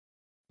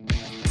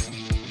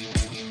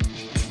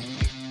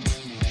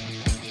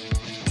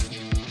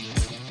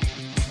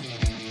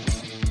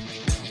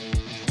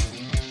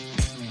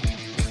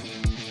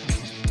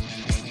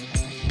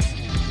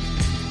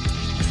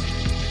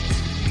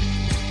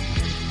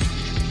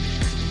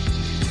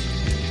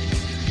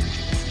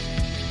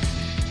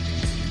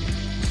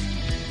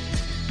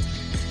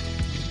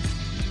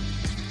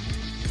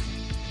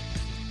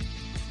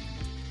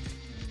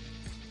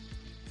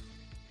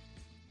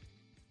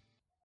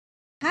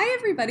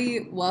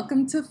everybody.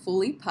 Welcome to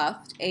Fully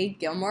Puffed, a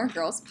Gilmore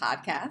Girls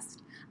podcast.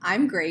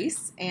 I'm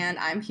Grace, and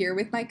I'm here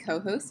with my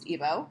co-host,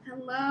 Evo.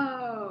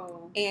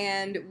 Hello.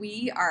 And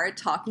we are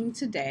talking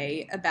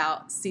today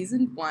about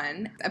Season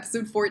 1,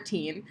 Episode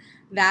 14,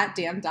 That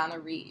Damn Donna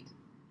Reed.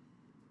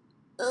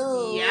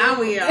 Oh. Yeah,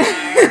 we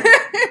are.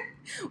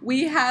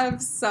 We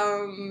have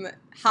some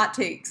hot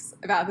takes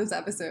about this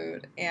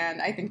episode,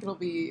 and I think it'll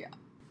be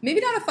maybe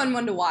not a fun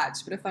one to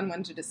watch, but a fun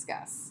one to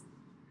discuss.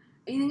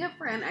 I think up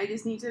front, I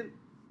just need to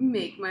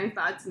make my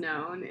thoughts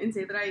known and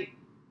say that I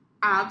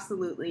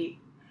absolutely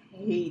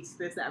hate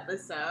this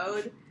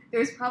episode.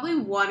 There's probably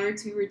one or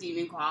two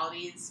redeeming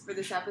qualities for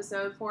this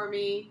episode for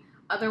me.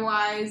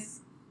 Otherwise,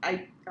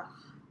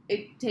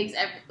 it takes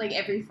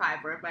every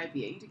fiber of my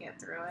being to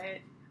get through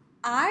it.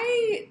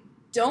 I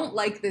don't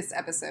like this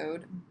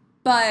episode,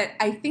 but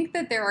I think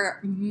that there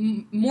are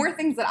more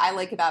things that I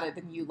like about it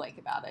than you like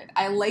about it.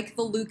 I like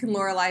the Luke and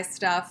Lorelai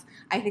stuff.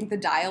 I think the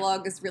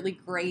dialogue is really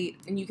great,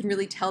 and you can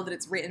really tell that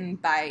it's written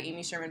by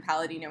Amy Sherman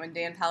Palladino and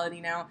Dan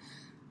Palladino.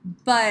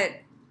 But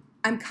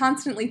I'm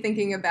constantly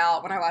thinking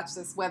about, when I watch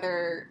this,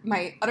 whether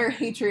my utter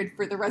hatred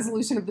for the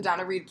resolution of the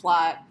Donna Reed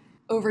plot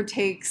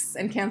overtakes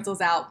and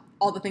cancels out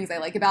all the things I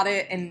like about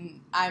it,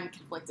 and I'm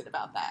conflicted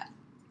about that,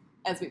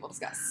 as we will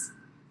discuss.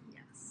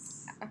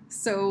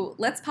 So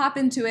let's pop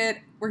into it.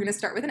 We're going to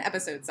start with an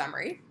episode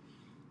summary.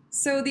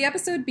 So the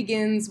episode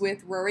begins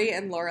with Rory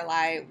and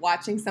Lorelai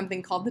watching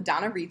something called The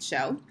Donna Reed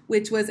Show,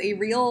 which was a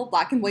real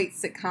black and white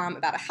sitcom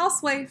about a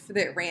housewife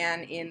that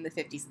ran in the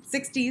 50s and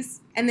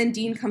 60s, and then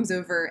Dean comes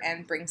over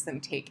and brings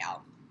them takeout.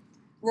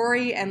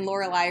 Rory and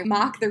Lorelai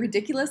mock the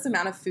ridiculous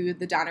amount of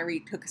food the Donna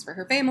Reed cooks for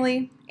her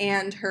family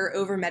and her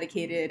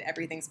over-medicated,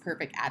 everything's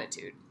perfect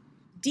attitude.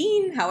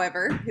 Dean,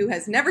 however, who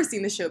has never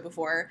seen the show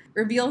before,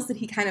 reveals that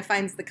he kind of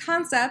finds the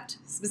concept,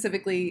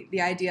 specifically the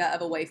idea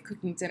of a wife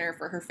cooking dinner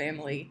for her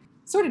family,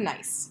 sort of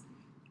nice.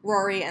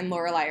 Rory and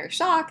Lorelai are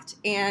shocked,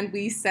 and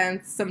we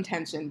sense some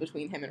tension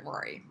between him and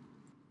Rory.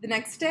 The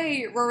next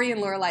day, Rory and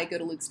Lorelai go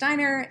to Luke's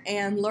diner,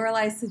 and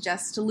Lorelai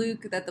suggests to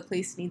Luke that the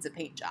place needs a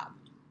paint job.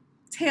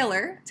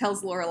 Taylor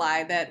tells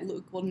Lorelai that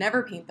Luke will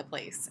never paint the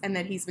place, and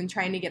that he's been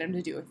trying to get him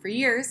to do it for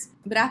years,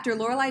 but after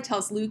Lorelai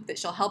tells Luke that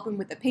she'll help him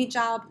with the paint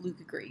job, Luke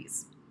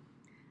agrees.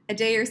 A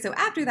day or so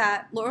after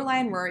that, Lorelai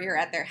and Rory are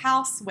at their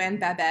house when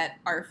Babette,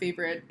 our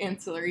favorite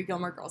ancillary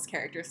Gilmore Girls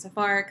character so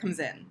far, comes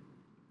in.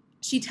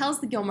 She tells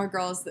the Gilmore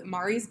Girls that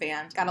Mari's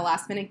band got a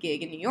last-minute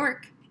gig in New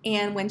York,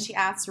 and when she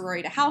asks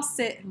Rory to house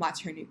sit and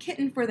watch her new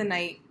kitten for the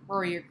night,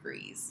 Rory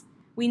agrees.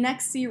 We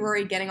next see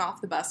Rory getting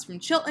off the bus from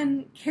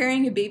Chilton,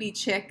 carrying a baby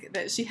chick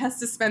that she has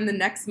to spend the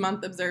next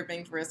month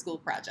observing for a school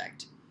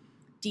project.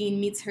 Dean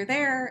meets her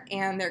there,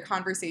 and their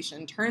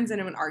conversation turns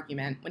into an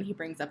argument when he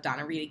brings up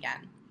Donna Reed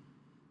again.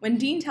 When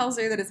Dean tells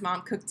her that his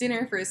mom cooked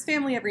dinner for his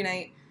family every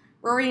night,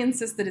 Rory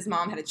insists that his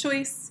mom had a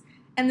choice,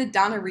 and that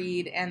Donna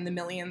Reed and the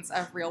millions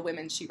of real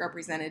women she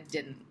represented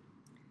didn't.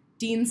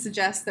 Dean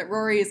suggests that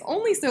Rory is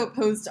only so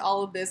opposed to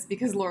all of this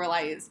because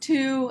Lorelai is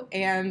too,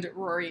 and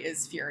Rory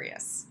is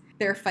furious.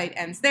 Their fight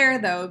ends there,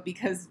 though,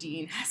 because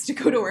Dean has to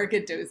go to work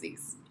at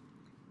Dosey's.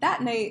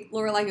 That night,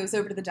 Lorelai goes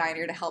over to the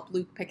diner to help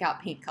Luke pick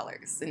out paint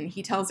colors, and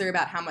he tells her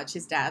about how much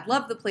his dad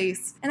loved the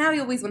place and how he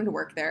always wanted to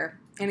work there,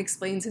 and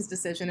explains his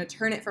decision to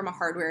turn it from a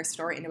hardware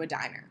store into a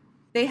diner.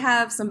 They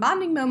have some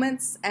bonding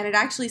moments, and it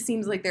actually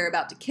seems like they're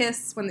about to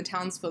kiss when the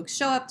townsfolk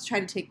show up to try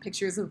to take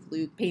pictures of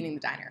Luke painting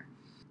the diner.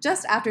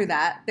 Just after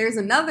that, there's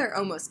another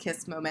almost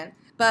kiss moment,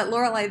 but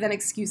Lorelai then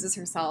excuses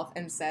herself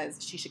and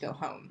says she should go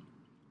home.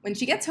 When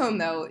she gets home,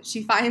 though,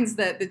 she finds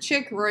that the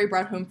chick Rory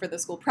brought home for the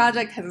school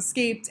project has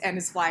escaped and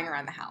is flying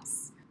around the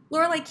house.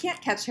 Lorelai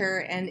can't catch her,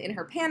 and in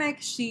her panic,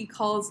 she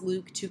calls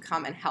Luke to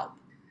come and help.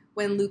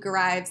 When Luke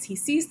arrives, he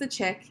sees the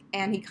chick,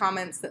 and he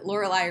comments that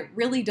Lorelai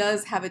really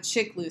does have a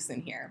chick loose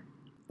in here.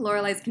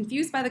 Lorelai's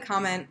confused by the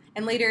comment,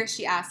 and later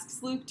she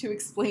asks Luke to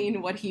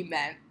explain what he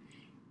meant.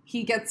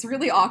 He gets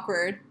really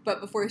awkward,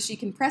 but before she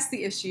can press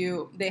the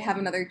issue, they have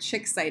another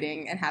chick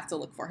sighting and have to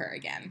look for her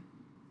again.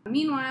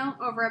 Meanwhile,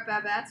 over at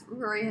Babette's,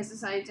 Rory has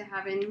decided to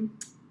have an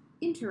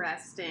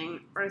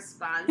interesting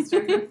response to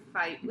her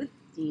fight with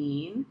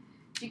Dean.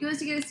 She goes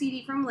to get a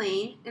CD from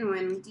Lane, and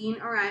when Dean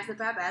arrives at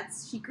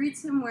Babette's, she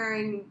greets him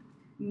wearing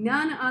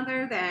none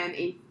other than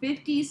a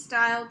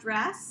 50s-style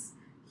dress,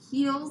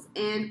 heels,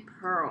 and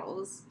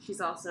pearls.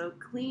 She's also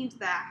cleaned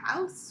the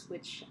house,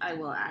 which I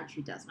will add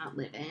she does not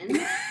live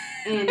in,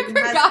 and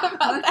has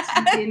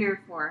cooked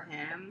dinner for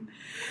him.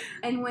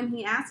 And when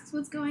he asks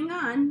what's going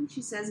on,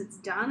 she says it's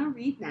Donna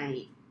Reed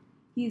night.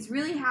 He's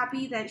really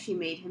happy that she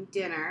made him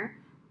dinner,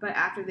 but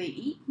after they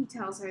eat, he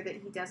tells her that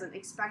he doesn't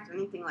expect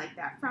anything like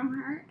that from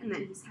her, and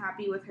that he's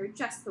happy with her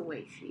just the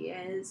way she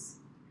is.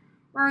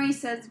 Rory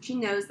says that she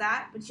knows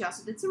that, but she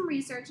also did some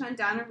research on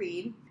Donna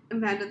Reed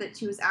and found out that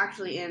she was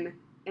actually in,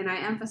 and I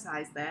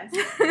emphasize this,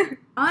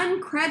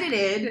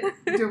 uncredited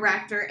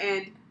director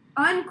and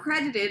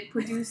uncredited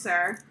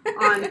producer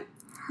on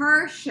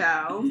her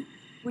show,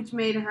 which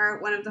made her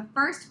one of the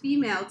first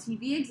female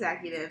TV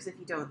executives, if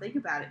you don't think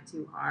about it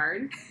too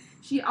hard.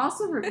 She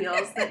also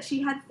reveals that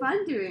she had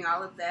fun doing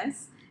all of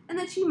this, and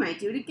that she might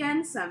do it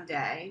again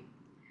someday.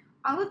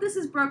 All of this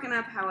is broken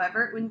up,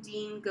 however, when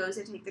Dean goes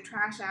to take the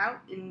trash out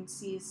and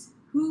sees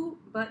who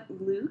but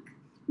Luke,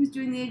 who's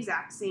doing the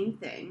exact same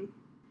thing.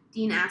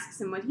 Dean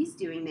asks him what he's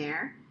doing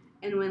there,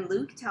 and when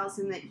Luke tells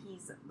him that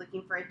he's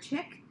looking for a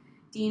chick,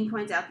 Dean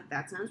points out that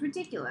that sounds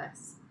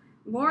ridiculous.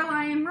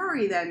 Lorelai and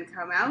Rory then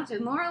come out,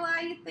 and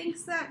Lorelai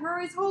thinks that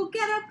Rory's whole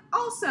getup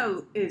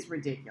also is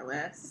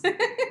ridiculous.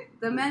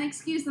 The men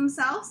excuse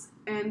themselves,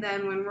 and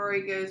then when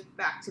Rory goes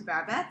back to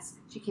Babette's,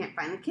 she can't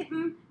find the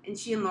kitten, and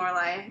she and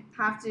Lorelai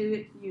have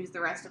to use the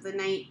rest of the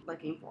night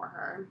looking for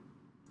her.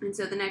 And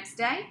so the next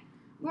day,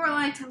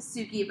 Lorelai tells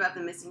Sookie about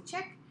the missing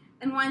chick,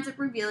 and winds up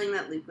revealing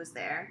that Luke was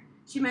there.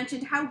 She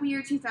mentioned how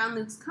weird she found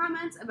Luke's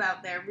comments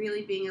about there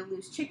really being a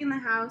loose chick in the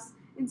house,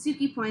 and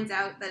Sookie points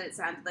out that it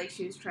sounded like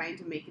she was trying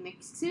to make an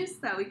excuse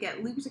that would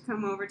get Luke to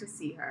come over to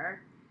see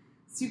her.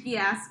 Sookie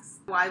asks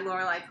why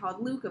Lorelai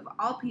called Luke of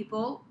all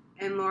people,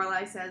 and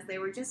Lorelai says they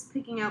were just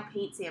picking out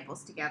paint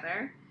samples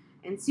together,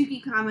 and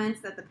Sookie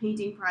comments that the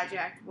painting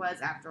project was,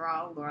 after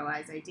all,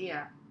 Lorelai's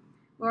idea.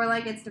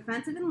 Lorelai gets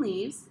defensive and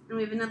leaves, and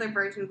we have another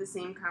version of the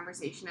same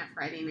conversation at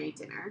Friday night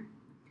dinner.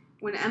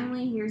 When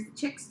Emily hears the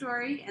chick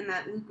story and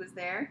that Luke was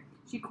there,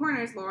 she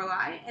corners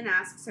Lorelai and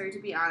asks her to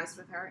be honest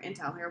with her and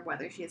tell her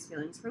whether she has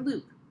feelings for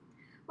Luke.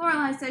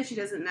 Lorelai says she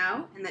doesn't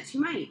know and that she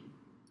might.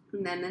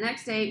 And then the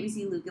next day, we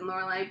see Luke and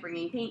Lorelai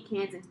bringing paint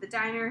cans into the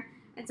diner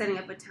and setting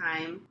up a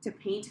time to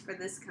paint for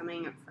this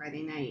coming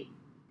Friday night.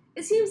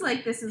 It seems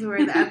like this is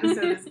where the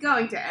episode is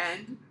going to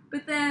end,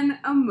 but then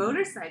a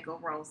motorcycle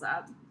rolls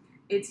up.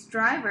 Its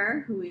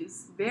driver, who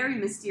is very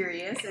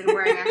mysterious and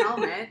wearing a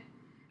helmet,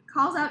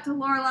 calls out to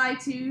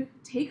Lorelai to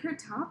take her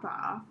top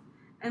off.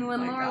 And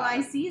when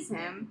Lorelai sees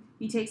him,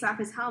 he takes off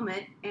his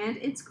helmet, and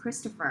it's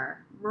Christopher,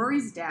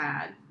 Rory's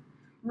dad.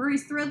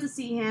 Rory's thrilled to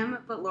see him,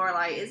 but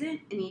Lorelai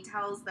isn't, and he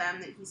tells them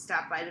that he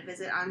stopped by to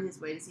visit on his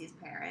way to see his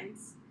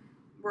parents.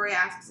 Rory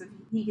asks if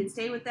he can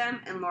stay with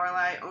them, and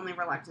Lorelai only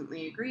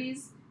reluctantly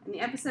agrees. And the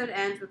episode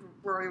ends with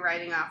Rory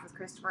riding off with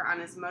Christopher on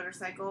his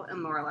motorcycle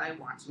and Lorelai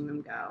watching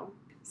them go.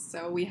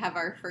 So we have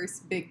our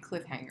first big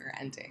cliffhanger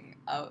ending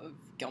of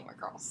Gilmore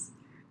Girls.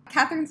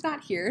 Catherine's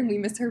not here, and we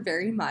miss her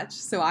very much,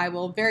 so I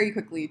will very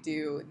quickly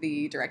do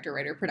the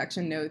director-writer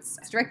production notes.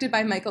 It's directed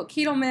by Michael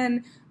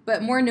Keitelman,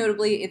 but more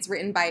notably, it's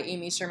written by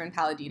Amy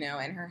Sherman-Palladino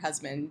and her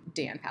husband,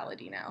 Dan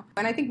Palladino.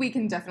 And I think we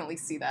can definitely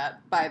see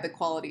that by the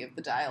quality of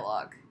the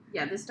dialogue.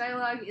 Yeah, this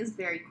dialogue is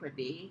very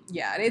quippy.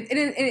 Yeah,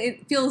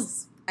 it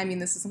feels, I mean,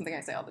 this is something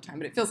I say all the time,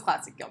 but it feels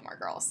classic Gilmore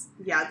Girls.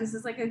 Yeah, this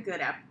is like a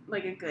good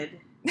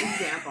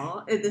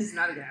example. This is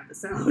not a good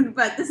episode,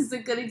 but this is a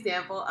good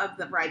example of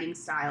the writing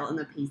style and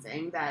the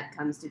pacing that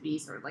comes to be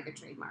sort of like a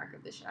trademark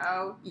of the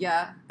show.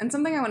 Yeah, and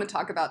something I want to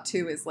talk about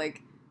too is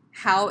like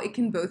how it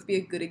can both be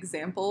a good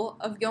example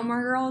of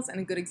Gilmore Girls and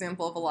a good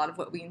example of a lot of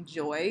what we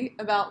enjoy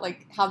about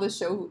like how the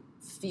show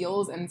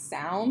feels and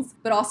sounds,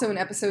 but also an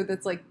episode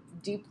that's like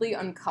deeply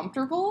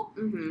uncomfortable,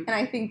 and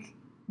I think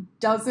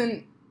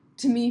doesn't,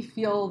 to me,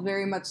 feel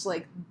very much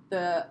like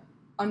the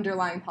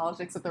underlying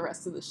politics of the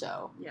rest of the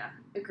show. Yeah,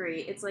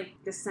 agree. It's like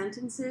the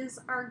sentences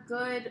are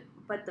good,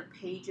 but the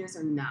pages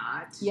are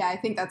not. Yeah, I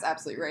think that's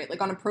absolutely right.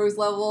 Like on a prose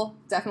level,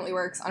 definitely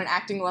works. On an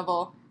acting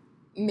level,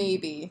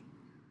 maybe.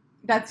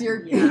 That's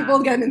your. Yeah.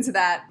 We'll get into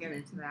that.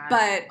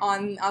 But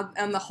on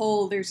the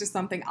whole, there's just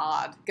something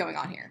odd going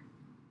on here.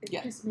 It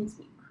just makes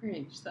me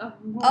cringe the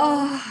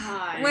whole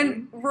time.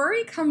 When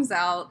Rory comes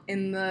out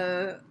in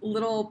the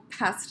little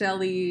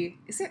pastel-y...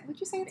 Would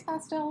you say it's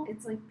pastel?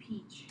 It's like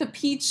peach. The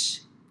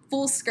peach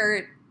full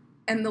skirt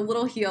and the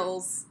little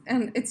heels,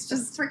 and it's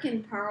just... The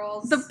freaking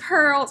pearls. The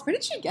pearls. Where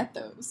did she get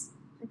those?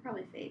 They're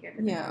probably fake.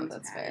 Yeah,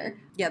 that's fair.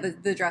 Yeah,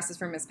 the dress is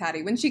from Miss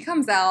Patty. When she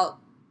comes out,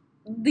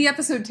 the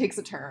episode takes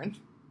a turn.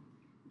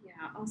 Yeah,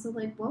 also,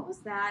 like, what was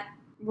that?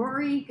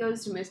 Rory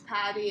goes to Miss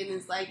Patty and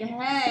is like,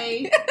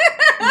 hey,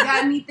 you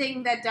got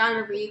anything that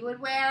Donna Reed would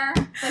wear?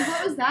 Like,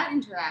 what was that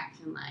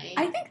interaction like?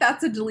 I think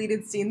that's a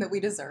deleted scene that we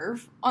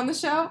deserve on the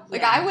show.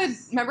 Like,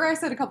 Yes. remember I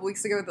said a couple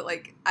weeks ago that,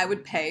 like, I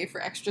would pay for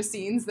extra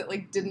scenes that,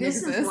 like, didn't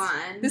exist?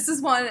 This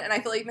is one, and I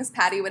feel like Miss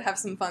Patty would have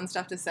some fun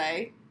stuff to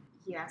say.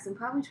 Yes, and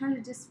probably trying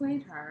to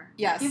dissuade her.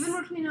 Yes. Given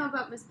what we know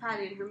about Miss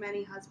Patty and her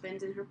many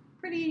husbands and her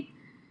pretty,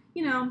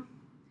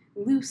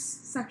 loose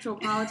sexual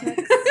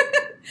politics.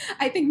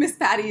 I think Miss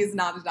Patty is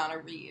not a Donna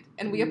Reed,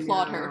 and we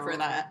applaud her for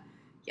that.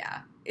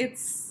 Yeah,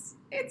 it's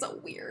a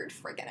weird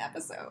friggin'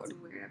 episode. It's a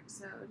weird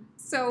episode.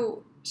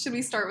 So, should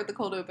we start with the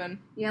cold open?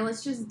 Yeah,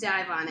 let's just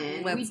dive on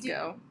in. Let's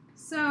go.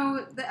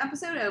 So, the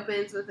episode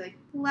opens with a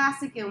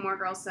classic Gilmore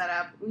Girls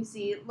setup. We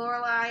see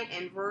Lorelai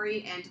and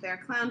Rory and their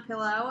clown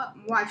pillow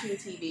watching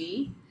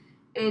TV,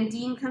 and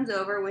Dean comes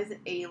over with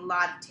a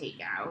lot of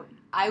takeout.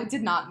 I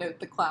did not note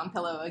the clown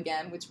pillow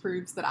again, which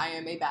proves that I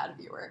am a bad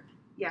viewer.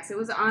 Yes, it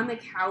was on the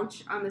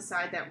couch on the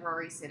side that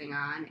Rory's sitting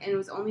on, and it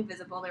was only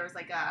visible. There was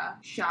like a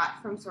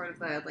shot from sort of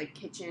the like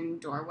kitchen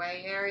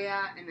doorway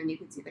area, and then you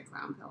could see the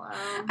clown pillow.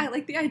 I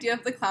like the idea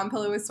of the clown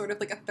pillow as sort of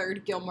like a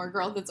third Gilmore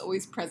Girl that's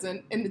always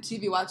present in the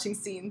TV watching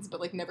scenes, but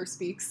like never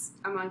speaks.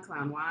 I'm on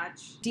clown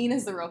watch. Dean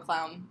is the real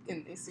clown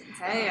in these scenes.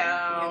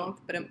 Heyo.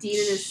 But Dean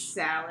and his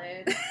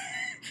salad.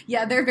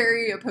 Yeah, they're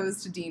very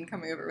opposed to Dean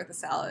coming over with a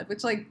salad,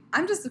 which, like,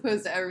 I'm just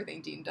opposed to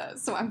everything Dean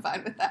does, so I'm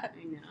fine with that.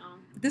 I know.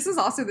 This is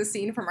also the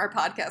scene from our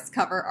podcast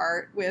cover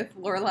art with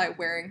Lorelai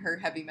wearing her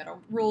Heavy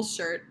Metal Rules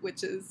shirt,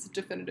 which is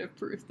definitive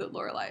proof that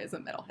Lorelai is a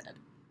metalhead.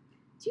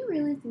 Do you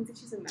really think that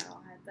she's a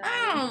metalhead, though?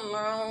 I don't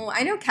know.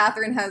 I know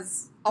Catherine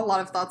has a lot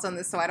of thoughts on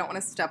this, so I don't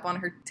want to step on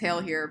her tail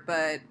here,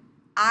 but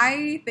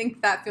I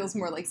think that feels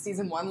more like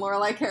season 1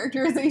 Lorelai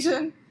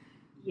characterization.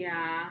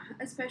 Yeah,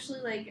 especially,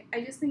 like,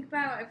 I just think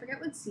about, I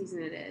forget what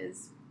season it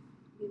is.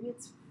 Maybe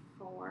it's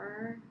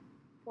 4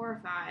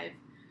 or 5.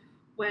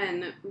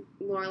 When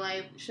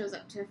Lorelai shows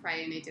up to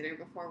Friday night dinner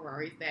before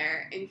Rory's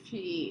there, and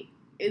she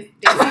is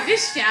basically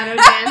just shadow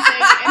dancing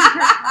in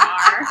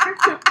her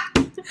car.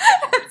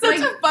 That's such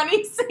a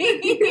funny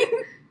scene.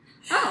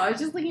 Oh, I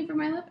was just looking for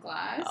my lip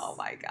gloss. Oh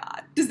my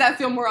god. Does that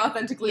feel more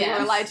authentically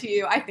Lorelai to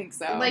you? I think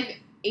so. Like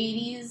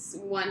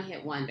 80s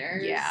one-hit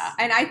wonders. Yeah,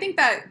 and I think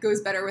that goes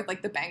better with,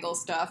 like, the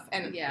Bangles stuff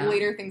and Yeah.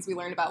 later things we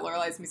learned about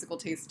Lorelai's musical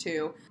taste,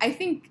 too. I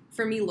think,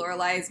 for me,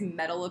 Lorelai's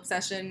metal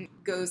obsession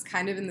goes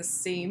kind of in the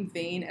same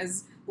vein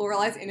as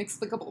Lorelai's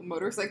inexplicable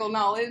motorcycle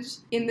knowledge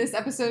in this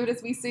episode,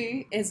 as we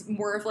see, is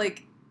more of,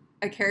 like,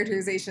 a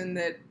characterization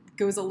that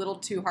goes a little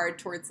too hard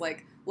towards,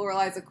 like,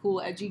 Lorelai's a cool,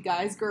 edgy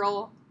guy's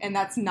girl, and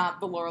that's not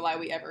the Lorelai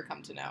we ever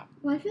come to know.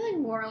 Well, I feel like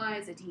Lorelai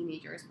as a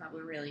teenager is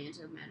probably really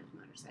into men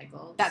with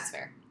motorcycles. That's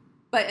fair.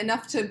 But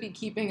enough to be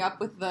keeping up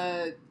with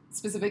the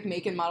specific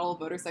make and model of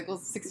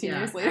motorcycles 16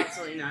 years later.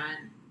 Absolutely not.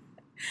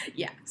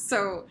 Yeah,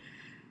 so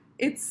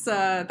it's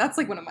that's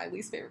like one of my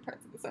least favorite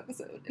parts of this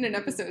episode, in an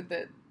episode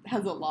that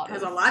has a lot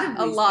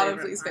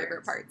of least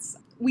favorite parts.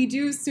 We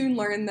do soon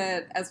learn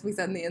that, as we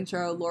said in the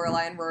intro,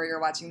 Lorelai and Rory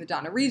are watching the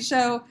Donna Reed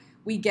show.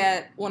 We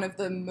get one of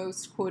the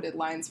most quoted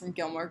lines from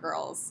Gilmore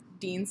Girls.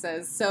 Dean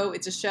says, "So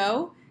it's a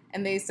show?"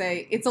 And they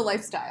say, "It's a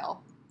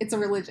lifestyle. It's a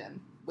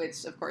religion,"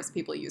 which, of course,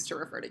 people use to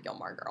refer to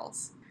Gilmore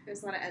Girls.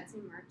 There's a lot of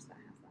Etsy merch that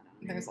has that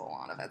on it. There's a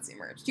lot of Etsy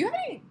merch. Do you have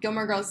any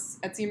Gilmore Girls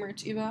Etsy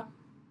merch, Eva?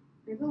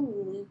 I have a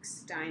Luke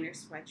Steiner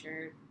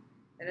sweatshirt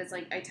that is,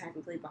 like, I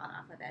technically bought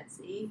off of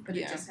Etsy, but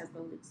it just has the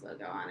Luke's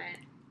logo on it.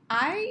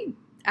 I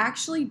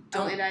actually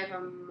don't. Oh, and I have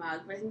a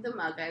mug, but I think the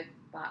mug I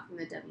bought from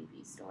the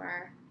WB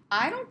store.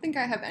 I don't think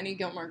I have any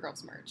Gilmore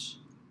Girls merch,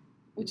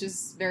 which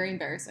is very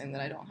embarrassing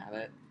that I don't have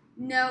it.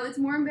 No, it's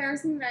more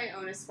embarrassing that I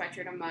own a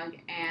sweatshirt, a mug,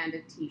 and a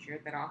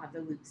t-shirt that all have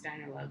the Luke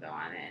Steiner logo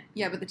on it.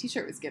 Yeah, but the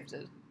t-shirt was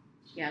gifted.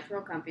 Yeah, it's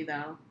real comfy,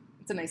 though.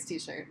 It's a nice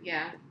t-shirt.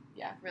 Yeah.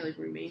 Yeah. Really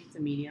roomy. It's a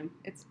medium.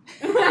 It's...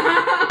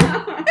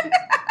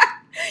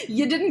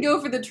 You didn't go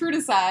for the true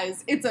to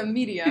size. It's a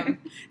medium.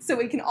 So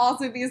it can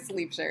also be a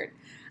sleep shirt.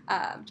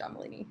 John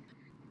Mulaney.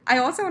 I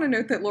also want to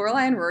note that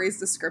Lorelai and Rory's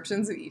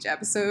descriptions of each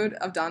episode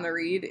of Donna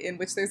Reed, in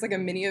which there's like a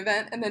mini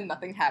event and then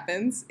nothing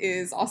happens,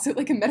 is also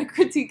like a meta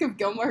critique of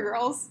Gilmore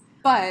Girls.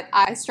 But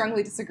I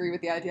strongly disagree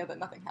with the idea that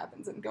nothing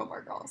happens in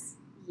Gilmore Girls.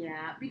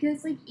 Yeah,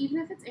 because, like, even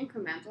if it's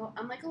incremental,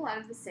 unlike a lot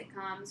of the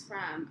sitcoms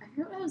from, I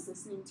forget what I was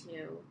listening to.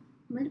 It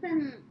might have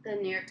been the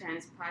New York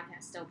Times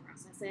podcast, Still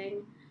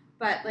Processing.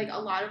 But, like, a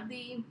lot of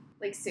the,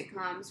 like,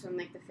 sitcoms from,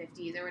 like, the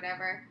 50s or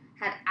whatever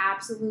had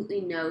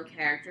absolutely no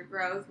character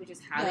growth, which is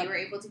how they were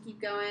able to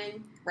keep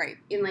going. Right.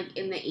 In the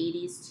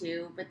 80s,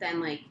 too. But then,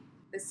 like,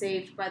 the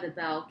Saved by the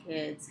Bell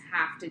kids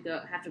have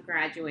to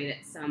graduate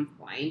at some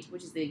point,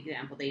 which is the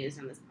example they used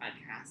on this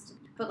podcast.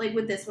 But, like,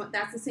 with this one,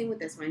 that's the same with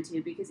this one,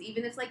 too, because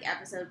even if, like,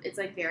 it's,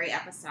 like, very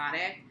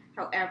episodic.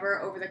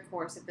 However, over the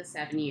course of the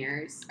 7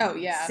 years,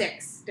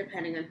 6,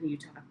 depending on who you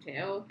talk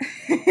to,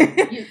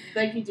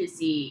 you do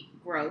see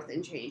growth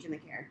and change in the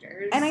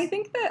characters. And I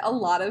think that a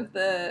lot of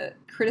the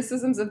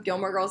criticisms of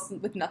Gilmore Girls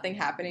with nothing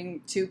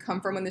happening too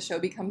come from when the show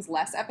becomes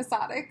less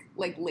episodic,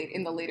 like late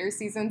in the later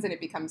seasons, and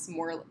it becomes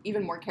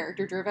even more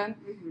character driven.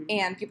 Mm-hmm.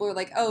 And people are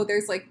like, "Oh,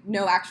 there's like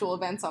no actual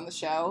events on the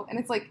show," and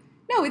it's like,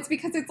 no, it's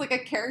because it's like a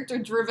character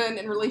driven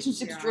and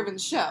relationships driven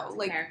show. It's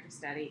like character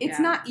study. It's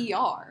not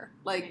ER.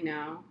 Like, I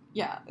know.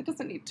 Yeah, it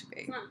doesn't need to be.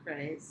 It's not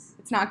Grey's.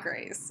 It's not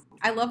Grey's.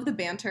 I love the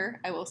banter,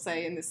 I will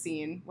say, in the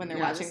scene when they're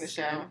watching the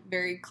show. Good.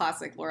 Very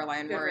classic Lorelai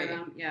and Rory.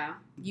 Yeah.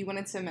 You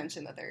wanted to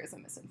mention that there is a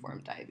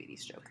misinformed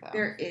diabetes joke, though.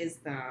 There is,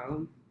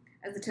 though.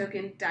 As a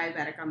token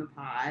diabetic on the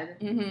pod,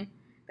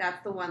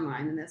 that's the one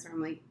line in this where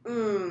I'm like,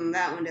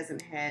 that one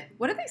doesn't hit.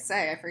 What did they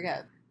say? I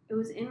forget. It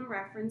was in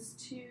reference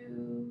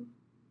to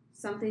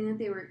something that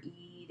they were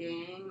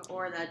eating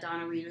or that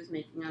Donna Reed was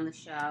making on the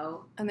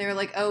show. And they were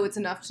like, oh, it's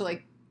enough to,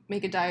 like,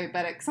 make a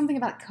diabetic, something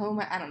about a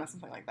coma, I don't know,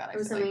 something like that. It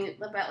was something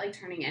about, like,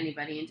 turning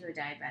anybody into a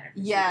diabetic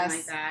or something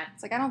like that.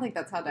 It's like, I don't think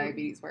that's how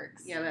diabetes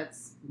works. Yeah,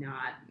 that's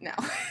not. No.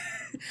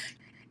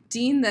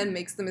 Dean then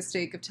makes the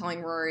mistake of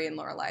telling Rory and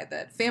Lorelai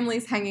that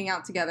families hanging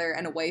out together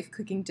and a wife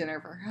cooking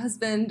dinner for her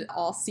husband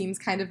all seems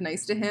kind of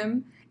nice to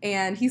him.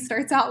 And he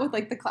starts out with,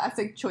 like, the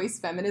classic choice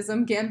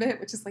feminism gambit,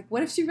 which is like,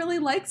 what if she really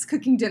likes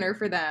cooking dinner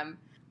for them?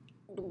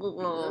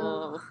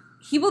 Ugh.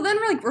 He will then,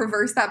 like,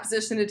 reverse that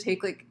position to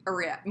take, like,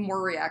 a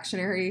more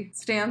reactionary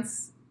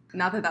stance.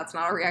 Not that that's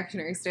not a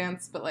reactionary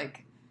stance, but,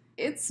 like,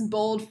 it's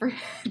bold for...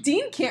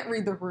 Dean can't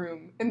read the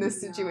room in this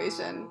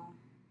situation. No.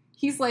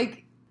 He's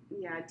like...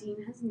 Yeah,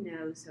 Dean has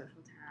no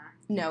social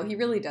tact. No, he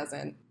really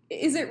doesn't.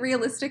 Is it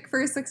realistic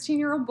for a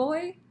 16-year-old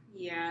boy?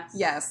 Yes.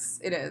 Yes,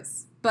 it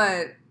is.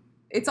 But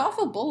it's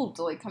awful bold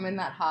to, like, come in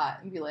that hot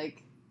and be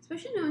like...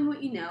 Especially knowing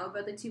what you know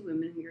about the two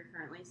women who you're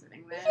currently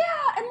sitting with.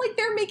 Yeah, and, like,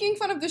 they're making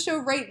fun of the show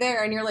right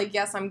there, and you're like,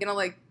 yes, I'm gonna,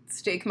 like,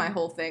 stake my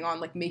whole thing on,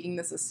 like, making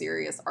this a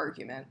serious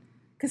argument.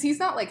 Because he's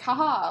not like,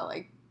 haha,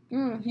 like,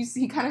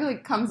 he kind of,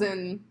 like, comes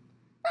in,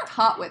 not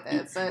hot with it,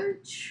 It's but... her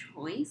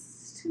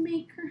choice to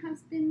make her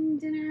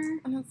husband dinner.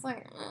 And it's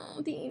like,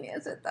 Dean,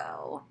 is it,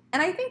 though?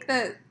 And I think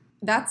that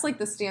that's, like,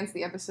 the stance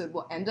the episode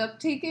will end up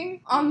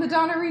taking on the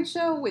Donna Reed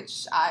show,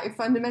 which I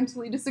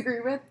fundamentally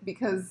disagree with,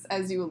 because,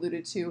 as you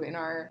alluded to in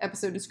our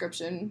episode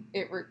description,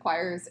 it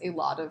requires a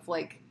lot of,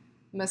 like,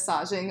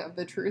 massaging of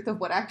the truth of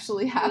what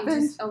actually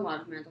happened. Just a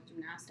lot of mental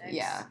gymnastics.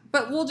 Yeah.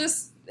 But we'll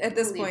just, at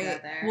this We'll leave point,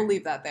 that there. we'll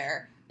leave that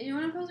there. And you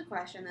want to pose a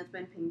question that's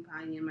been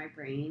ping-ponging in my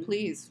brain?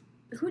 Please.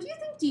 Who do you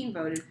think Dean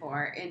voted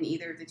for in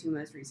either of the two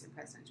most recent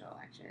presidential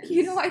elections?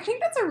 You know, I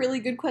think that's a really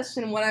good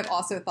question, and one I've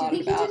also thought do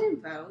you think about. he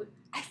didn't vote?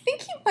 I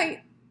think he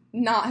might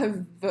not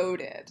have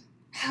voted.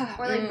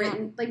 Or, like,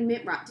 written, like,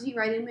 Mitt Romney. Did he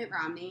write in Mitt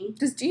Romney?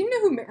 Does Dean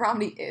know who Mitt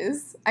Romney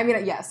is? I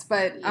mean, yes,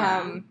 but,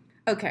 Yeah.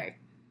 Okay.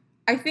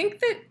 I think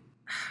that...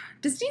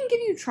 Does Dean give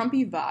you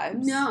Trumpy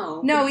vibes?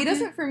 No. No, But he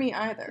doesn't for me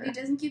either. But he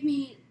doesn't give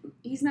me...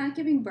 He's not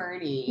giving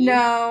Bernie.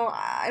 No,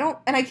 I don't...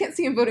 And I can't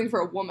see him voting for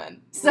a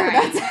woman. So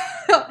Right.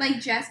 that's... Like,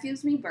 Jess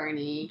gives me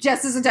Bernie.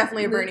 Jess is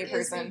definitely a Luke Bernie gives me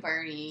person.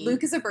 Bernie.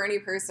 Luke is a Bernie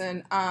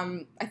person.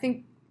 I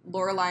think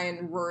Lorelai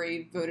and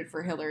Rory voted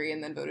for Hillary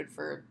and then voted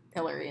for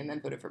Hillary and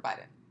then voted for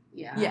Biden.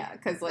 Yeah. Yeah,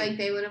 because, Like,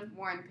 they would have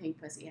worn pink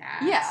pussy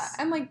hats. yeah,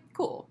 and, like,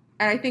 cool.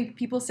 And I think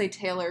people say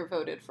Taylor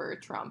voted for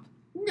Trump.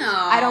 No.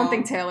 I don't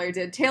think Taylor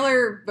did.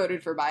 Taylor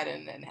voted for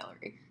Biden and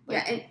Hillary.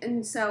 Like, Yeah,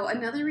 and so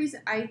another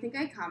reason, I think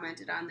I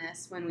commented on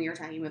this when we were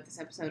talking about this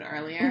episode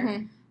earlier,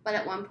 mhm. but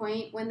at one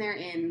point when they're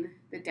in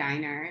the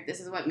diner, this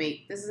is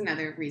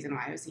another reason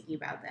why I was thinking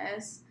about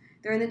this.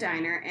 They're in the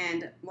diner,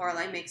 and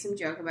Lorelai makes some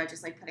joke about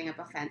just, like, putting up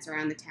a fence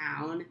around the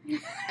town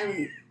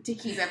and to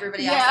keep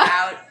everybody else Yeah.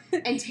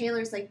 out. And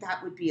Taylor's like,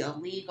 that would be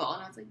illegal.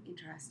 And I was like,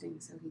 interesting,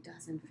 so he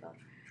doesn't vote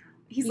for Trump.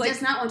 He's He like-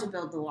 does not want to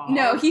build the wall.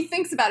 No, he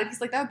thinks about it.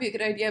 He's like, that would be a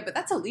good idea, but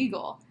that's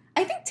illegal.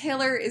 I think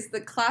Taylor is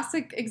the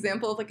classic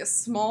example of, like, a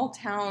small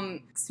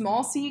town,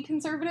 small C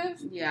conservative,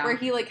 Yeah. where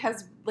he, like,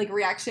 has, like,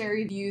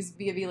 reactionary views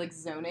via, like,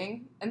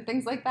 zoning and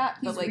things like that.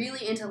 He's but, like,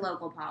 really into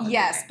local politics.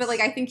 yes, but,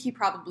 like, I think he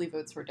probably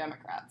votes for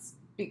Democrats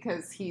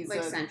because he's like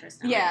a... centrist.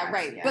 Yeah, Democrats,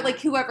 right. yeah. But, like,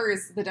 whoever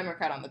is the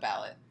Democrat on the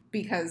ballot,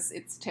 because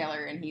it's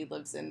Taylor and he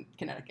lives in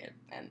Connecticut,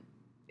 and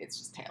it's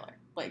just Taylor.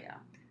 Like, Yeah.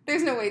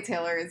 there's no way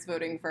Taylor is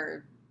voting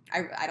for...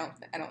 I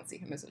don't see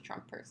him as a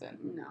Trump person.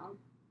 No.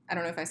 I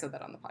don't know if I said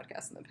that on the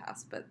podcast in the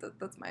past, but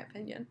that's my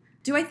opinion.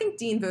 Do I think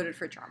Dean voted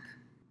for Trump?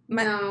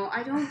 No,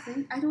 I don't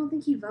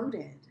think he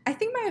voted. I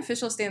think my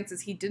official stance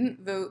is he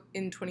didn't vote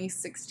in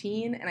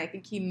 2016, and I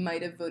think he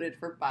might have voted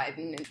for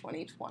Biden in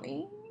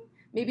 2020.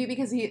 Maybe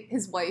because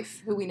his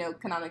wife, who we know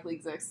canonically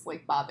exists,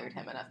 like, bothered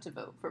him enough to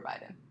vote for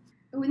Biden.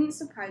 It wouldn't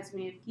surprise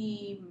me if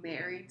he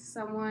married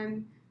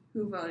someone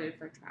who voted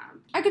for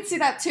Trump. I could see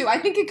that too. I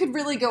think it could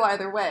really go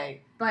either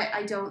way. But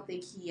I don't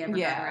think he ever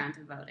Yeah. got around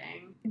to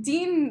voting.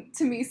 Dean,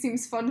 to me,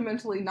 seems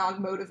fundamentally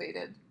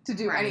non-motivated to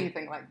do Right.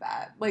 anything like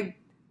that. Like,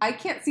 I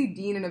can't see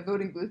Dean in a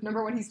voting booth.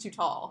 Number one, he's too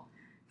tall.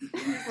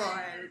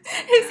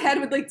 His head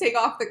would, like, take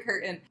off the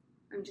curtain.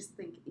 I'm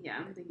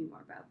thinking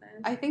more about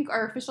this. I think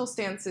our official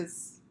stance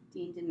is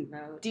Dean didn't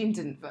vote. Dean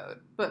didn't vote,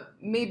 but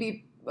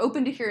maybe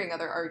open to hearing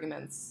other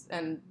arguments,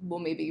 and we'll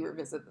maybe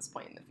revisit this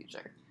point in the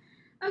future.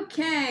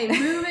 Okay,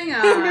 moving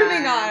on.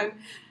 Moving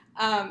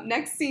on.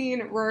 Next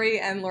scene, Rory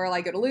and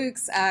Lorelai go to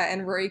Luke's,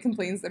 and Rory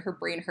complains that her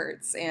brain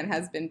hurts and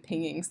has been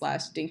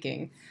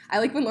pinging/dinking. I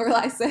like when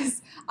Lorelai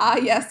says, "Ah,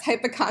 yes,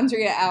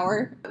 hypochondria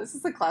hour." This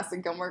is a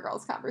classic Gilmore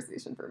Girls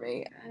conversation for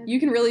me. You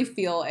can really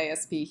feel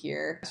ASP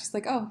here. She's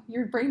like, "Oh,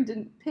 your brain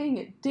didn't ping,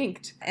 it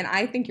dinked." And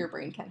I think your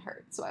brain can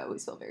hurt, so I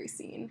always feel very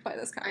seen by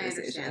this I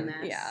conversation. understand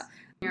this. Yeah.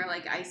 You're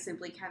like, I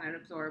simply cannot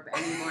absorb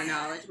any more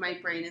knowledge. My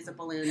brain is a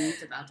balloon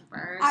that's about to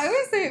burst. I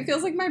always say it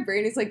feels like my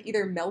brain is, like,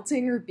 either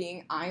melting or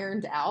being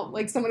ironed out.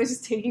 Like, someone is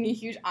just taking a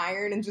huge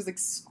iron and just, like,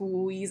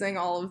 squeezing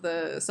all of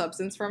the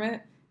substance from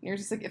it. And you're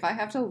just like, if I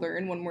have to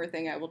learn one more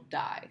thing, I will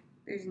die.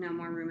 There's no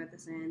more room at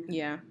this inn.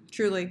 Yeah,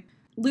 truly.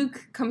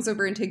 Luke comes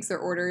over and takes their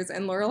orders,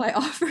 and Lorelai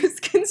offers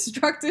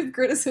constructive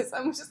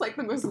criticism, which is, like,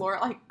 the most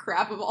Lorelai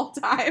crap of all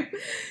time.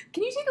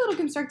 Can you take a little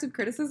constructive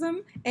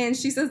criticism? And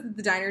she says that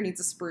the diner needs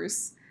a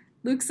spruce.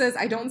 Luke says,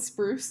 "I don't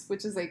spruce,"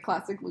 which is a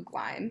classic Luke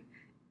line.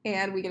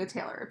 And we get a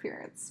Taylor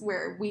appearance,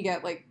 where we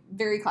get, like,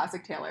 very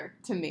classic Taylor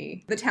to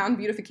me. The Town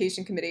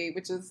Beautification Committee,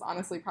 which is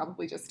honestly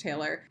probably just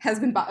Taylor, has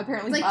been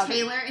apparently It's like bothered.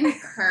 Taylor and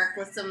Kirk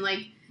with some,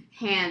 like,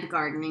 hand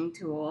gardening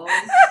tools.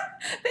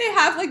 They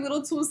have, like,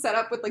 little tools set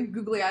up with, like,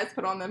 googly eyes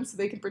put on them so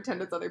they can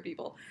pretend it's other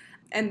people.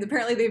 And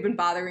apparently they've been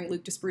bothering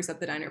Luke to spruce up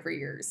the diner for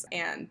years.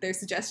 And their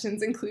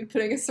suggestions include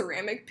putting a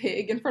ceramic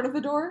pig in front of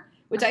the door,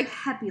 which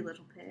happy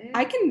little pig.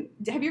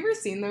 Have you ever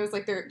seen those,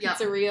 like, their Yep.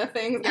 pizzeria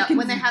things? Yeah,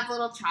 when they have the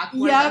little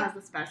chalkboard Yep. that has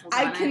the specials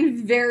on I can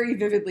very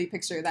vividly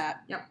picture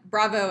that. Yep.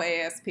 Bravo,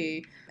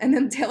 ASP. And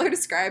then Taylor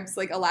describes,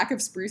 like, a lack of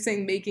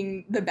sprucing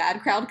making the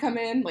bad crowd come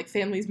in, like,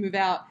 families move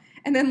out.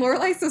 And then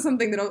Lorelai says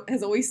something that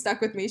has always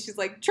stuck with me. She's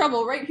like,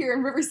 trouble right here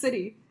in River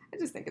City. I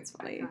just think it's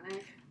funny.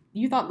 it.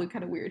 You thought Luke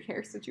had a weird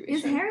hair situation.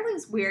 His hair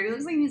looks weird. It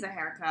looks like he needs a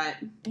haircut.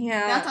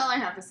 Yeah. That's all I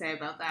have to say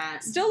about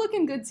that. Still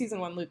looking good season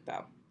 1 Luke,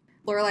 though.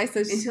 Lorelai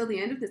says... Until the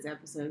end of this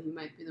episode, he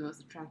might be the most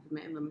attractive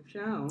man on the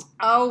show.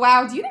 Oh,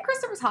 wow. Do you think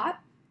Christopher's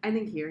hot? I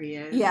think here he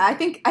is. Yeah, I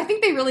think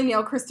they really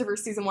nail Christopher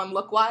season 1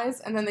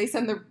 look-wise, and then they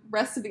send the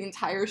rest of the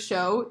entire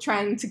show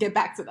trying to get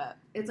back to that.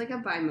 It's like a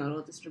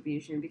bimodal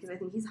distribution because I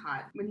think he's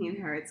hot when he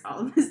inherits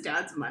all of his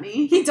dad's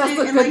money. He does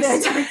look and good like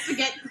there. starts to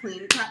get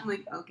clean cut. I'm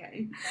like,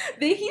 okay.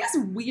 He has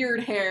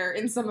weird hair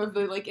in some of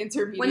the, like,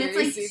 intermediate When it's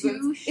like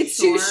seasons. too It's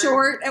too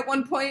short at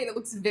one point. It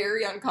looks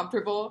very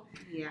uncomfortable.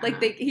 Yeah.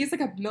 Like, he's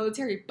like a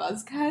military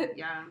buzz cut.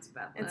 Yeah, it's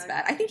bad. It's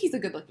bad. I think he's a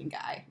good-looking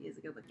guy. He is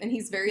a good looking. And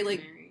he's very,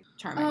 like,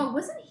 charming. Oh,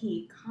 wasn't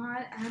he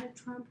caught at a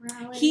Trump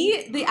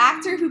rally? The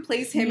actor who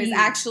plays him is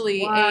actually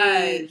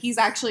he's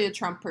actually a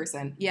Trump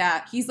person.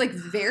 Yeah, he's like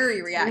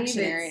very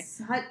reactionary.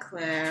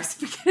 Sutcliffe.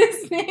 Forget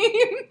his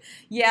name.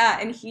 Yeah,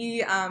 and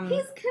he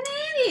He's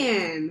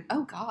Canadian.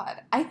 oh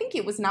God, I think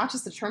it was not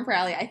just a Trump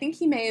rally. I think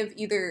he may have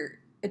either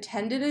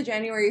attended a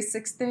January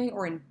 6th thing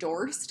or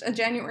endorsed a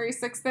January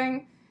 6th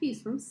thing.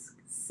 He's from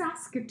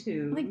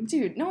Saskatoon. Like,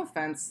 dude, no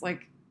offense.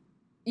 Like,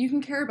 you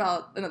can care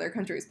about another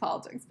country's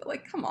politics, but,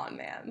 like, come on,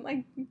 man.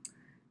 Like,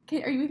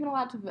 are you even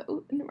allowed to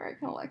vote in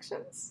American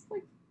elections?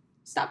 Like,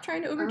 stop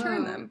trying to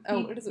overturn them.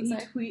 Oh, what does it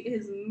say?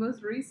 His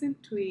most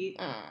recent tweet.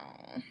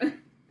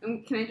 Can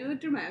I do a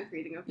dramatic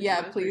reading of his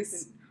most please.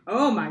 recent?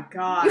 Oh my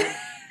God.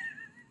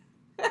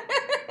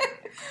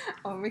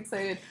 Oh, I'm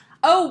excited.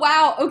 Oh,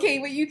 wow. Okay,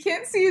 what you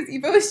can't see is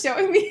Evo is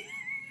showing me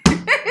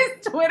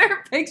his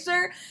Twitter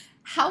picture.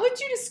 How would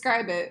you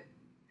describe it?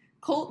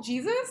 Colt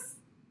Jesus?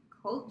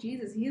 Colt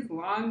Jesus, he has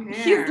long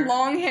hair. He has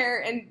long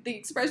hair, and the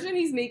expression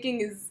he's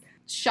making is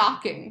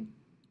shocking,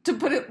 to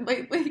put it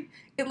lightly.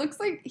 It looks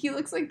like he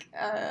looks like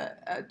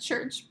a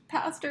church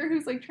pastor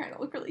who's like trying to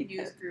look really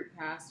Youth group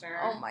pastor.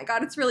 Oh my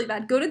God, it's really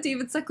bad. Go to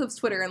David Sutcliffe's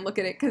Twitter and look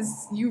at it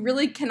because you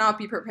really cannot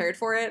be prepared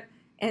for it.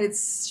 And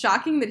it's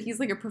shocking that he's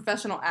like a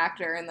professional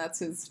actor and that's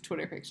his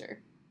Twitter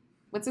picture.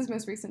 What's his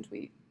most recent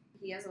tweet?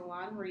 He has a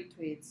lot of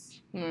retweets.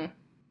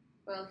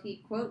 Well, he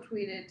quote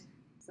tweeted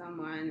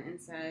someone and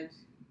said,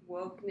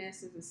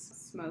 "Wokeness is a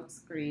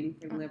smokescreen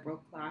for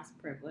liberal class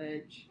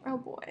privilege." Oh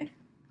boy.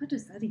 What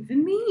does that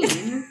even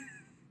mean?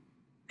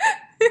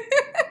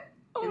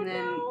 Oh, and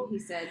then no. he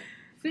said,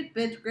 "Fit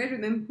bitch greater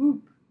than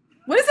whoop."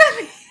 What does that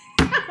mean?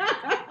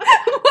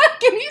 What?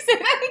 Can you say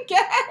that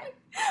again?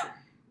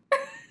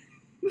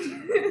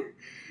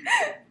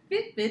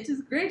 Fit bitch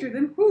is greater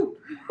than whoop.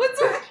 What's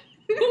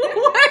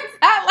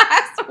that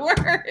last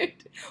word?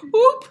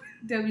 Whoop.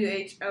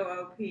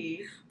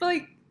 WHOOP. But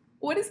like,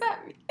 what does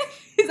that mean?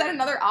 Is that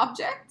another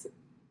object?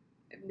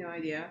 I have no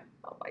idea.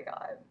 Oh my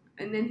God.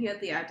 And then he had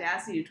the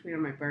audacity to tweet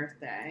on my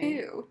birthday.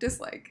 Ew.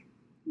 Dislike.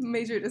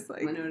 Major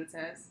dislike. Want to know what it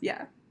says?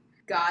 Yeah.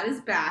 God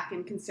is back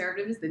and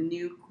conservative is the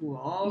new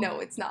cool. No,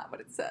 it's not what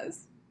it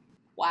says.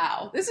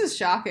 Wow. This is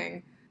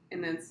shocking.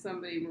 And then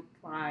somebody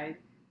replied,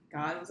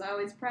 God was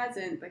always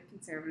present, but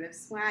conservative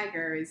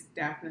swagger is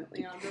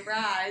definitely on the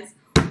rise.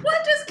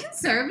 What does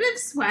conservative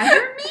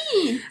swagger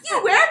mean?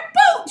 You wear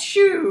boat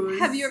shoes!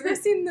 Have you ever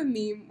seen the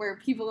meme where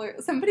people are,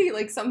 somebody,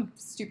 like some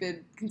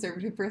stupid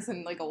conservative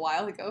person, like a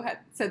while ago had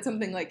said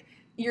something like,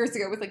 years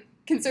ago, with like,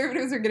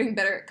 conservatives are getting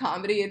better at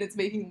comedy and it's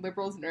making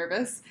liberals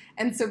nervous.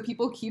 And so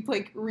people keep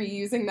like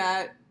reusing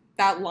that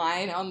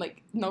line on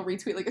like, and they'll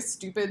retweet like a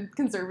stupid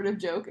conservative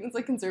joke and it's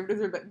like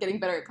conservatives are getting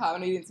better at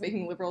comedy and it's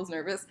making liberals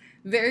nervous.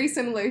 Very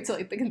similar to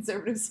like the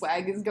conservative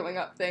swag is going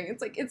up thing.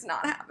 It's like, it's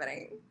not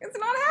happening. It's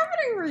not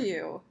happening for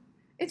you.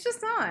 It's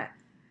just not.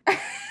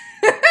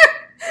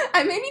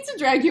 I may need to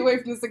drag you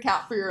away from this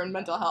account for your own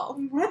mental health.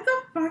 What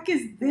the fuck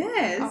is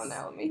this? Oh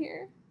no, let me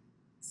hear.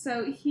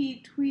 So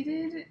he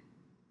tweeted,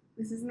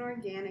 this is an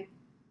organic.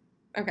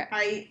 Okay.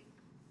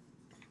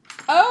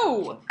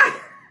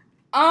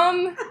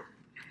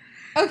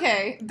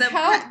 Okay.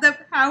 The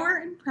power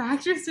and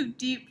practice of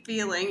deep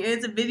feeling.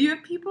 It's a video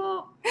of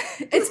people.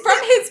 It's from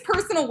his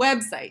personal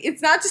website.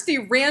 It's not just a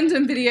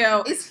random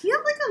video. Is he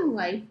like a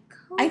life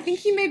coach? I think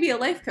he may be a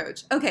life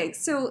coach. Okay,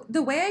 so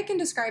the way I can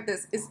describe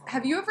this is,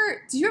 did you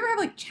ever have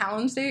like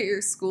challenge day at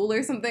your school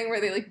or something where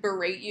they like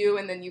berate you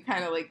and then you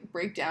kind of like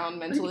break down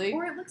mentally?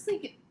 Or it looks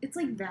like it's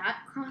like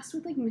that crossed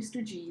with like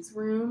Mr. G's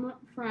room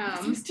from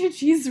Mr.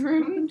 G's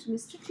room? Welcome to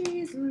Mr.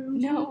 G's room.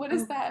 No, what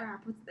is that?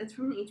 Crap. It's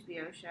from an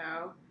HBO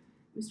show.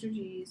 Mr.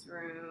 G's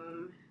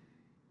room.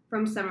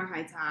 from Summer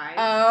Heights High.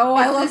 Oh,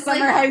 I love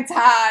Summer Heights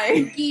High.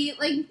 Kooky,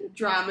 like,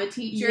 drama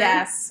teacher.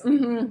 Yes.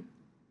 Mm-hmm.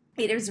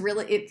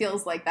 It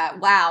feels like that.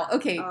 Wow.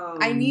 Okay.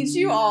 I need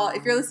you all,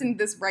 if you're listening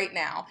to this right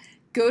now,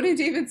 go to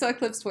David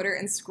Sutcliffe's Twitter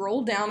and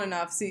scroll down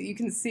enough so you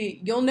can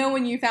see. You'll know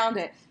when you found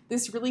it.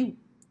 It's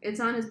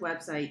on his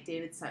website,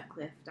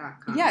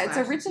 davidsutcliffe.com. Yeah, it's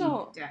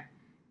original.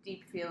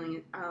 Deep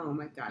feeling. Oh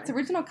my god. It's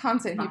original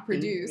content he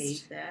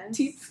produced. Hate this.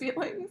 Deep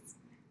feelings.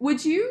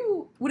 Would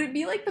it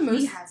be like the most...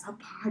 He has a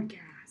podcast.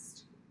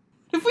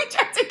 If we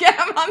tried to get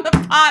him on the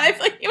pod, I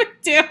feel like he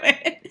would do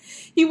it.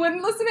 He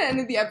wouldn't listen to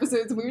any of the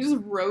episodes, and we would just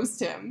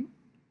roast him.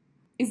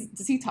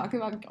 Does he talk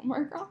about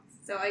Gilmore Girls?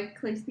 So I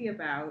clicked the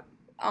about.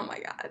 Oh my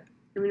god.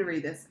 I'm going to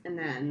read this, and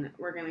then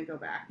we're going to go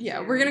back.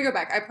 Yeah, we're going to go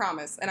back, I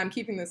promise. And I'm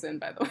keeping this in,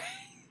 by the way.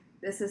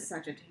 This is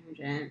such a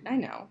tangent. I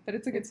know, but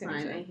it's a good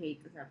tangent. Fine. I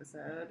hate this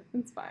episode.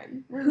 It's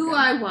fine.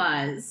 I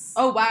was.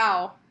 Oh,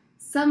 wow.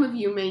 Some of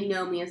you may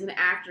know me as an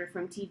actor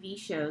from TV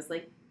shows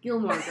like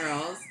Gilmore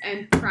Girls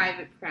and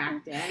Private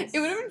Practice. It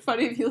would have been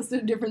funny if you listened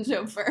to a different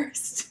show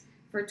first.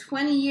 For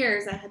 20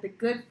 years, I had the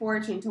good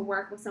fortune to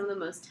work with some of the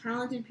most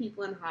talented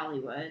people in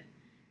Hollywood.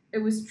 It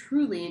was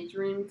truly a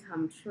dream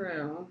come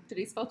true. Did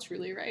he spell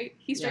truly right?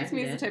 He strikes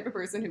me as the type of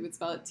person who would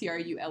spell it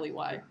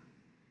Truley.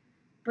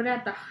 But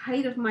at the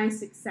height of my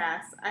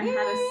success, I had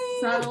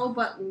a subtle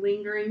but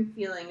lingering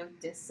feeling of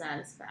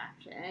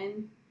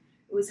dissatisfaction.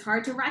 It was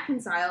hard to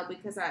reconcile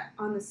because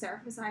on the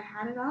surface I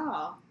had it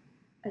all.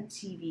 A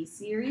TV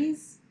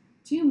series,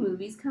 2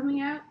 movies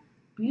coming out,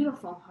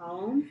 beautiful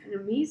home, an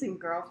amazing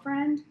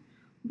girlfriend.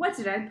 What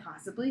did I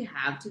possibly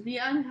have to be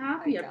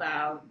unhappy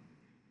about?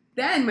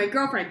 Then my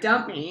girlfriend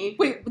dumped me.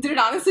 Wait, did it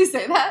honestly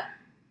say that?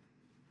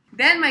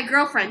 Then my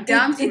girlfriend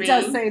dumped me. It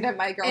does say that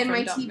my girlfriend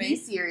dumped me. And my TV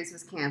series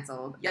was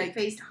canceled. I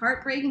faced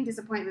heartbreak and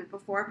disappointment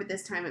before, but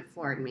this time it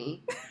floored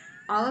me.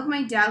 All of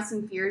my doubts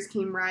and fears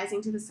came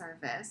rising to the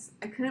surface.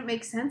 I couldn't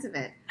make sense of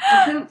it.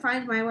 I couldn't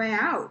find my way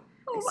out.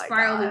 I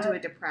spiraled into a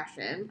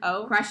depression,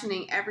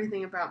 questioning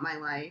everything about my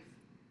life.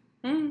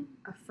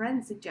 A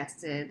friend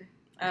suggested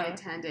I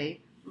attend a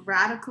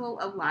radical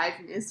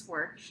aliveness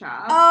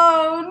workshop.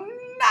 Oh,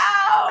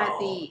 no! At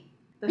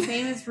the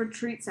famous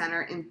retreat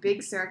center in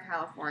Big Sur,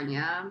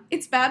 California.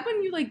 It's bad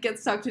when you, get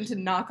sucked into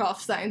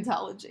knockoff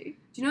Scientology.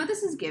 Do you know what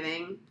this is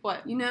giving?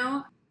 What? You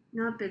know,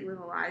 not Big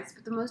Little Lies,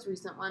 but the most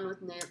recent one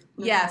with Nicole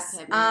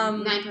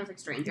Kidman. 9 Perfect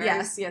Strangers.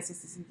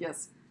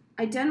 Yes.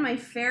 I'd done my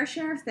fair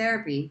share of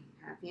therapy,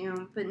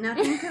 but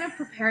nothing could have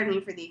prepared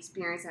me for the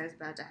experience I was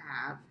about to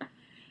have.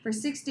 For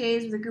 6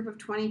 days with a group of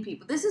 20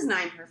 people. This is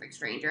 9 Perfect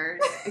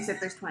Strangers, except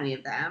there's 20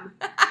 of them.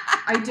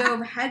 I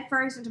dove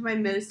headfirst into my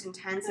most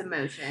intense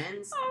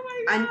emotions,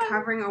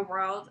 uncovering a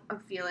world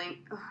of feeling.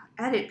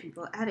 Edit,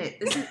 people, edit.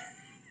 This is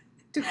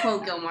to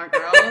quote Gilmore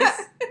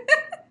Girls.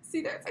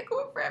 See, there's a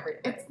quote for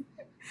everything.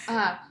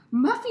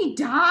 Muffy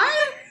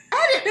died?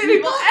 Edit,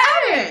 people,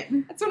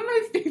 edit! That's one of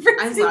my favorite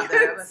I love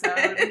that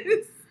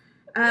episode.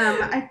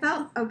 I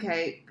felt,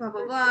 okay, blah,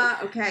 blah, blah.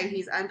 Okay,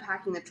 he's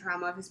unpacking the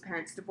trauma of his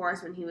parents'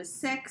 divorce when he was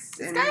 6.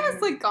 This guy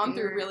has, gone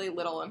through really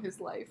little in his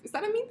life. Is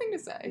that a mean thing to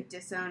say? He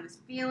disowned his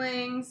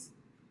feelings.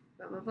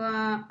 Blah, blah,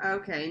 blah.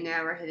 Okay,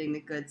 now we're hitting the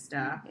good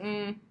stuff.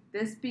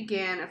 This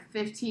began a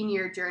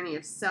 15-year journey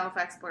of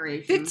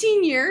self-exploration.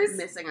 15 years?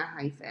 Missing a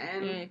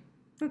hyphen.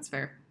 That's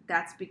fair.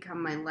 That's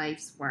become my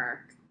life's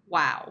work.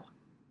 Wow.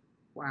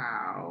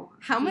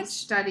 How much?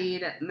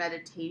 Studied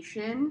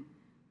meditation,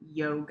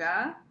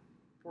 yoga,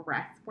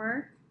 breath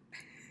work,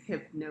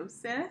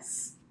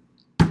 hypnosis,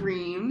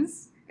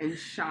 dreams, and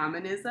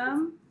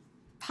shamanism.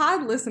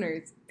 Pod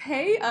listeners,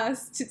 pay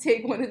us to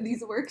take one of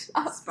these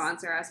workshops.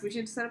 Sponsor us. We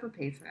should set up a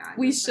Patreon.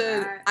 We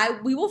should.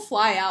 We will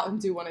fly out and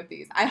do one of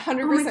these. I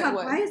 100%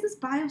 would. Why is this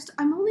bio?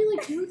 I'm only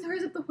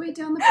 2/3 of the way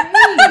down the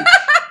page.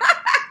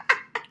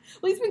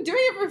 Well, he's been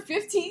doing it for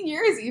 15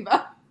 years,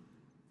 Eva.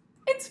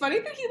 It's funny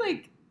that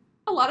he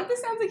a lot of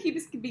this sounds like he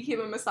just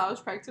became a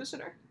massage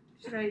practitioner.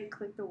 Should I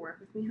click the work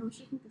with me? How much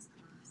do you think this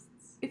costs?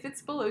 If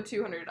it's below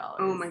 $200.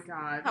 Oh my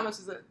god. How much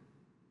is it?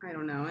 I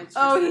don't know. It's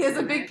he has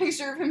a big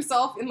picture of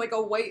himself in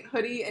a white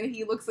hoodie, and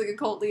he looks like a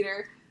cult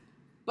leader,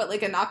 but a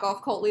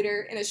knockoff cult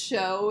leader in a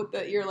show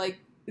that you're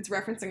it's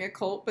referencing a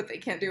cult, but they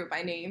can't do it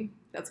by name.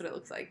 That's what it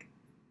looks like.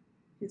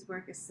 His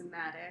work is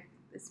somatic.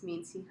 This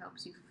means he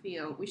helps you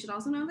feel. We should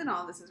also know that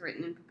all this is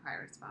written in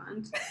papyrus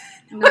font.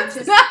 Not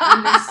just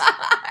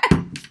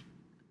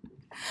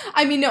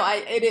I mean, no,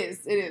 it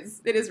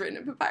is written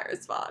in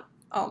papyrus font.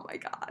 Oh my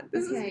god.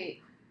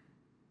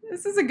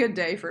 This is a good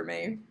day for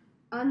me.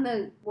 On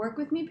the work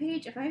with me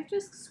page, if I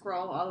just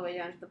scroll all the way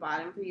down to the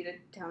bottom for you to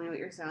tell me what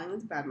you're selling,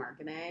 that's bad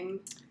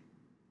marketing.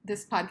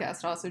 This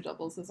podcast also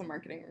doubles as a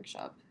marketing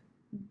workshop.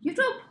 You have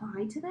to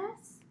apply to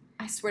this?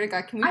 I swear to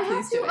God, can we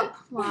please do it? I have to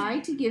apply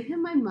to give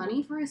him my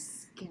money for a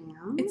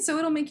scam?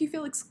 It'll make you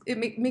feel,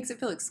 makes it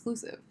feel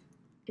exclusive.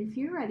 If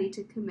you're ready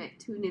to commit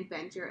to an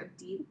adventure of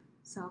deep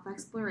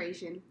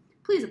self-exploration,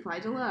 please apply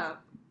below.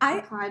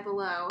 Apply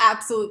below.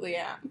 Absolutely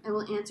am. I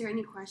will answer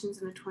any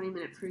questions in a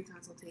 20-minute free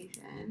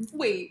consultation.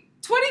 Wait,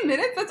 20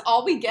 minutes? That's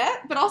all we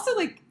get? But also,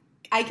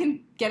 I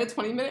can get a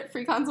 20-minute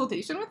free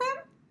consultation with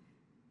him?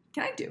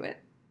 Can I do it?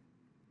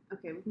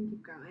 Okay, we can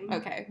keep going.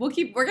 Okay,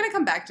 we're gonna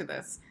come back to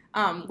this.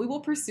 We will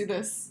pursue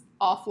this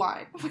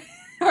offline.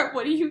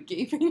 What are you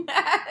gaping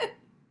at?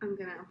 I'm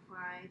gonna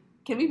apply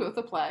Can we both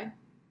apply?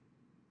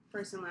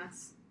 first and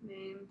last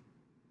name.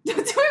 Don't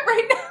do it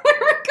right now.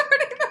 We're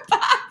recording the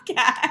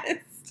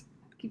podcast.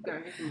 Keep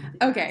going. I can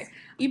multitask. Okay,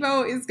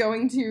 Ebo is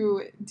going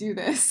to do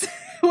this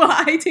while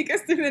I take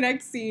us through the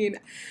next scene.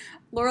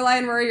 Lorelai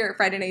and Rory are at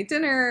Friday night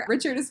dinner.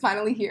 Richard is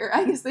finally here.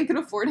 I guess they could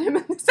afford him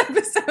in this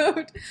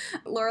episode.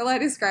 Lorelai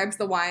describes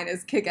the wine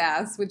as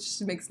kick-ass,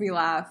 which makes me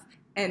laugh.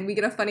 And we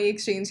get a funny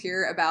exchange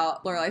here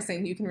about Lorelai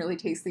saying you can really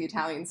taste the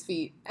Italian's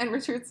feet. And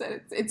Richard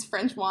said it's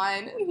French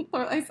wine. And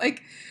Lorelai's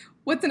like,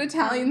 what's an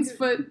Italian's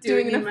foot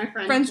doing in a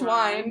French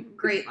wine?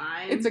 Great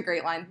line. It's a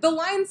great line. The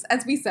lines,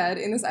 as we said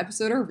in this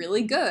episode, are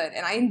really good.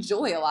 And I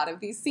enjoy a lot of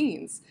these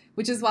scenes,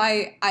 which is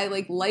why I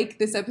like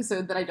this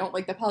episode that I don't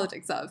like the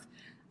politics of.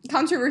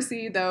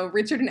 Controversy, though,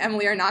 Richard and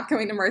Emily are not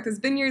going to Martha's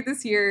Vineyard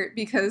this year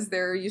because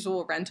their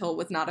usual rental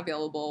was not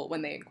available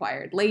when they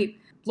inquired late.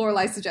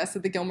 Lorelai suggests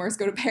that the Gilmores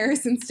go to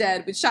Paris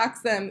instead, which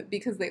shocks them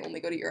because they only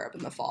go to Europe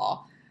in the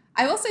fall.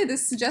 I will say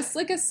this suggests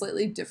like a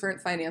slightly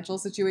different financial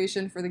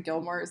situation for the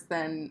Gilmores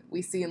than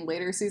we see in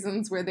later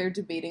seasons where they're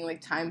debating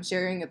like time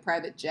sharing a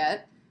private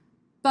jet.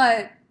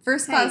 But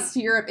first class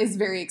to Europe is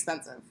very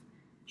expensive.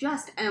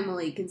 Just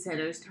Emily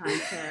considers time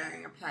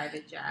sharing a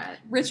private jet.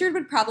 Richard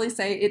would probably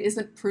say it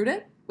isn't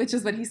prudent, which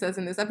is what he says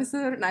in this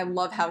episode, and I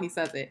love how he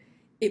says it.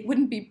 It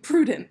wouldn't be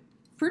prudent.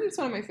 Prudent's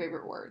one of my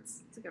favorite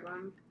words. It's a good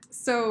one.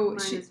 So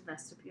Mine is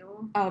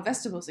vestibule. Oh,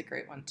 vestible's a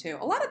great one, too.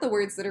 A lot of the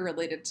words that are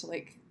related to,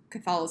 like,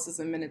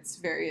 Catholicism and its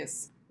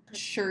various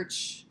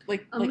church,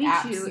 like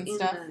apps and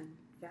stuff.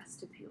 The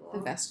vestibule. The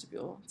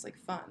vestibule. It's, like,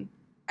 fun.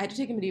 I had to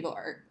take a medieval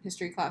art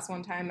history class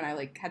one time, and I,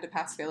 like, had to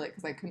pass-fail it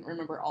because I couldn't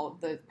remember all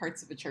of the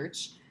parts of a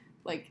church.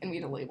 Like, and we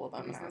had to label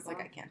them, and I was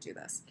like, I can't do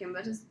this. Okay, I'm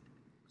about to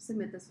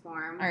submit this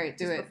form. All right,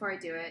 do it. Before I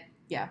do it.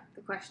 Yeah.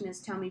 The question is,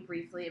 tell me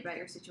briefly about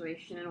your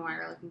situation and why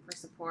you're looking for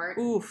support.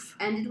 Oof.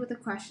 Ended with a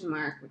question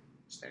mark,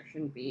 which there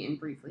shouldn't be, and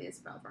briefly is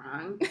spelled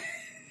wrong.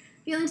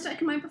 Feeling stuck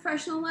in my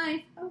professional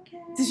life.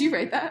 Okay. Did you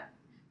write that?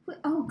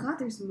 Oh, God,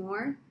 there's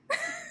more.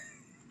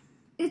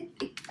 It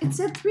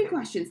said 3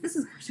 questions. This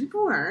is question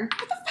 4.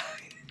 What the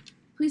fuck?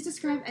 Please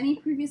describe any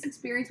previous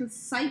experience with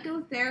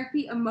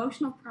psychotherapy,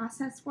 emotional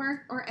process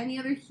work, or any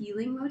other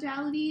healing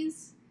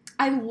modalities.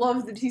 I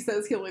love that he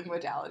says healing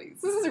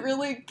modalities. This is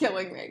really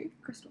killing me.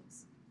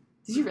 Crystals.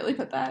 Did you really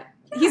put that?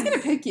 Yes. He's going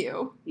to pick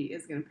you. He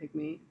is going to pick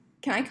me.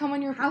 Can I come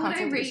on your How would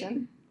I rate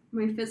consultation?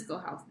 my physical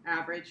health?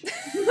 Average.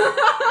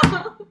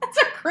 That's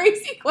a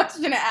crazy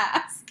question to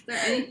ask. Is there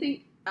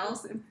anything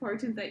else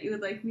important that you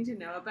would like me to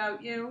know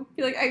about you? I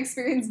feel like I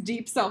experience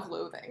deep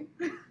self-loathing.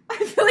 I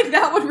feel like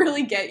that would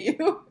really get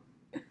you.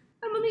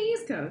 I'm on the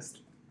East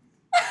Coast.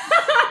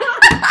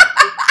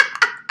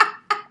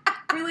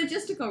 For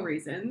logistical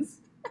reasons.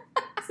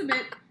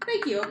 Submit.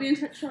 Thank you. I'll be in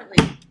touch shortly.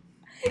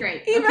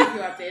 Great. I'll keep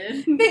you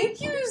updated.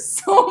 Thank you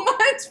so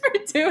much for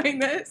doing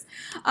this.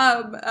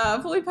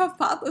 Fully Puffed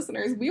Pod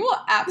listeners, we will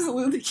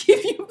absolutely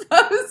keep you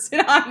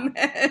posted on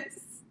this.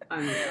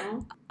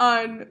 Unreal.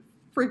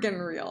 Unfreaking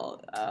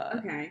real.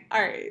 Okay.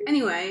 All right.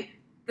 Anyway,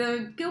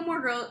 the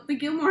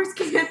Gilmores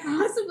can't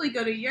possibly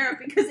go to Europe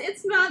because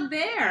it's not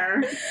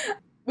there.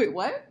 Wait,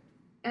 what?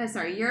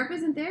 Sorry, Europe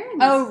isn't there in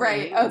Oh,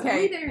 spring. right, It's okay.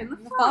 only there in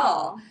the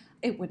fall.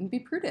 It wouldn't be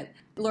prudent.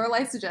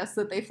 Lorelai suggests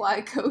that they fly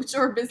coach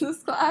or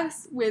business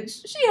class, which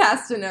she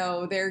has to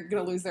know they're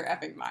going to lose their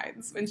effing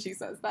minds when she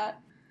says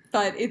that.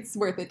 But it's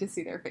worth it to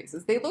see their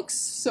faces. They look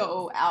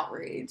so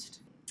outraged.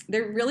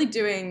 They're really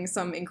doing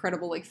some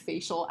incredible, like,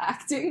 facial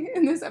acting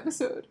in this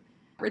episode.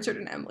 Richard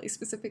and Emily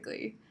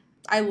specifically.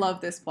 I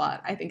love this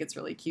plot. I think it's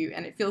really cute.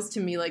 And it feels to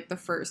me like the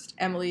first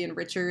Emily and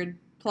Richard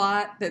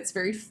plot that's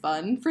very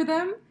fun for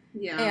them.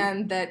 Yeah.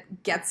 And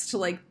that gets to,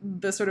 like,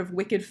 the sort of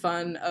wicked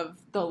fun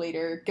of the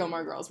later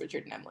Gilmore Girls,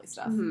 Richard and Emily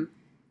stuff. Mm-hmm.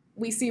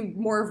 We see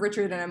more of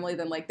Richard and Emily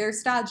than, like, they're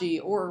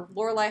stodgy, or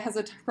Lorelai has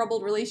a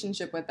troubled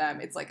relationship with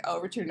them. It's like, oh,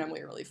 Richard and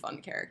Emily are really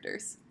fun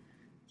characters.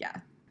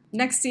 Yeah.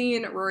 Next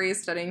scene, Rory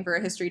is studying for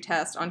a history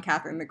test on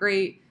Catherine the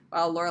Great,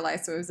 while Lorelai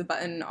sews a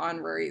button on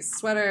Rory's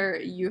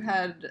sweater. You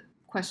had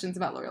questions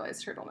about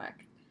Lorelai's turtleneck.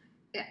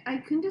 I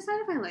couldn't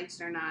decide if I liked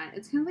it or not.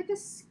 It's kind of like a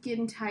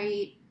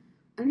skin-tight,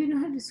 I don't even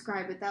know how to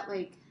describe it, that,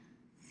 like,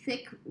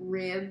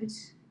 thick-ribbed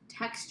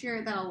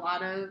texture that a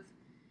lot of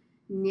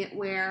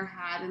knitwear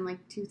had in, like,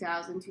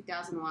 2000,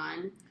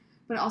 2001.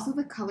 But also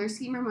the color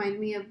scheme reminded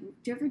me of, do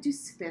you ever do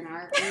spin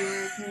art when you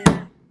were a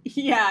kid?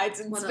 Yeah, it's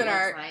in What spin it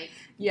art. looks like.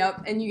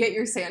 Yep, and you get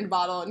your sand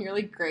bottle, and you're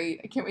like, great,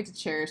 I can't wait to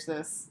cherish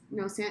this.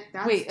 No, that's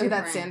Wait, different.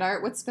 that's sand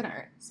art? What's spin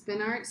art?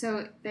 Spin art,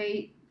 so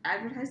they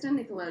advertised on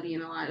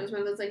Nickelodeon a lot. It was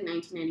one of those, like,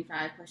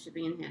 1995 plus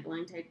shipping and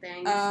handling type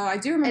things. Oh, I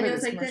do remember and it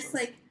was, those like, this, commercials.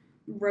 like,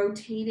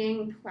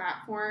 rotating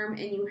platform,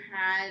 and you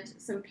had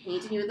some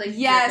paint, and you would, like,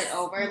 Yes, flip it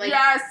over. Like,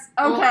 yes,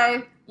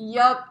 okay,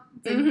 yup.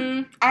 Like,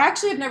 I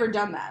actually have never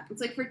done that. It's,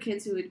 like, for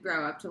kids who would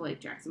grow up to, like,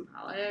 Jackson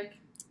Pollock.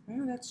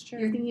 Oh, that's true.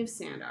 You're thinking of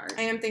sand art.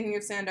 I am thinking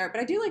of sand art,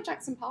 but I do like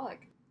Jackson Pollock.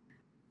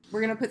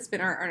 We're gonna put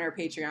spin art on our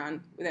Patreon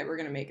that we're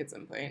gonna make at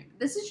some point.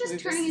 This is just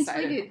We've turning just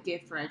into like decided. a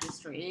gift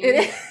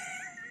registry.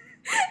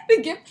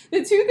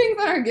 The two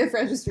things on our gift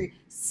registry: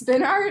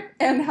 spin art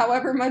and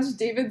however much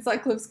David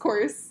Sutcliffe's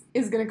course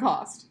is gonna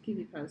cost. Keep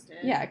you posted.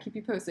 Yeah, keep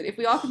you posted. If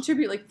we all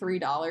contribute like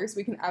 $3,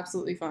 we can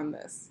absolutely fund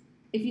this.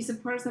 If you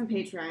support us on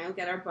Patreon, you'll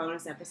get our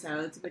bonus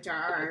episodes, which are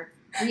our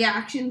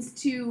reactions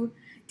to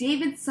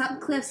David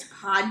Sutcliffe's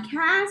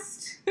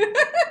podcast.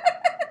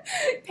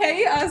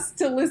 Pay us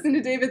to listen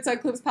to David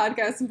Sutcliffe's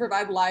podcast and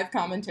provide live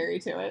commentary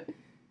to it.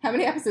 How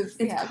many episodes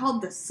do we It's have?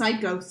 called The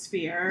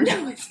Psychosphere.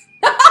 No, it's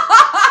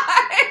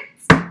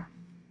not.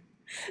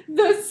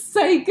 The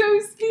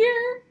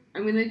Psychosphere?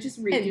 I'm going to just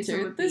read you some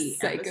Enter of the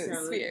the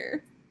episodes.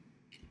 Psychosphere.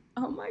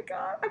 Oh my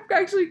god. I'm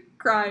actually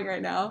crying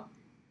right now.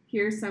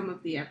 Here's some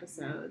of the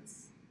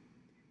episodes.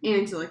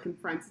 Angela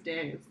confronts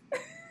Dave.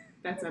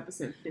 That's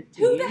episode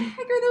 15. Who the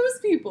heck are those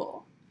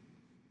people?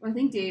 Well, I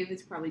think Dave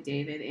is probably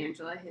David.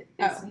 Angela is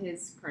Oh.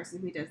 his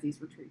person who does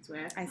these retreats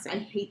with. I see. I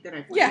hate that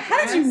I Yeah,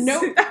 how did you know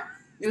that?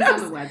 It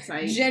was on the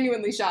website.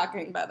 Genuinely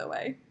shocking, by the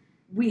way.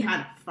 We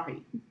had a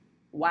fight.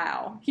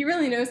 Wow. He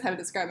really knows how to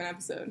describe an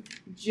episode.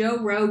 Joe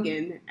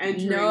Rogan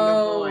entering the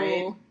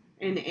void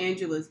and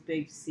Angela's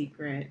big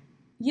secret.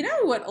 You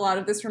know what a lot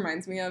of this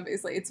reminds me of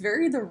is like it's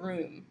very The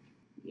Room.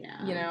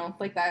 Yeah. You know,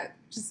 like that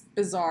just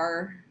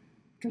bizarre,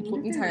 Wonder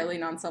if entirely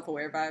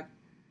non-self-aware vibe.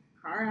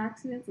 Car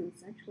accidents and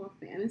sexual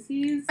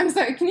fantasies. I'm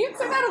sorry, can you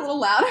say that a little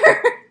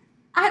louder?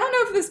 I don't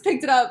know if this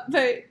picked it up,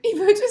 but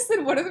Eva just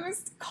said one of them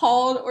is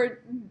called or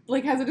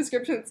like has a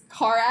description. It's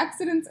car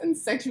accidents and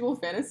sexual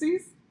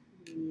fantasies.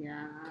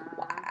 Yeah.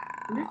 Wow.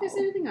 I wonder if there's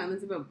anything on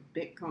this about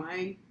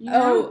Bitcoin. You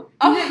Oh,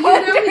 know he's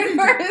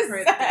into 100%.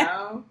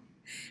 crypto.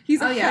 He's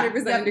 100% Yep,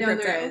 into no,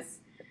 crypto. there is.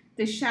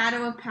 The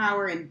shadow of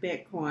power in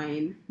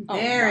Bitcoin. Oh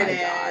There my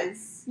it God.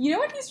 is. You know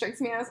what he strikes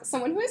me as?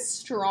 Someone who has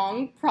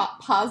strong,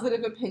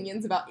 positive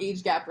opinions about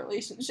age gap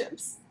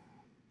relationships.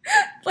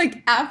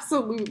 Like,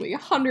 absolutely,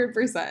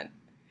 100%.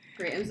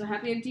 Great. I'm so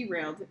happy I've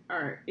derailed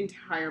our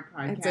entire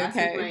podcast. It's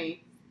okay. with my-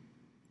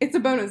 It's a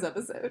bonus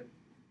episode.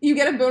 You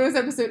get a bonus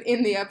episode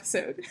in the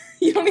episode.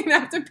 You don't even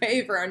have to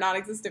pay for our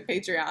non-existent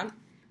Patreon.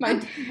 My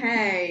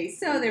Okay,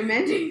 so they're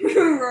mending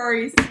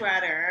Rory's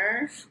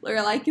sweater.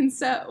 Lorelai can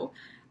sew.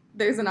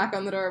 There's a knock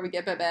on the door. We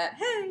get Babette.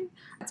 Hey!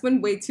 It's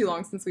been way too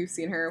long since we've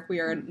seen her. We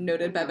are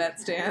noted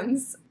Babette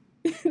stans.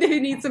 They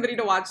need somebody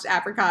to watch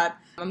Apricot.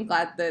 I'm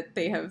glad that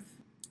they have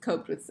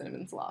coped with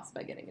Cinnamon's loss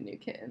by getting a new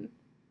kitten.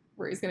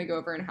 Rory's going to go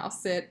over and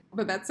house sit.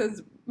 Babette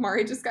says,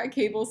 Mari just got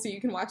cable so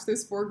you can watch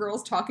those 4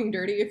 girls talking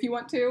dirty if you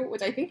want to,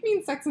 which I think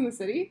means Sex and the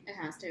City. It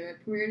has to. It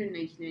premiered in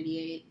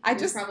 1998. I It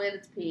was just- probably at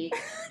its peak.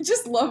 I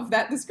just love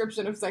that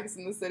description of Sex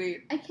and the City.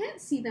 I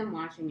can't see them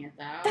watching it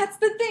though. That's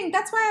the thing.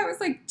 That's why I was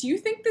like, do you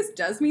think this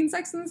does mean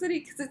Sex and the City?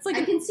 Because it's like,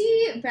 I can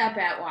see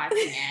Babette watching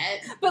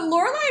it. but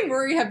Lorelai and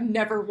Rory have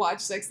never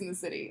watched Sex and the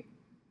City.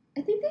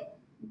 I think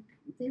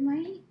they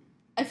might.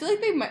 I feel like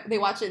they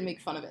watch it and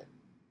make fun of it.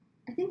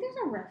 I think there's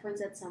a reference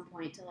at some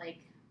point to like,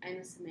 I'm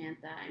a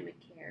Samantha, I'm a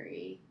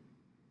Carrie.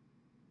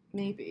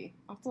 Maybe.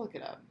 I'll have to look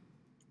it up.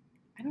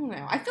 I don't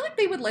know. I feel like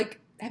they would like,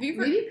 have you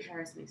ever... Maybe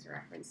Paris makes a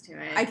reference to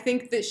it. I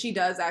think that she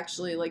does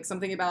actually, like,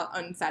 something about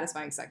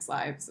unsatisfying sex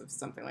lives or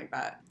something like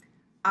that.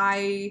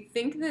 I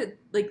think that,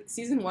 like,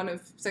 season 1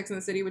 of Sex and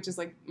the City, which is,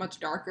 like, much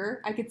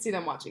darker, I could see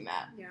them watching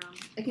that. Yeah.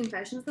 A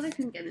confession is that I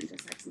couldn't get into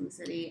Sex and the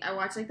City. I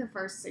watched like the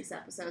first 6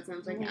 episodes and I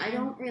was like, I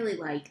don't really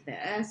like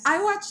this.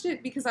 I watched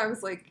it because I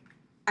was like,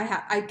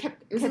 I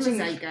kept It was catching in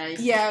the zeitgeist.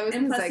 Yeah, it was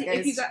And in the plus,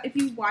 zeitgeist. if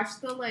you watch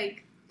the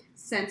like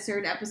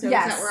censored episodes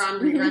Yes. that were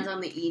on reruns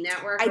on the E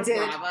Network, I or did.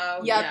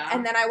 Bravo, Yep, yeah.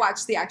 and then I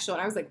watched the actual,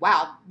 and I was like,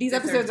 wow, these These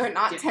episodes are are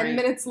not 10 different.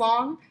 minutes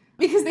long,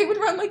 because they would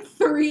run like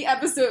 3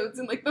 episodes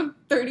in like the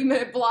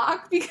 30-minute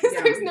block, because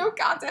Yeah. there's no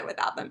content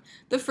without them.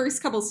 The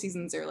first couple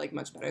seasons are like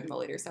much better than the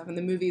later stuff, and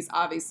the movies,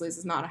 obviously, this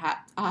is not a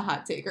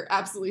hot take, are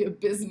absolutely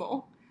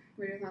abysmal.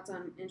 What are your thoughts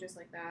on Interest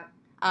Like That?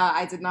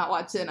 I did not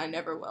watch it, and I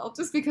never will,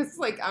 just because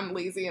like I'm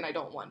lazy and I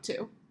don't want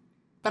to.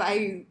 But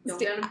I Don't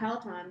get on a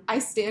Peloton. I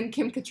stand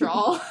Kim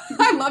Cattrall.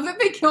 I love that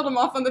they killed him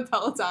off on the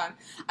Peloton.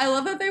 I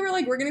love that they were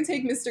like, we're going to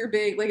take Mr.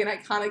 Big, like an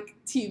iconic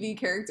TV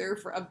character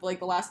of like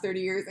the last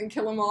 30 years, and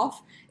kill him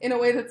off in a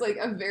way that's like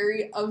a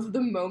very of the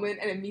moment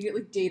and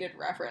immediately dated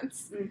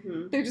reference.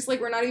 Mm-hmm. They're just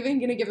like, we're not even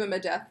going to give him a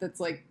death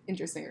that's like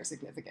interesting or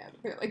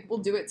significant. They're like, we'll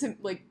do it to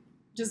like,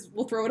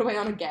 we'll throw it away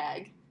on a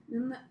gag.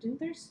 Didn't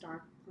their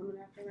star plummet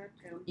after that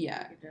too?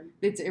 Yeah. I think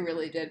it did. It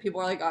really did. People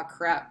were like, oh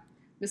crap,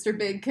 Mr.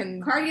 Big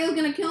can... Cardio's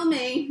gonna kill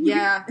me.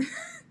 Yeah,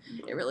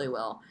 it really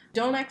will.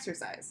 Don't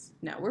exercise.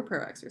 No, we're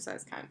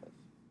pro-exercise kind of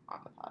on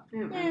the pod. I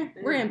didn't run.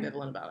 We're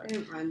ambivalent about I it.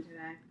 didn't run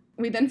today.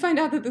 We then find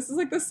out that this is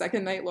like the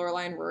second night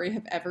Lorelai and Rory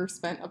have ever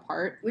spent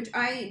apart. Which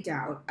I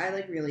doubt. I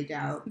like really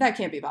doubt. That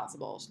can't be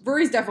possible.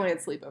 Rory's definitely had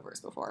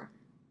sleepovers before.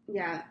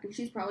 Yeah,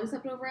 she's probably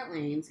slept over at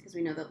Lane's because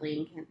we know that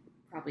Lane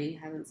probably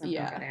hasn't slept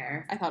Yeah. over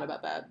there. I thought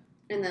about that.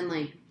 And then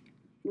like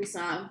we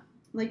saw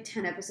like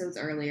 10 episodes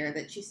earlier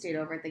that she stayed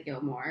over at the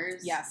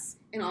Gilmores. Yes.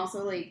 And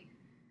also like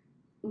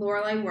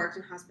Lorelai worked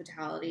in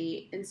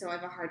hospitality, and so I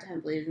have a hard time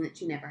believing that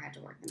she never had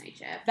to work the night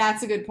shift.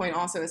 That's a good point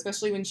also,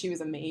 especially when she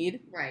was a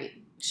maid. Right.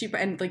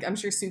 And like I'm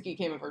sure Suki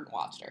came over and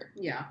watched her.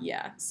 Yeah.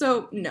 Yeah.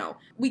 So no.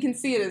 We can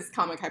see it as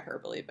comic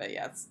hyperbole, but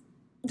yeah, it's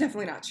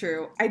definitely not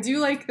true. I do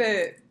like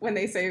that when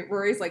they say,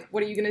 Rory's like,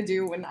 what are you going to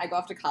do when I go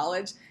off to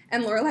college?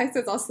 And Lorelai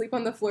says, I'll sleep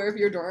on the floor of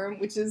your dorm,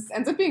 which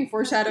ends up being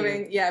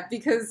foreshadowing. Yeah,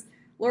 because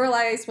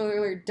Lorelai, spoiler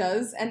alert,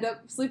 does end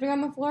up sleeping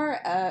on the floor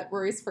at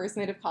Rory's first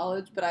night of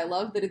college, but I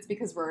love that it's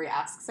because Rory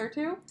asks her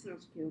to.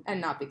 That's cute. And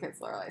not because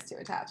Lorelai's too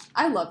attached.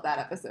 I love that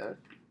episode.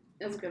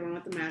 That was a good one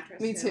with the mattress.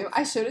 Me too.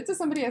 I showed it to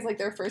somebody as like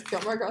their first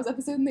Gilmore Girls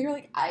episode, and they were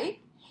like, I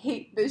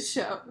hate this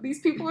show.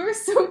 These people are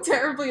so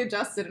terribly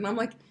adjusted. And I'm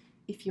like,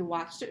 if you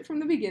watched it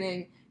from the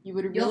beginning, you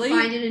would really... You'll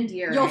find it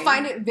endearing. You'll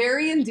find it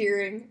very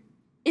endearing.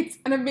 It's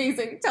an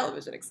amazing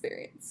television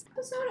experience.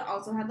 The episode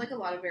also had like a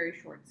lot of very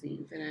short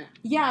scenes in it.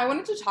 Yeah, I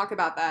wanted to talk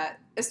about that,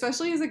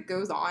 especially as it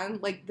goes on.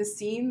 Like the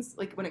scenes,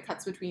 like when it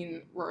cuts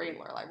between Rory and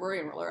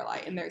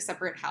Lorelai in their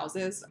separate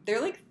houses,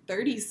 they're like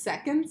 30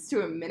 seconds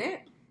to a minute.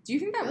 Do you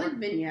think that works? Like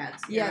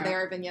vignettes. Yeah, they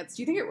are vignettes.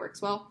 Do you think it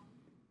works well?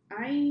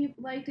 I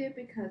liked it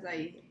because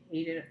I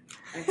hated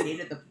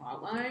the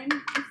plot line.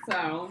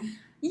 So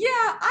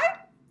yeah, I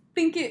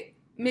think it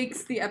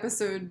makes the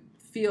episode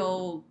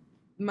feel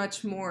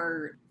much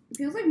more. It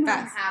feels like more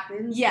fast.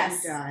 happens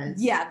Yes. than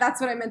does. Yeah,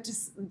 that's what I meant to.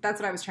 That's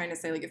what I was trying to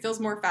say. Like it feels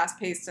more fast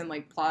paced and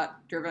like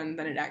plot driven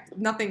than it acts.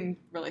 Nothing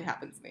really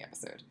happens in the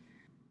episode.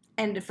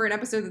 And for an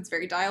episode that's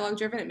very dialogue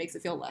driven, it makes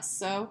it feel less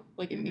so.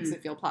 Like it makes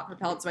it feel plot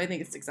propelled. So I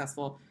think it's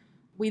successful.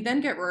 We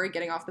then get Rory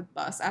getting off the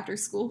bus after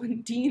school,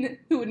 and Dean,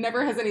 who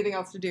never has anything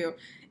else to do,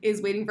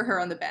 is waiting for her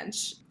on the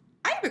bench.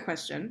 I have a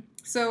question.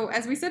 So,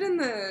 as we said in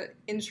the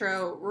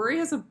intro, Rory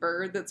has a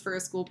bird that's for a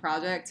school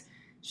project.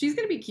 She's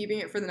going to be keeping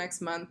it for the next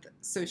month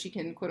so she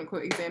can,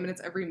 quote-unquote, examine its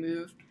every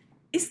move.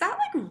 Is that,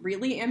 like,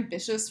 really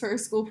ambitious for a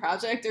school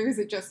project, or is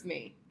it just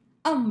me?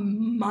 A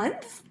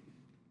month?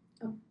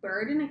 A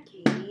bird in a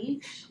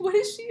cage? What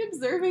is she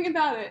observing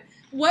about it?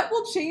 What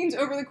will change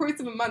over the course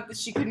of a month that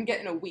she couldn't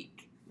get in a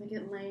week? Like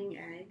it laying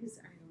eggs?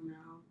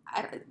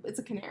 I don't know. It's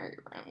a canary.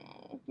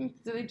 Do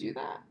they do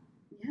that?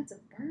 Yeah, it's a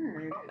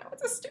bird. I don't know.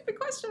 It's a stupid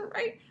question,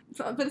 right?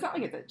 But it's not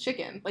like it's a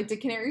chicken. Like, do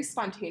canaries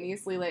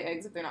spontaneously lay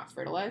eggs if they're not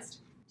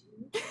fertilized?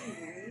 Do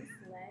canaries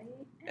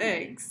lay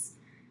Eggs.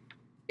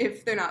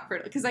 If they're not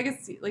fertilized. Because I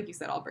guess, like you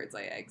said, all birds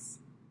lay eggs.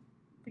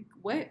 Like,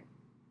 what?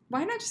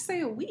 Why not just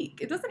say a week?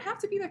 It doesn't have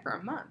to be there for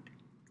a month.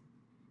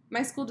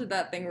 My school did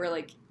that thing where,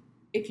 like,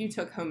 if you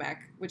took home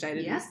ec, which I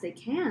didn't. Yes, they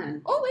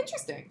can. Oh,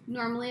 interesting.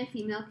 Normally, a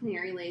female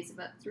canary lays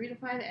about 3 to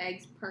 5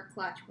 eggs per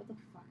clutch. What the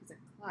fuck is a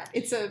clutch?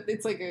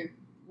 It's like a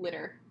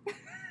litter.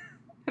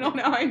 I don't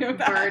know how I know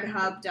that.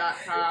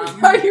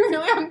 Birdhub.com. Are you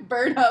really on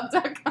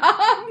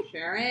birdhub.com?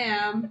 Sure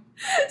am.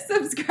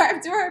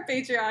 Subscribe to our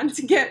Patreon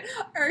to get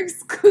our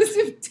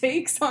exclusive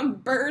takes on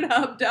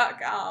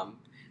birdhub.com.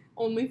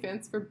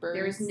 OnlyFans for birds.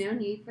 There is no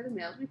need for the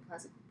male to be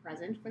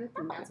present for the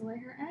female to lay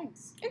her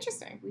eggs.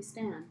 Interesting. We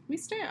stand. We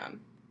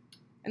stand.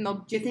 And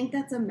they'll. Do you think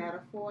that's a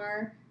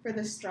metaphor for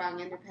the strong,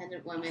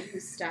 independent woman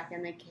who's stuck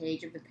in the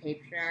cage of the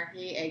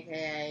patriarchy,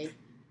 aka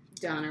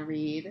Donna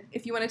Reed?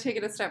 If you want to take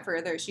it a step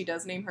further, she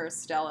does name her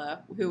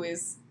Stella, who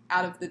is,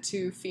 out of the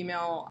two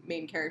female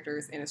main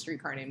characters in A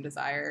Streetcar Named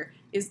Desire,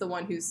 is the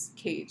one who's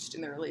caged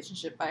in their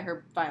relationship by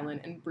her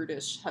violent and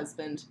brutish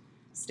husband,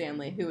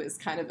 Stanley, who is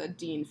kind of a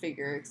Dean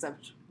figure,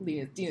 except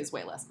Dean is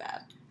way less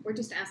bad. We're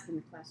just asking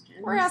the questions.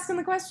 We're asking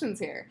the questions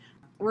here.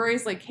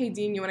 Rory's like, hey,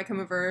 Dean, you want to come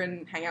over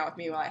and hang out with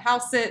me while I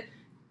house sit?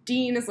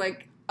 Dean is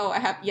like, oh,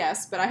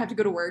 yes, but I have to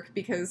go to work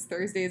because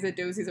Thursdays at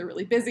Dosie's are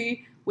really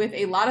busy with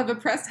a lot of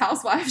oppressed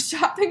housewives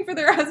shopping for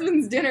their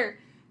husband's dinner.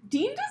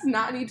 Dean does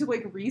not need to,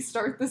 like,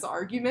 restart this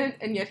argument,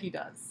 and yet he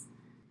does.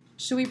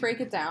 Should we break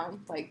it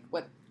down, like,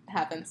 what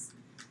happens?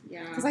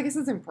 Yeah. Because I guess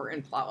it's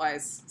important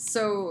plot-wise.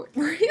 So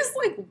Rory's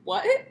like,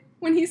 what?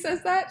 When he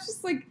says that,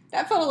 she's like,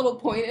 that felt a little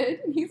pointed.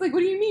 And he's like,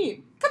 what do you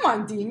mean? Come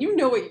on, Dean, you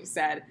know what you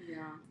said.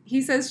 Yeah.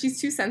 He says she's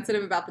too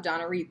sensitive about the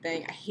Donna Reed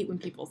thing. I hate when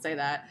people say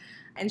that.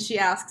 And she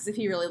asks if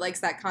he really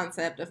likes that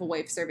concept of a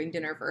wife serving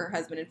dinner for her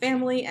husband and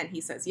family, and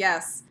he says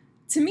yes.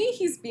 To me,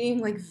 he's being,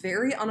 like,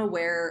 very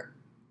unaware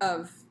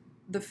of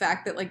the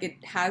fact that, like,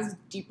 it has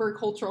deeper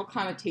cultural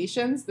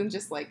connotations than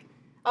just, like,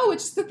 oh,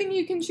 it's just the thing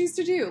you can choose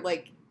to do.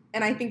 Like,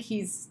 and I think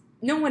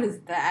no one is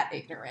that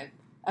ignorant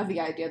of the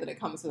idea that it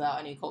comes without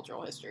any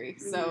cultural history.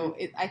 Mm-hmm. So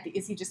I think,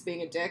 is he just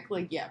being a dick?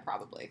 Like, yeah,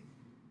 probably.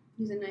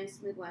 He's a nice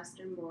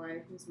Midwestern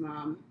boy whose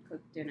mom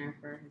cooked dinner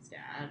for his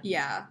dad.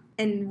 Yeah.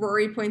 And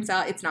Rory points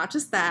out it's not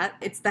just that.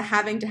 It's the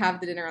having to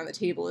have the dinner on the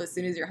table as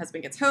soon as your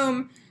husband gets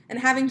home, and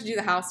having to do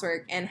the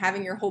housework, and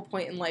having your whole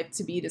point in life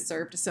to be to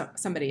serve to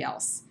somebody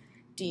else.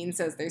 Dean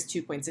says there's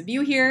 2 points of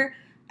view here,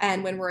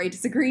 and when Rory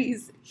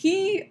disagrees,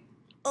 he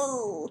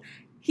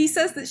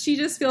says that she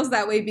just feels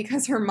that way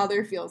because her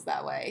mother feels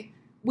that way,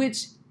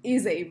 which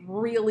is a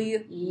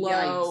really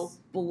low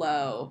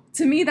blow.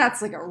 To me,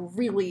 that's like a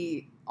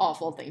really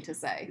awful thing to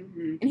say.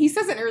 Mm-hmm. And he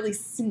says it in a really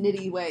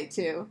snitty way,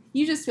 too.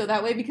 You just feel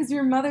that way because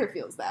your mother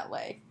feels that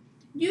way.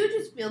 You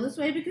just feel this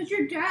way because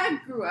your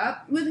dad grew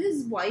up with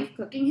his wife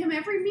cooking him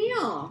every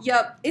meal.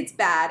 Yep, it's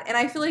bad. And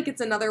I feel like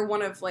it's another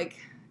one of, like,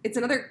 it's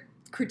another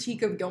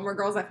critique of Gilmore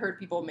Girls I've heard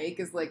people make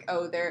is, like,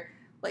 oh, they're,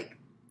 like,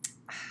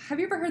 have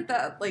you ever heard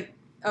that, like,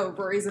 oh,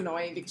 Rory's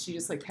annoying because she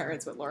just, like,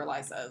 parrots what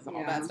Lorelai says and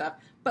all that stuff.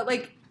 But,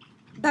 like,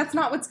 that's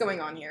not what's going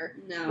on here.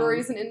 No.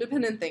 Rory's an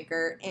independent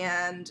thinker,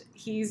 and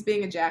he's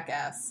being a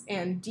jackass.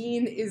 And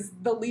Dean is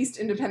the least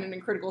independent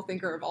and critical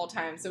thinker of all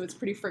time, so it's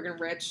pretty friggin'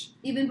 rich.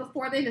 Even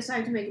before they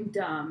decide to make him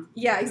dumb.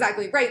 Yeah,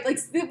 exactly. Right. Like,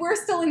 we're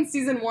still in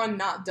season 1,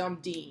 not dumb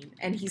Dean,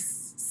 and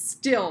he's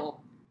still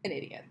an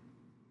idiot.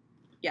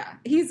 Yeah,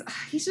 he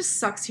just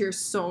sucks here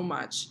so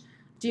much.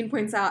 Dean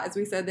points out, as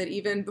we said, that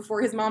even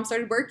before his mom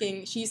started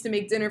working, she used to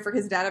make dinner for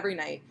his dad every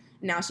night.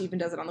 Now she even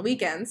does it on the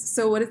weekends.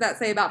 So what does that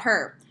say about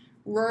her?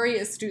 Rory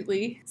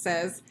astutely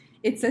says,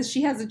 it says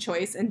she has a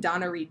choice and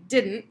Donna Reed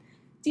didn't.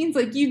 Dean's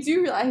like, you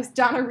do realize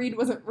Donna Reed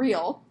wasn't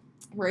real.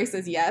 Rory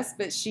says yes,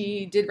 but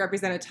she did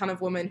represent a ton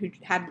of women who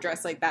had to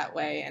dress like that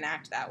way and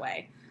act that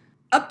way.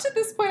 Up to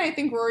this point, I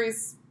think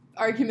Rory's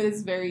argument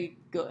is very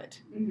good.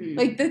 Mm-hmm.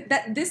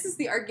 Like, this is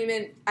the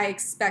argument I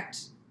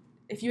expect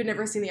if you had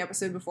never seen the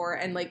episode before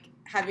and, like,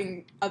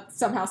 having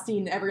somehow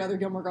seen every other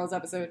Gilmore Girls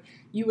episode,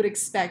 you would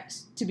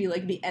expect to be,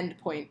 like, the end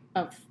point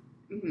of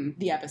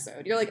the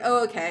episode. You're like,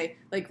 oh, okay,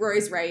 like,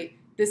 Rory's right.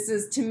 This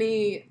is, to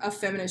me, a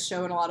feminist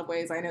show in a lot of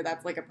ways. I know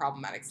that's, like, a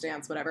problematic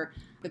stance, whatever.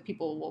 But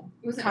people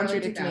will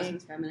contradict me.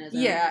 Feminism?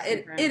 Yeah,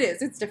 it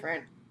is. It's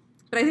different.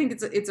 But I think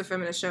it's a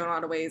feminist show in a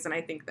lot of ways, and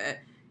I think that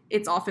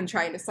it's often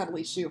trying to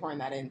subtly shoehorn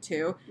that in,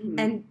 too. Mm-hmm.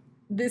 And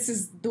this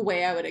is the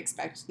way I would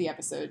expect the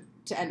episode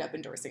to end up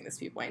endorsing this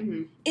viewpoint.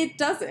 Mm-hmm. It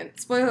doesn't.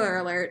 Spoiler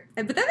alert.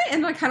 But then they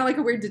end on kind of like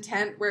a weird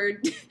detent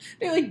where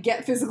they, like,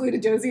 get physically to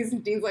Josie's,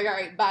 and Dean's like, all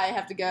right, bye, I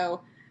have to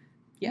go.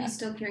 Yeah. He's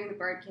still carrying the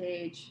bird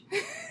cage.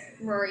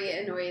 Rory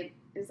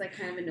is like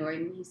kind of annoyed,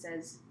 and he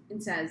says,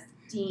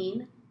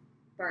 Dean,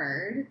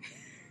 bird,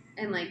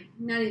 and like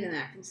not even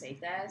that can save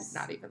this.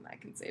 Not even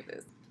that can save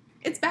this.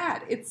 It's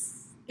bad.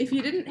 If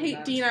you didn't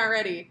hate Dean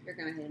already, you're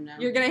gonna hate him now.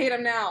 You're gonna hate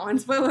him now.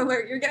 And spoiler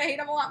alert, you're gonna hate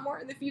him a lot more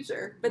in the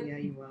future. But yeah,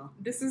 you will.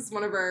 This is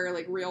one of our,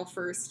 like, real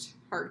first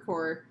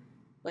hardcore,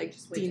 like,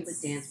 Dean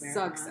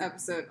sucks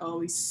episode.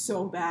 Oh, he's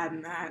so bad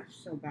in that.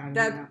 So bad.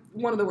 That's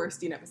one of the worst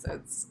Dean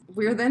episodes.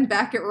 We're then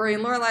back at Rory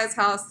and Lorelai's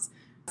house.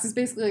 This is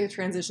basically like a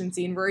transition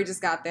scene. Rory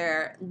just got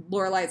there.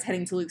 Lorelai's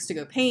heading to Luke's to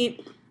go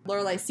paint.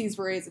 Lorelai sees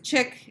Rory as a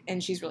chick,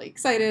 and she's really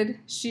excited.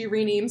 She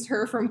renames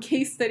her from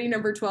Case Study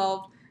Number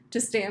 12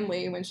 to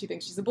Stanley when she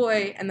thinks she's a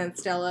boy, and then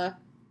Stella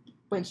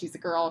when she's a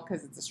girl,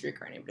 because it's a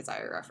Streetcar Named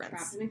Desire reference.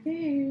 Trapped in a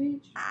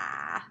cage.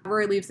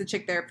 Rory leaves the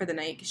chick there for the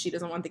night because she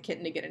doesn't want the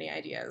kitten to get any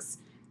ideas.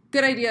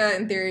 Good idea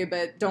in theory,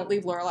 but don't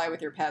leave Lorelai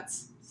with your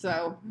pets.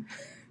 So,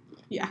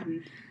 yeah. Mm-hmm.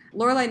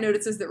 Lorelai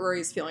notices that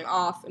Rory is feeling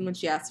off, and when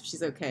she asks if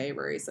she's okay,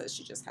 Rory says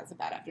she just has a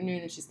bad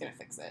afternoon and she's going to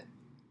fix it.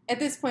 At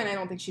this point, I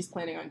don't think she's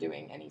planning on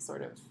doing any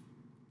sort of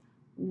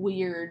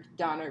weird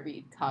Donna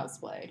Reed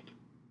cosplay.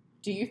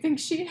 Do you think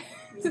she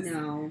is?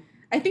 No.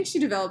 I think she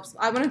develops...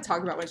 I want to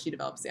talk about when she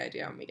develops the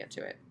idea when we get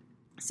to it.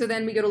 So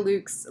then we go to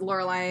Luke's.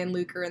 Lorelai and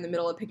Luke are in the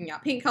middle of picking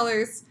out paint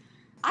colors.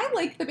 I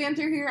like the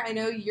banter here. I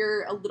know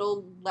you're a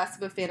little less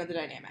of a fan of the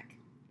dynamic.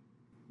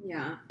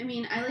 Yeah. I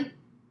mean,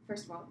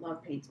 first of all,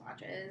 love paint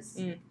swatches.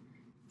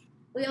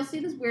 We'll see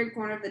this weird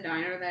corner of the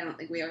diner that I don't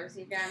think we ever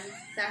see again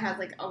that has,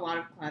 like, a lot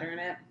of clutter in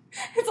it.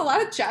 It's a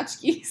lot of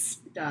tchotchkes.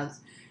 It does.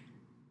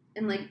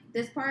 And, like,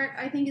 this part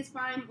I think is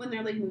fine when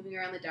they're, like, moving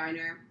around the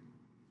diner.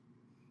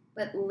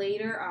 But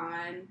later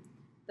on,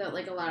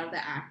 a lot of the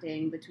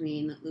acting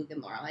between Luke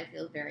and Lorelai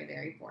feels very,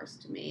 very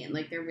forced to me. And,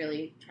 like, they're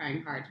really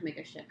trying hard to make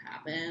a ship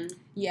happen.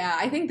 Yeah,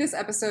 I think this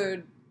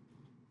episode,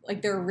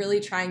 like, they're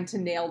really trying to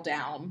nail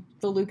down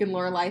the Luke and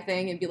Lorelai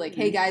thing and be like,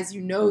 hey, guys,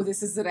 you know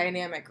this is the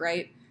dynamic,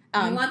 right?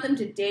 You want them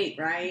to date,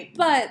 right?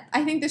 But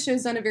I think the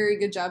show's done a very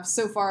good job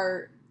so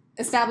far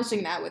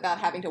establishing that without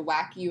having to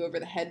whack you over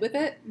the head with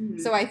it. Mm-hmm.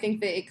 So I think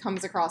that it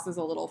comes across as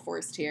a little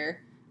forced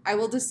here. I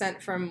will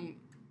dissent from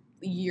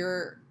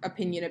your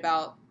opinion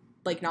about,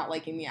 like, not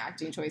liking the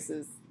acting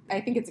choices. I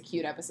think it's a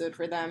cute episode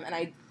for them, and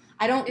I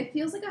don't... It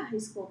feels like a high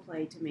school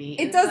play to me.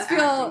 It does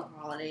feel...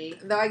 Quality.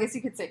 Though I guess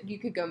you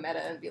could go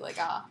meta and be like,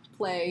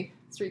 play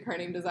Streetcar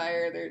Named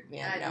Desire.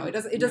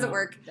 It doesn't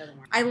work.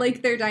 I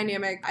like their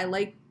dynamic. I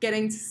like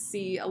getting to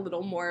see a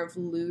little more of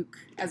Luke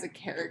as a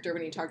character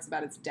when he talks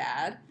about his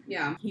dad.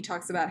 Yeah. He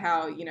talks about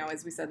how,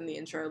 as we said in the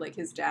intro, like,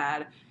 his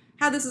dad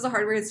had this as a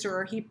hardware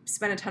store. He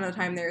spent a ton of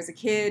time there as a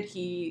kid.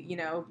 He,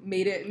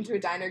 made it into a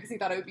diner because he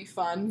thought it would be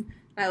fun.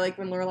 I like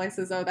when Lorelai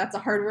says, oh, that's a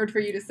hard word for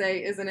you to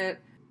say, isn't it?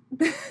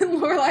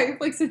 Lorelai,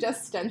 like,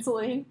 suggests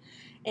stenciling,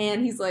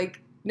 and he's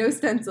like, no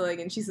stenciling,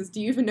 and she says,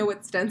 do you even know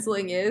what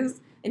stenciling is?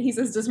 And he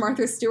says, does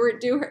Martha Stewart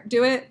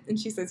do it? And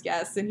she says,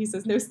 yes, and he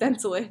says, no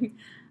stenciling.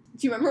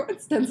 Do you remember when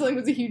stenciling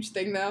was a huge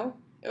thing, though?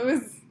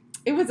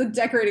 It was a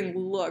decorating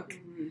look.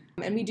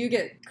 Mm-hmm. And we do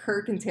get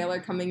Kirk and Taylor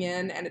coming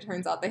in, and it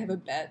turns out they have a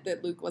bet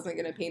that Luke wasn't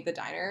going to paint the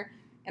diner,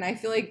 and I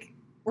feel like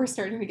we're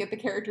starting to get the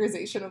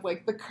characterization of,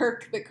 like, the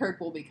Kirk that Kirk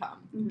will become.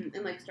 Mm-hmm.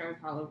 And, like, Stars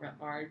Hollow writ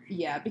large.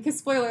 Yeah, because,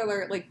 spoiler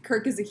alert, like,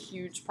 Kirk is a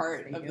huge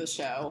part of the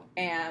show,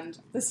 and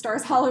the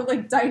Stars Hollow,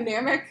 like,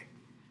 dynamic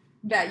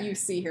that you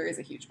see here is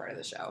a huge part of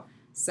the show.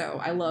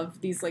 So I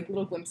love these, like,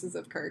 little glimpses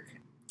of Kirk.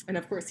 And,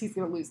 of course, he's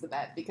going to lose the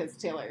bet because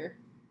Taylor,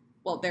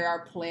 well, they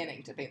are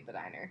planning to paint the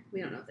diner.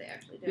 We don't know if they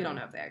actually do. We don't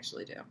know if they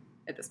actually do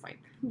at this point.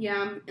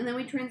 Yeah, and then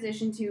we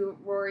transition to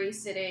Rory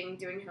sitting,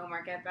 doing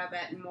homework at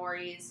Babette and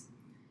Maury's,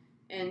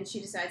 and she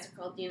decides to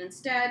call Dean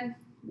instead.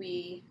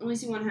 We only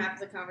see one half of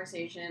the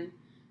conversation,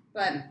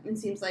 but it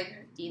seems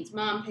like Dean's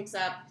mom picks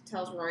up,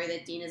 tells Rory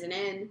that Dean isn't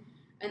in,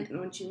 and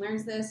when she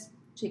learns this,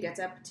 she gets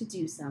up to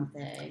do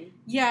something.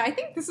 Yeah, I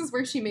think this is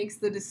where she makes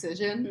the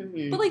decision.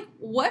 Mm-hmm. But, like,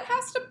 what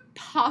has to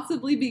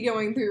possibly be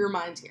going through your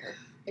mind here?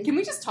 Can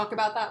we just talk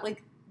about that?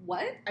 Like,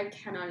 what? I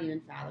cannot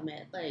even fathom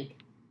it. Like,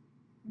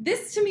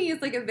 this to me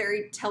is like a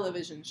very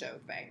television show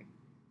thing.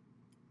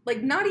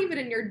 Like, not even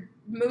in your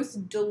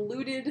most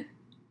diluted,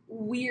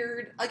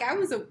 weird... Like, I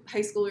was a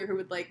high schooler who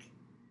would, like,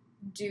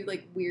 do,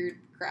 like, weird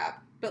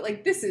crap. But,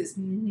 like, this is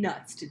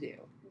nuts to do.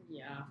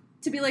 yeah.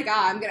 To be like,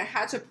 I'm gonna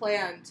hatch a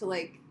plan to,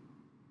 like...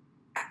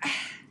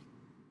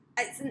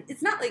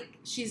 It's not like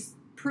she's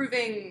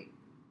proving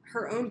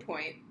her own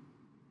point.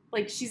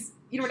 Like, she's...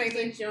 You know what I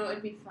mean? Like, Joe,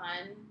 it'd be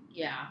fun.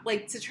 Yeah.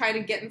 Like, to try to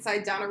get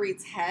inside Donna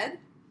Reed's head.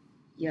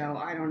 Yo,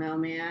 I don't know,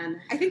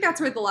 man. I think that's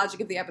where the logic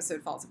of the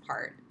episode falls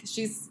apart.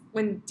 Because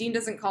when Dean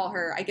doesn't call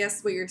her, I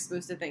guess what you're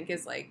supposed to think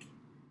is, like,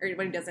 or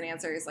when he doesn't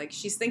answer, is, like,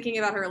 she's thinking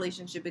about her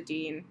relationship with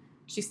Dean.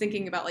 She's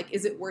thinking about, like,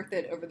 is it worth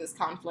it over this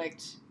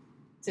conflict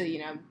to, you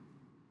know,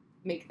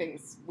 make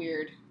things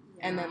weird?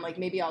 Yeah. And then, like,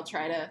 maybe I'll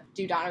try to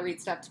do Donna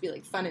Reed stuff to be,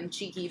 like, fun and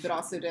cheeky, but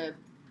also to,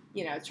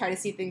 you know, try to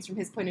see things from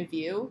his point of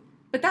view.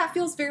 But that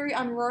feels very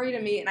un-Rory to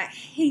me, and I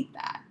hate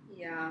that.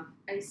 Yeah.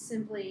 I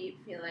simply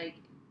feel like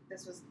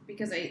this was,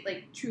 because I,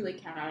 like, truly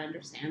cannot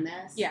understand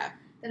this. Yeah.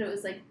 That it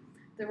was, like,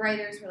 the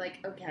writers were like,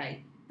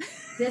 okay,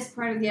 this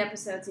part of the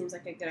episode seems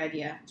like a good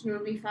idea. It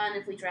would be fun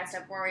if we dressed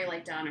up Rory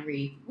like Donna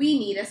Reed. We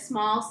need a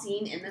small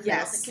scene in the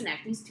middle to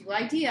connect these two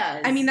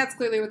ideas. I mean, that's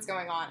clearly what's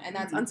going on, and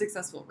that's Mm-hmm.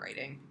 unsuccessful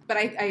writing. But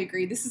I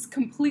agree. This is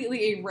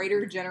completely a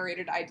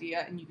writer-generated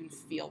idea, and you can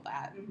feel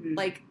that. Mm-hmm.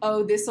 Like,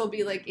 oh, this will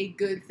be, like, a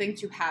good thing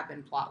to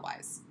happen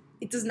plot-wise.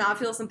 It does not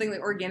feel something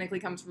that organically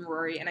comes from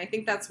Rory, and I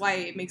think that's why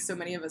it makes so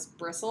many of us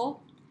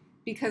bristle.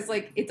 Because,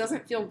 like, it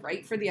doesn't feel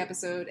right for the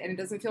episode, and it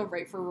doesn't feel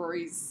right for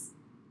Rory's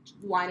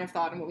line of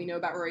thought and what we know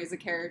about Rory as a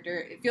character.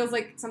 It feels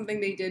like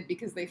something they did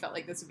because they felt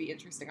like this would be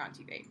interesting on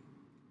TV.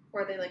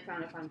 Or they, like,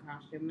 found a fun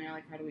costume, and they're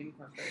like, how do we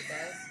incorporate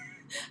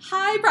this?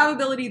 High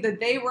probability that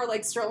they were,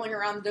 like, strolling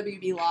around the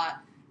WB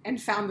lot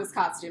and found this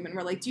costume and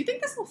were like, do you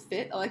think this will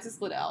fit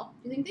Alexis Liddell?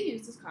 Do you think they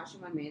used this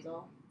costume on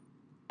Maisel?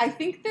 I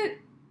think that,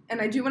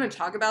 and I do want to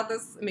talk about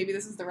this, maybe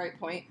this is the right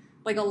point,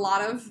 like, a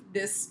lot of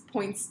this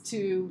points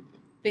to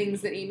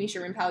things that Amy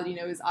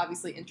Sherman-Palladino is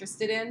obviously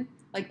interested in,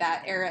 like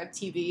that era of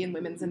TV and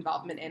women's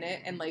involvement in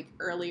it, and, like,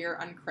 earlier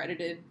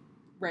uncredited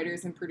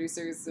writers and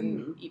producers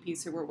and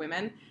EPs who were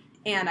women.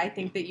 And I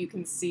think that you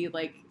can see,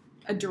 like,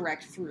 a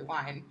direct through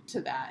line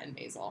to that in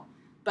Maisel.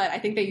 But I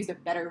think they used a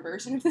better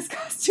version of this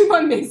costume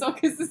on Maisel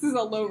because this is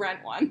a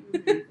low-rent one.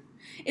 Mm-hmm.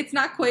 It's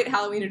not quite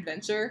Halloween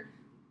Adventure,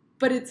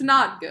 but it's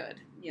not good.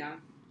 Yeah.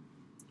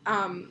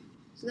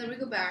 So then we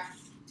go back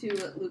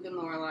to Luke and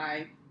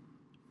Lorelai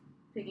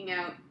picking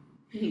out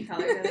pink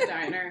colors at the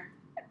diner.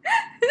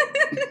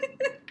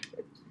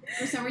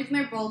 For some reason,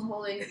 they're both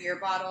holding beer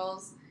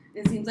bottles.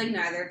 It seems like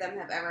neither of them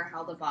have ever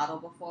held a bottle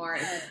before,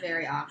 and it's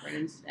very awkward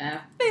and stiff.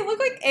 They look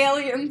like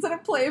aliens in a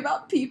play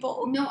about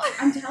people. No,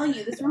 I'm telling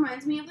you, this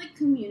reminds me of, like,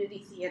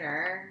 community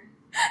theater.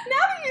 Now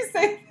that you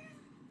say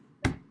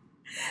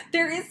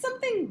there is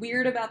something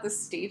weird about the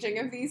staging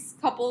of these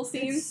couple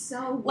scenes. It's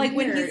so weird. Like,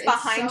 when he's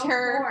behind so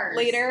her forced.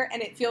 later,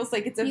 and it feels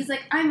like it's a... He's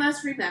like, I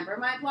must remember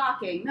my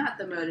blocking, not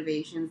the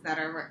motivations that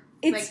are,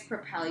 like,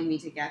 propelling me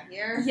to get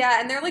here. Yeah,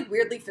 and they're, like,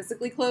 weirdly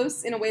physically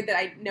close in a way that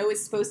I know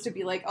is supposed to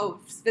be, like, oh,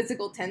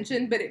 physical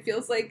tension, but it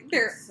feels like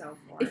they're... So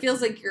forced. It feels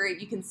like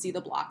you can see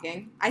the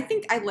blocking. I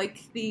think I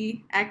like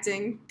the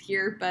acting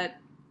here, but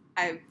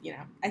I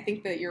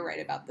think that you're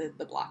right about the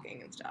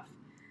blocking and stuff.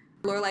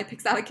 Lorelai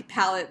picks out a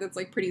palette that's,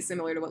 like, pretty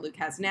similar to what Luke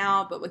has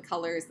now, but with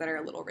colors that are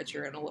a little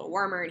richer and a little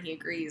warmer, and he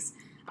agrees.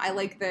 I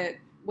like that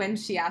when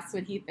she asks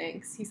what he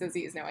thinks, he says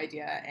he has no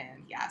idea,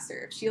 and he asks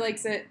her if she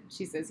likes it.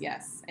 She says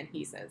yes, and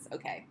he says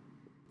okay.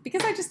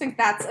 Because I just think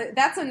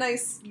that's a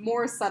nice,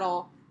 more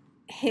subtle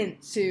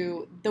hint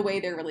to the way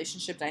their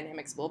relationship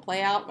dynamics will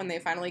play out when they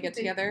finally get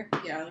together.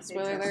 Yeah,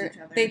 Spoiler alert.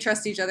 They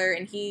trust each other,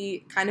 and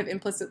he kind of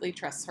implicitly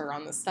trusts her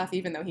on this stuff,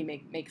 even though he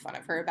make fun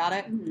of her about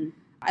it. Mm-hmm.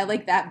 I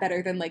like that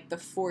better than, like, the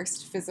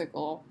forced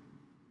physical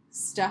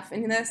stuff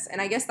in this.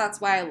 And I guess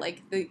that's why I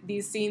like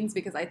these scenes,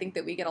 because I think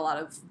that we get a lot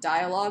of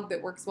dialogue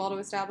that works well to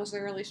establish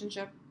their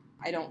relationship.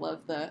 I don't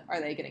love the are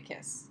they gonna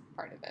kiss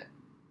part of it.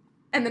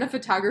 And then a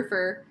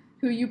photographer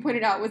who you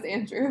pointed out was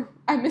Andrew.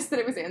 I missed that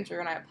it was Andrew,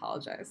 and I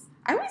apologize.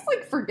 I always,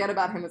 like, forget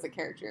about him as a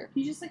character.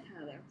 He's just, like,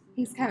 kind of there.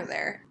 He's kind of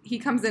there. He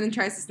comes in and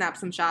tries to snap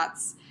some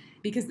shots,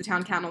 because the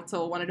town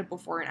council wanted a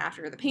before and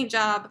after the paint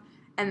job.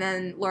 And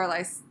then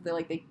Lorelai,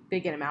 they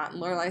get him out,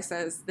 and Lorelai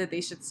says that they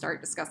should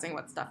start discussing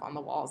what stuff on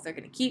the walls they're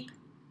going to keep.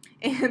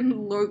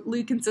 And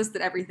Luke insists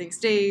that everything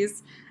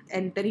stays,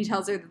 and then he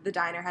tells her that the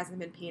diner hasn't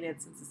been painted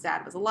since his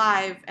dad was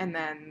alive, and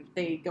then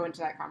they go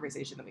into that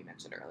conversation that we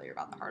mentioned earlier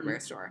about the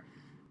hardware store.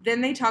 Then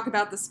they talk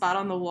about the spot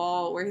on the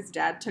wall where his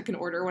dad took an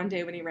order one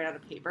day when he ran out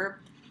of paper.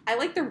 I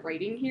like the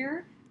writing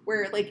here,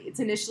 where, like, it's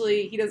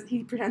initially,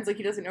 he pretends like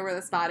he doesn't know where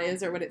the spot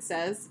is or what it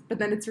says, but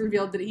then it's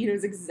revealed that he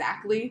knows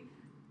exactly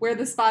where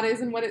the spot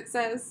is and what it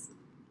says.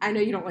 I know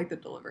you don't like the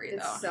delivery, though.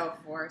 It's so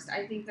forced.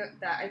 I think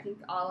I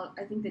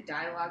think the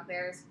dialogue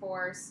there is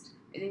forced.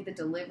 I think the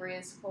delivery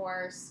is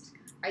forced.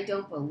 I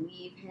don't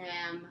believe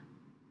him.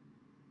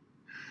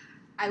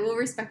 I will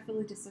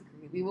respectfully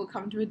disagree. We will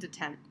come to a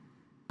detent.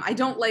 I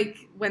don't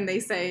like when they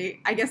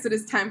say, I guess it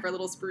is time for a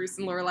little spruce,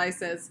 and Lorelai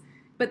says,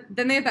 but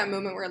then they have that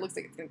moment where it looks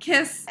like it's gonna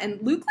kiss,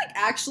 and Luke, like,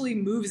 actually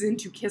moves in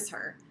to kiss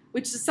her,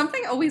 which is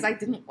something always I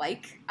didn't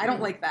like. I don't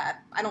like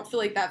that. I don't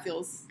feel like that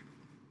feels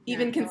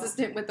even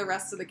consistent with the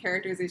rest of the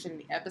characterization in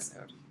the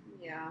episode.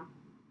 Yeah.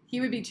 He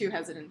would be too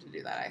hesitant to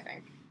do that, I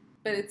think.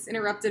 But it's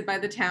interrupted by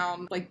the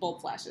town, like, bulb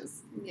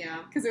flashes. Yeah.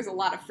 Because there's a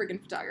lot of friggin'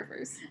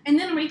 photographers. And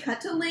then we cut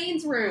to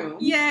Lane's room.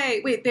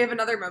 Yay! Wait, they have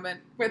another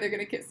moment where they're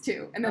gonna kiss,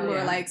 too. And then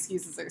Lorelai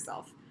excuses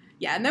herself.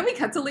 Yeah, and then we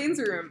cut to Lane's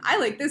room. I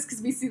like this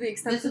because we see the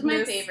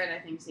extensiveness. This is my favorite, I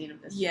think, scene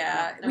of this.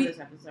 Yeah. This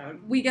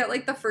episode. We get,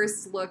 like, the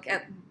first look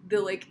at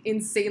the, like,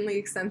 insanely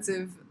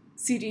extensive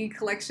CD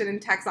collection and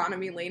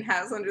taxonomy Lane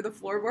has under the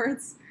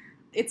floorboards.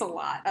 It's a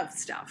lot of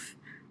stuff.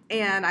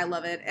 And I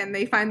love it. And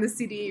they find the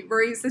CD.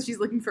 Rory says she's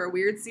looking for a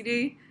weird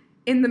CD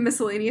in the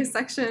miscellaneous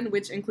section,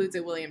 which includes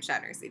a William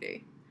Shatner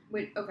CD.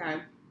 Wait,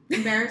 okay.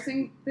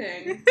 Embarrassing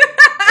thing is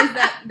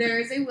that there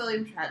is a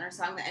William Shatner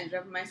song that ended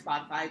up in my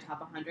Spotify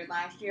top 100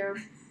 last year.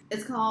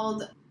 It's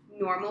called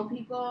Normal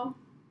People.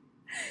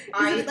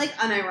 I, like,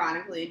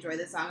 unironically enjoy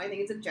this song. I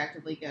think it's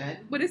objectively good.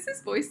 What does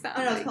his voice sound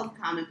Oh, no, like? it's called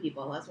Common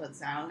People. That's what it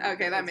sounds.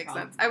 Okay, that makes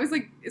sense. I was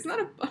like, isn't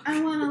that a book?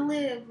 I want to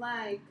live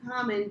like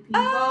common people.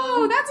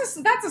 Oh, that's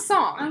a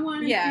song. I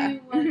want to do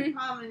like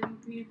common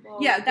people.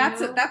 Yeah,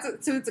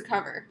 so it's a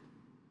cover.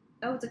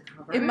 Oh, it's a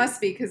cover? It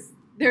must be, because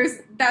there's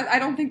that. I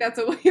don't think that's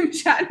a William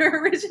Shatner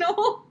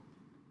original.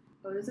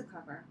 Oh, it is a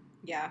cover.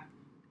 Yeah.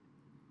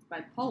 It's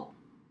by Pulp.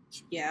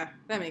 Yeah,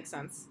 that makes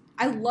sense.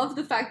 I love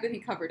the fact that he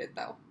covered it,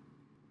 though.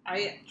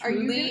 I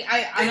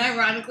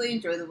unironically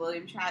enjoy the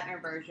William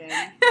Shatner version.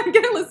 I'm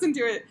gonna listen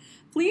to it.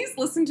 Please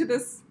listen to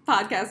this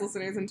podcast,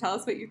 listeners, and tell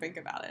us what you think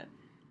about it.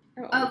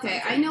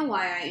 Okay, I know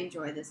why I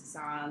enjoy this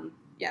song.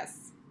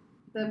 Yes.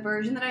 The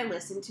version that I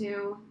listened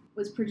to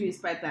was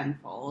produced by Ben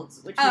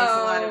Folds, which makes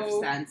a lot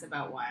of sense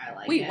about why I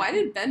like it. Wait, why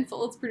did Ben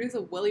Folds produce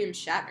a William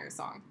Shatner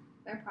song?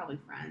 They're probably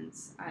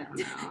friends. I don't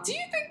know. Do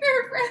you think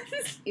they're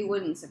friends? It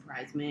wouldn't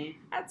surprise me.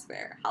 That's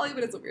fair.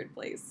 Hollywood is a weird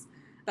place.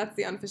 That's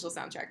the unofficial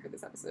soundtrack for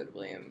this episode of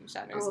William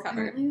Shatner's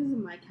cover. Apparently this is a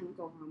My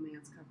Chemical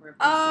Romance cover of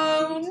this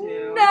song,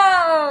 too.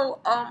 No!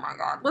 Oh my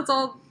god. Let's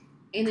all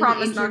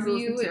promise not to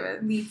listen to it. In an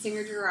interview, lead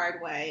singer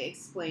Gerard Way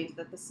explained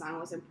that the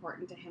song was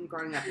important to him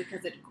growing up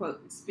because it,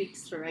 quote,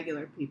 speaks to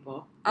regular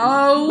people.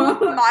 Oh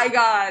my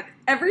god.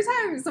 Every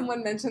time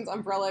someone mentions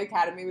Umbrella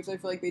Academy, which I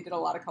feel like they did a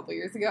lot a couple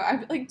years ago,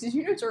 I'd be like, did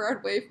you know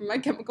Gerard Way from My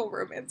Chemical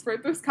Romance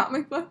wrote those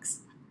comic books?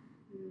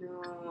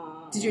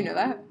 No. Did you know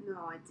that?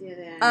 No, I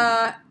didn't.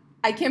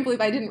 I can't believe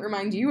I didn't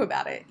remind you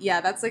about it.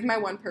 Yeah, that's like my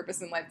one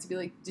purpose in life, to be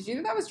like, did you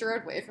know that was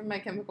Gerard Way from My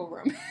Chemical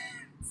Romance?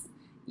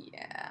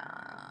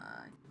 Yeah.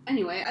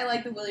 Anyway, I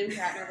like the William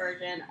Shatner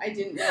version. I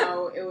didn't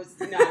know it was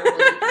not a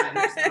William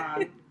Shatner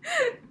song.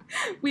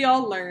 We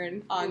all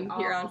learn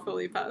here on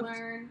Fully Puffed.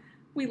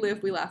 We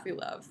live, we laugh, we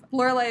love.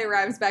 Lorelai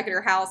arrives back at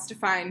her house to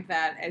find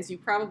that, as you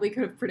probably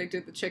could have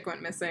predicted, the chick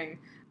went missing.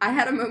 I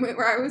had a moment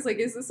where I was like,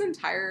 is this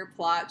entire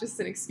plot just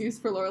an excuse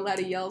for Lorelai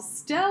to yell,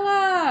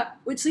 Stella?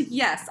 Which, like,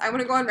 yes, I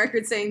want to go on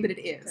record saying that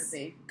it is.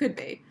 Could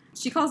be.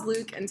 She calls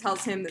Luke and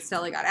tells him that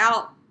Stella got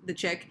out, the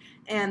chick,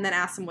 and then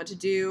asks him what to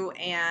do,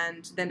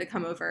 and then to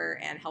come over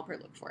and help her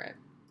look for it.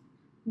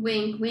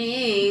 Wink,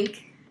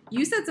 wink.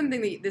 You said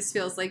something that this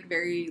feels like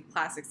very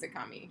classic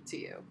sitcom-y to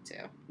you,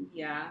 too.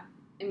 Yeah.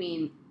 I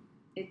mean,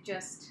 it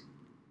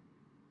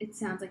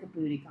sounds like a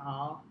booty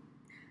call.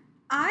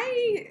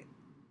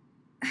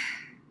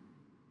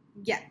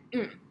 Yeah.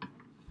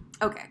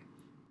 Okay.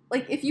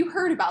 Like, if you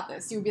heard about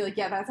this, you would be like,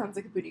 yeah, that sounds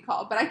like a booty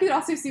call. But I could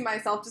also see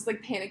myself just,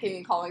 like, panicking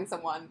and calling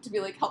someone to be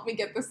like, help me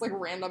get this, like,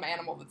 random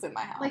animal that's in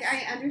my house. Like,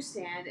 I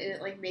understand.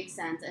 It, like, makes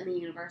sense in the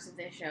universe of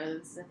this show.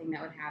 This is a thing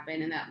that would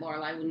happen and that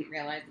Lorelai wouldn't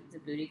realize it's a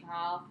booty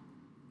call.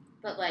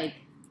 But, like,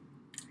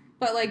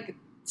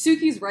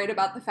 Suki's right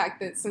about the fact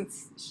that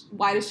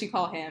why does she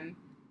call him?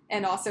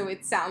 And also,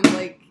 it sounds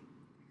like...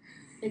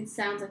 It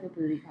sounds like a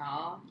booty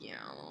call. Yeah,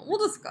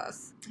 we'll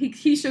discuss.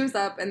 He shows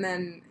up, and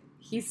then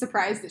he's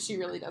surprised that she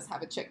really does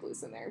have a chick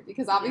loose in there,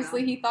 because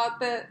obviously he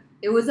thought that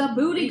it was a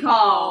booty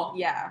call.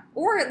 Yeah.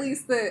 Or at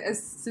least as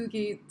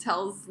Suki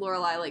tells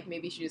Lorelai, like,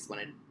 maybe she just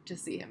wanted to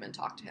see him and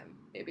talk to him,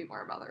 maybe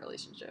more about their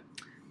relationship.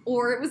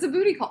 Or it was a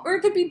booty call. Or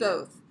it could be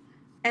both.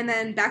 And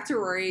then back to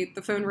Rory,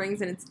 the phone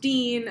rings and it's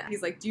Dean.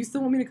 He's like, do you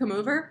still want me to come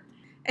over?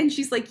 And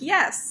she's like,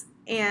 yes.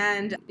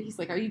 And he's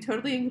like, are you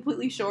totally and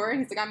completely sure? And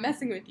he's like, I'm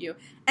messing with you.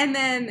 And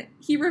then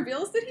he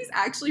reveals that he's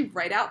actually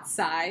right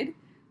outside,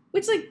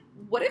 which, like,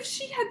 what if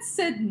she had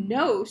said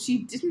no, she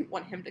didn't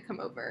want him to come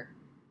over?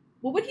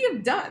 What would he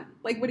have done?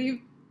 Like, would he have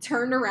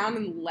turned around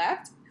and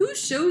left? Who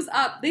shows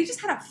up? They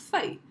just had a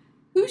fight.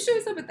 Who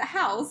shows up at the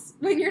house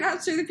when you're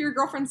not sure if your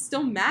girlfriend's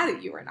still mad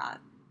at you or not?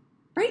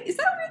 Right? Is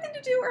that a weird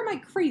thing to do, or am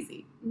I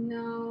crazy?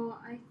 No,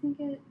 I think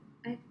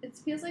it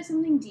feels like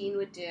something Dean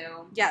would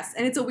do. Yes,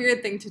 and it's a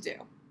weird thing to do.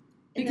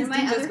 Because and then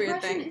Dean my does other weird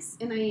question things.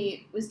 and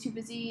I was too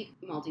busy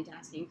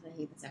multitasking because I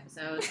hate this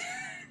episode.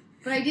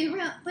 But I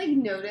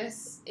didn't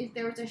notice if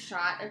there was a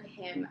shot of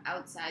him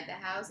outside the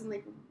house and,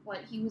 like, what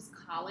he was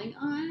calling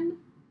on.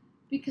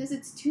 Because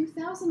it's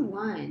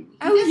 2001. He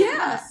doesn't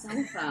have a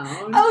cell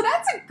phone. Oh,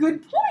 that's a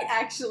good point,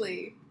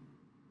 actually.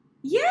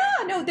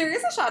 Yeah, no, there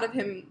is a shot of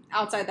him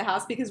outside the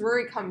house because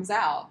Rory comes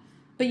out.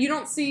 But you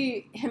don't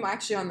see him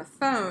actually on the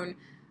phone.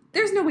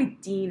 There's no way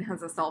Dean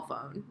has a cell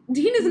phone.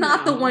 Dean is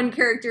not the one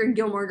character in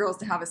Gilmore Girls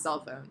to have a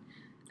cell phone.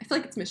 I feel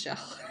like it's Michelle.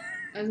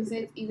 I was going to say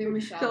it's either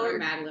Michelle or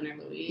Madeline or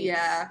Louise.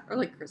 Yeah, or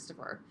like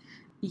Christopher.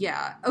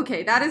 Yeah,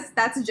 okay,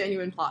 that's a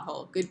genuine plot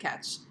hole. Good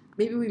catch.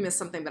 Maybe we missed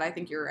something, but I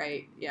think you're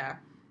right. Yeah.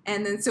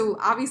 And then, so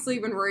obviously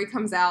when Rory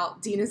comes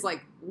out, Dean is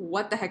like,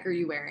 what the heck are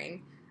you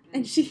wearing?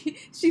 And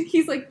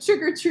he's like,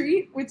 trick or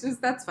treat,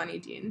 that's funny,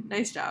 Dean.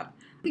 Nice job.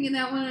 Thinking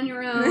that one on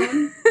your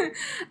own.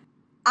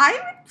 I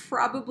would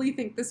probably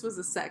think this was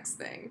a sex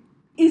thing.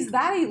 Is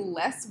that a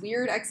less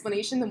weird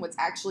explanation than what's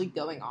actually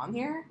going on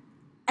here?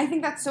 I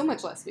think that's so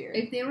much less weird.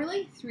 If they were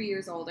like 3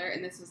 years older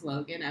and this was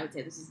Logan, I would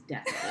say this is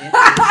definitely a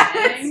sex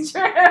thing. That's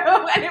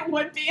true, and it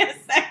would be a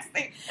sex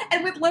thing.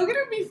 And with Logan,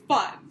 it would be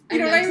fun. You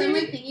know what I mean? I'm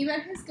like thinking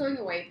about his going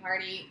away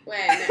party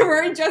when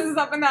Rory dresses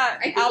up in that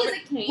I think outfit,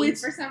 he has a cane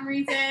for some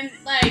reason.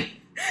 Like,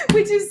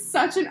 which is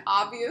such an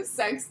obvious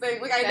sex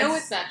thing. Like, I know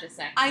it's such a sex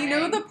thing. I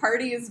know the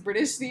party is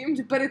British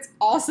themed, but it's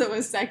also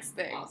a sex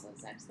thing. Also a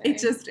sex thing. It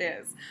just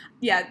is.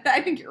 Yeah, I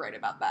think you're right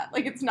about that.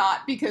 Like, it's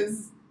not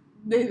because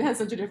it has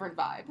such a different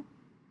vibe.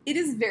 It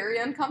is very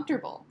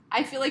uncomfortable.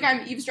 I feel like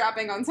I'm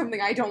eavesdropping on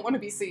something I don't want to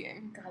be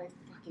seeing. God, I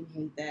fucking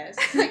hate this.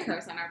 Can I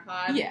curse on our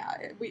pod? Yeah,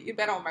 you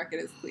bet I'll mark it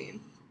as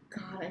clean.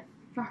 God, I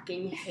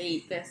fucking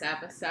hate this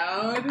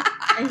episode.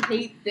 I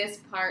hate this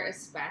part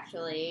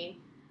especially.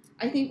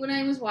 I think when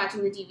I was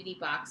watching the DVD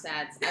box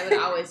sets, I would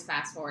always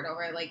fast forward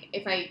over. Like,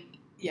 if I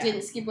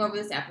didn't skip over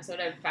this episode,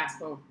 I would fast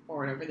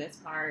forward over this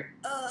part.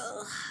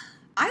 Ugh.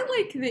 I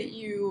like that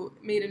you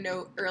made a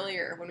note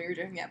earlier when we were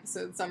doing the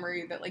episode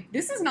summary that, like,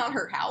 this is not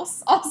her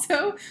house.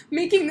 Also,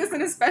 making this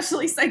an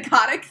especially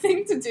psychotic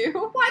thing to do.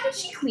 Why did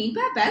she clean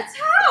Babette's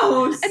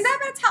house? And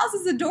Babette's house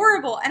is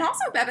adorable. And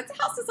also, Babette's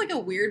house is, like, a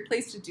weird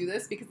place to do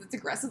this because it's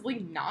aggressively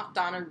not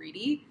Donna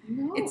Reedy.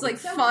 No, it's, like,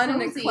 so fun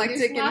cozy. and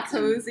eclectic and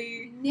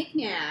cozy.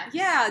 Knickknacks.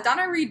 Yeah,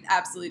 Donna Reed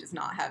absolutely does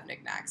not have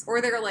knickknacks. Or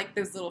they're, like,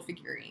 those little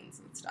figurines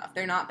and stuff.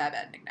 They're not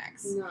Babette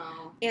knickknacks.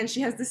 No. And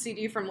she has the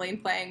CD from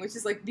Lane playing, which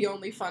is, like, the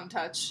only fun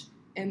touch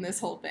in this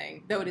whole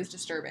thing, though it is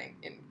disturbing,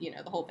 and, you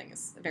know, the whole thing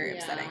is very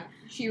upsetting.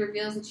 She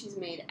reveals that she's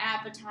made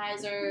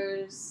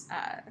appetizers,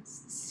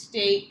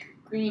 steak,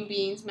 green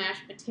beans,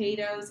 mashed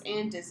potatoes,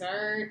 and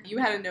dessert. You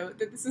had a note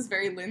that this is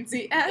very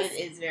Lindsay-esque.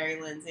 It is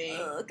very Lindsay.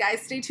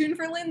 Guys, stay tuned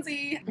for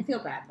Lindsay. I feel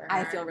bad for her.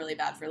 I feel really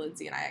bad for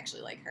Lindsay, and I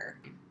actually like her.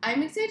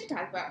 I'm excited to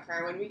talk about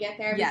her when we get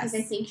there, because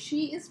I think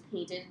she is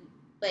painted,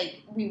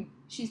 like,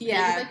 she's painted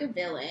like a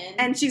villain.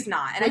 And she's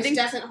not. And which I think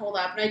doesn't hold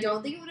up, and I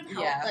don't think it would have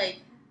helped, like...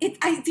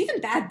 It's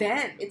even bad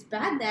then. It's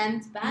bad then.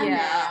 It's bad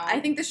now. I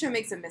think the show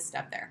makes a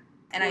misstep there.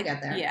 And we'll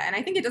get there. Yeah, and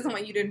I think it doesn't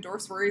want you to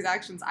endorse Rory's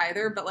actions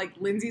either, but, like,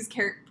 Lindsay's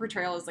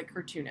portrayal is, like,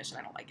 cartoonish, and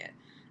I don't like it.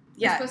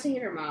 Yeah. We're supposed to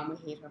hate her mom. We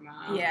hate her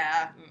mom.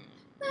 Yeah.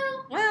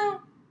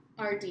 Well.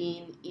 Our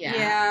Dean.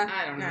 Yeah.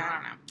 I don't know.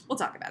 We'll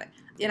talk about it.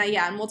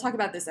 And we'll talk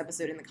about this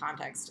episode in the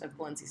context of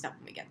the Lindsay stuff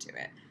when we get to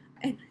it.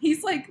 And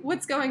he's like,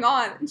 what's going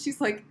on? And she's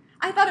like,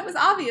 I thought it was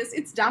obvious.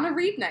 It's Donna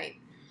Reed night.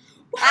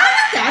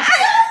 That's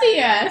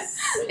obvious.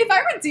 If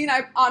I were Dean,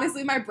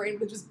 honestly, my brain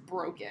would have just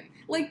broken.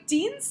 Like,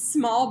 Dean's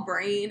small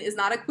brain is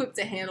not equipped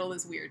to handle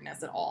this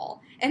weirdness at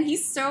all. And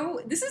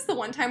this is the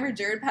one time where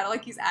Jared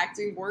Padalecki's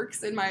acting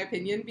works, in my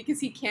opinion, because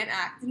he can't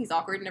act and he's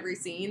awkward in every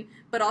scene.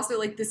 But also,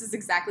 like, this is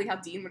exactly how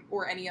Dean would,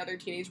 or any other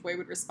teenage boy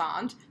would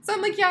respond. So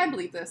I'm like, yeah, I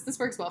believe this. This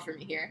works well for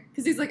me here.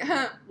 Because he's like,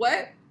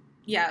 what?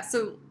 Yeah,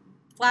 so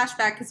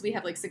flashback, because we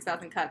have, like,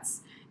 6,000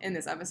 cuts in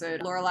this episode.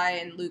 Lorelai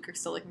and Luke are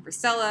still looking for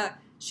Stella.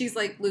 She's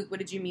like, Luke, what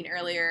did you mean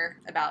earlier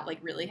about, like,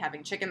 really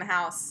having chick in the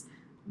house?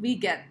 We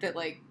get that,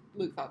 like,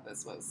 Luke thought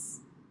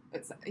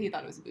he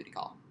thought it was a booty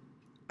call.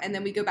 And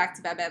then we go back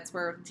to Babette's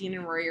where Dean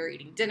and Rory are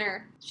eating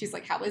dinner. She's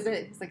like, how is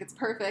it? He's like, it's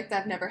perfect.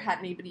 I've never had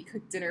anybody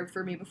cook dinner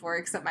for me before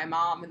except my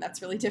mom, and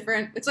that's really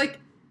different. It's like,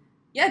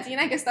 yeah, Dean,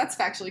 I guess that's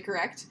factually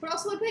correct. But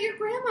also, what about your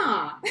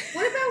grandma?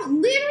 What about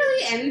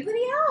literally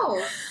anybody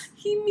else?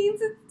 He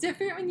means it's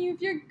different when you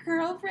have your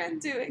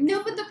girlfriend do it.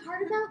 No, but the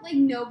part about, like,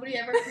 nobody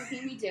ever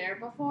cooking me dinner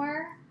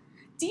before.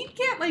 Dean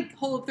can't, like,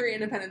 hold 3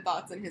 independent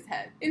thoughts in his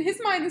head. In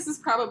his mind, this is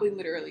probably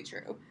literally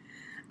true.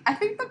 I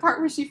think the part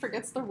where she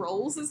forgets the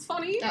rolls is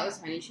funny. That was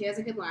funny. She has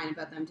a good line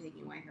about them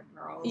taking away her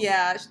pearls.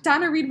 Yeah,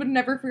 Donna Reed would have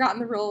never forgotten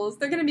the rolls.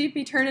 They're gonna make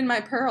me turn in my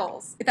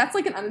pearls. That's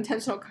like an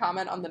unintentional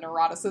comment on the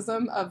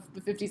neuroticism of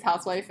the 50s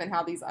housewife and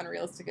how these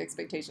unrealistic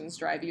expectations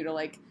drive you to,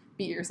 like,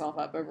 beat yourself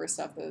up over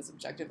stuff that is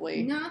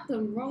objectively... Not the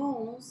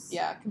rolls.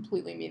 Yeah,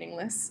 completely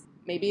meaningless.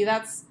 Maybe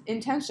that's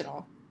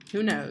intentional.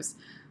 Who knows?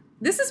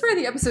 This is where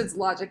the episode's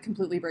logic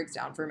completely breaks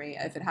down for me,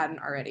 if it hadn't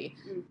already.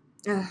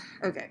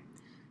 Okay.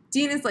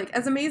 Dean is like,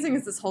 as amazing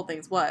as this whole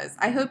thing was,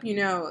 I hope you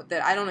know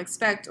that I don't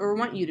expect or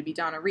want you to be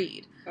Donna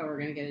Reed. Oh, we're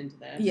gonna get into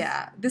this.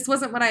 Yeah, this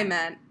wasn't what I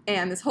meant,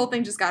 and this whole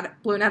thing just got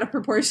blown out of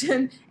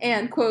proportion,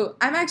 and, quote,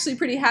 I'm actually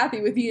pretty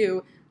happy with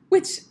you,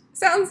 which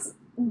sounds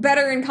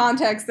better in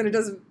context than it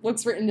does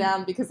what's written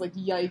down, because, like,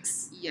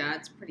 yikes. Yeah,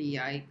 it's pretty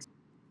yikes.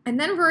 And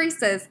then Rory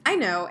says, I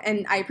know,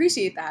 and I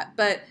appreciate that,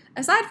 but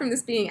aside from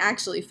this being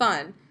actually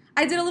fun,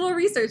 I did a little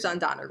research on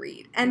Donna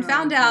Reed and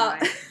found out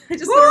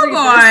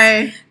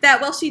that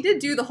while she did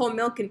do the whole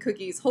milk and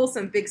cookies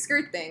wholesome big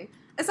skirt thing,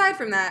 aside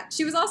from that,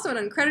 she was also an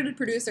uncredited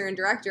producer and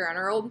director on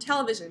her old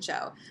television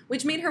show,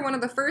 which made her one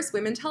of the first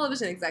women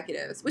television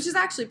executives, which is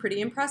actually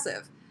pretty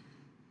impressive.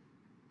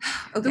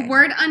 Okay. The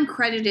word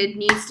uncredited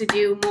needs to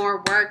do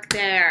more work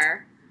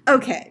there.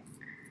 Okay.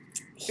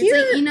 It's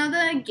like, you know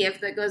the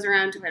gif that goes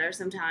around Twitter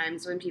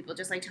sometimes when people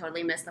just, like,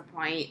 totally miss the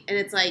point, and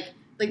it's like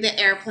the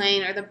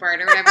airplane or the bird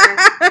or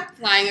whatever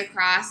flying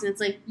across, and it's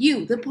like,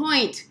 you, the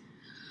point,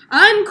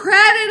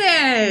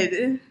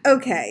 uncredited.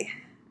 Okay.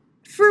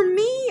 For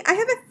me, I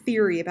have a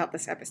theory about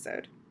this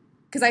episode,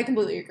 because I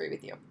completely agree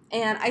with you.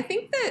 And I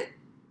think that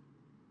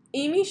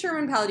Amy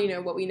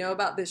Sherman-Palladino, what we know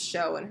about this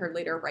show and her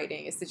later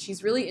writing is that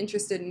she's really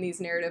interested in these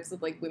narratives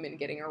of, like, women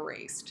getting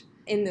erased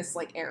in this,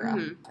 like, era.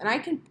 Mm-hmm. And I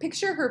can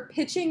picture her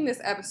pitching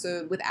this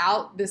episode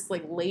without this,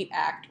 like, late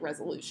act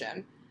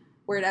resolution,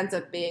 where it ends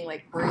up being,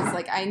 like, where it's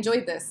like, I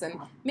enjoyed this, and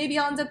maybe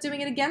I'll end up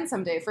doing it again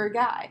someday for a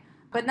guy,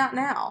 but not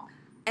now.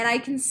 And I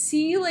can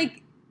see,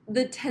 like,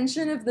 the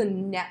tension of the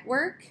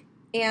network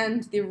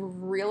and the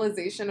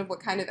realization of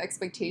what kind of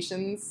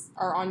expectations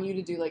are on you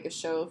to do, like, a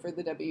show for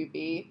the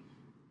WB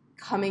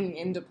coming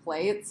into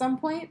play at some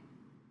point,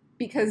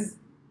 because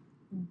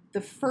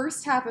the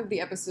first half of the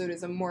episode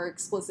is a more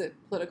explicit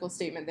political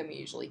statement than we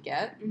usually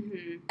get.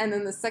 Mm-hmm. And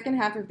then the second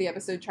half of the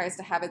episode tries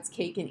to have its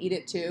cake and eat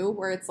it too,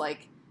 where it's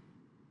like,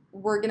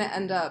 we're going to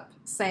end up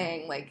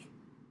saying, like,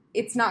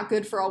 it's not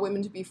good for all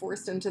women to be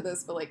forced into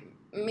this, but, like,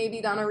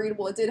 maybe Donna Reed,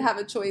 well, it did have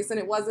a choice and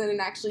it wasn't,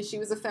 and actually she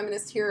was a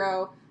feminist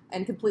hero,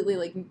 and completely,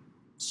 like,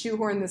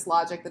 shoehorn this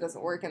logic that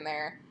doesn't work in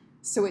there.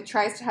 So it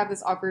tries to have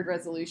this awkward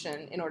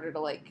resolution in order to,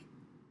 like,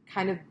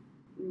 kind of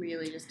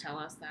really just tell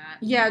us that.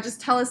 Yeah,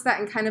 just tell us that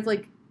and kind of,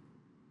 like,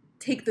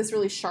 take this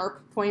really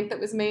sharp point that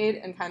was made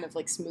and kind of,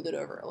 like, smooth it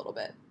over a little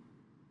bit.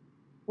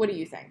 What do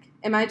you think?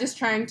 Am I just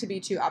trying to be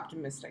too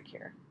optimistic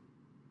here?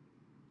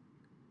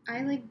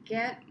 I, like,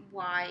 get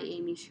why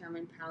Amy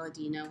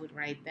Sherman-Palladino would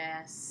write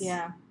this.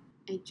 Yeah.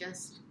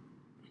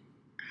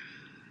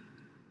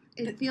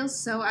 It feels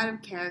so out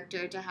of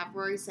character to have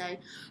Rory say,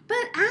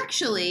 but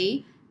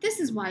actually, this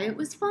is why it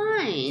was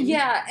fine.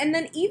 Yeah, and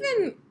then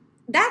even...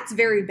 That's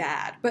very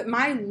bad, but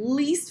my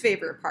least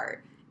favorite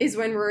part is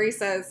when Rory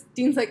says,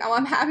 Dean's like, oh,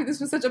 I'm happy this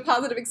was such a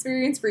positive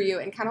experience for you,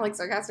 and kind of, like,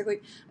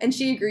 sarcastically, and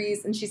she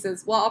agrees, and she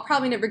says, well, I'll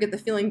probably never get the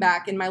feeling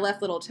back in my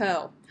left little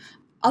toe.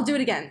 I'll do it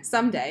again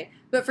someday,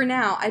 but for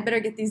now, I better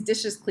get these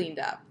dishes cleaned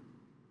up.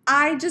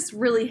 I just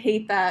really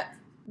hate that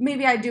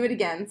maybe I do it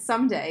again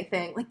someday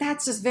thing. Like,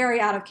 that's just very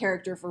out of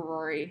character for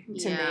Rory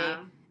to me.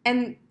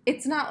 And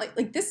it's not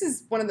like this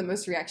is one of the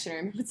most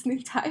reactionary moments in the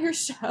entire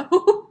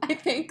show, I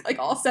think, like,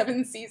 all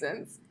 7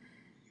 seasons.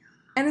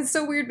 And it's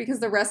so weird because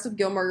the rest of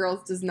Gilmore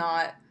Girls does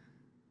not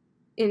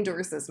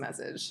endorse this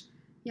message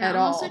at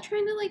all. I'm also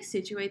trying to, like,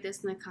 situate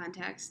this in the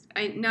context.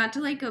 Not to,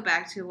 like, go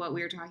back to what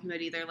we were talking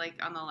about either,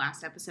 like, on the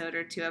last episode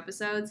or 2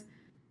 episodes.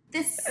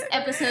 This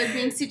episode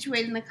being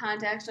situated in the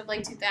context of,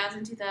 like,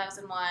 2000,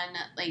 2001,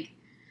 like,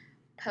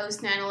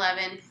 post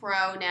 9/11,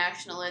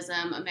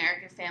 pro-nationalism,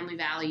 American family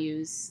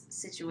values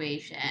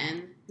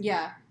situation.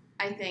 Yeah.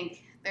 I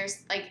think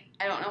there's, like,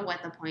 I don't know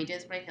what the point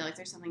is, but I feel like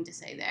there's something to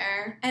say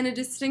there. And a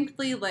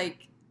distinctly,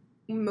 like,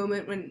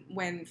 moment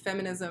when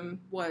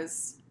feminism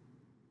was,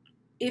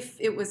 if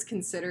it was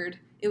considered,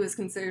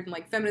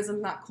 like,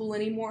 feminism's not cool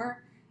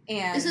anymore.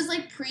 And this is,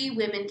 like,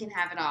 pre-women can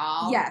have it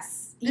all.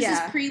 Yes. This is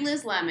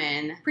pre-Liz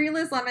Lemon.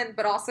 Pre-Liz Lemon,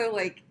 but also,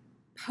 like,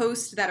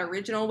 post that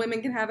original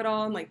Women Can Have It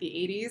All in, like, the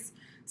 80s.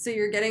 So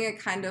you're getting a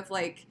kind of,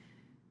 like,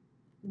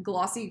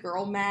 glossy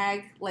girl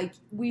mag. Like,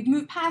 we've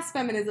moved past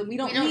feminism. We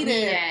don't need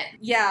it.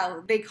 Yeah,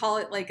 they call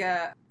it, like,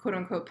 a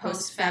quote-unquote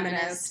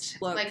post-feminist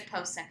look. Like,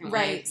 post-second wave.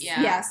 Right.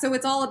 Yeah, so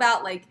it's all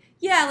about, like,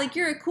 yeah, like,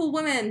 you're a cool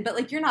woman, but,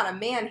 like, you're not a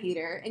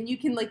man-hater, and you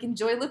can, like,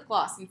 enjoy lip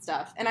gloss and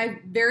stuff. And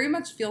I very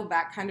much feel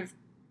that kind of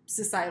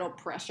societal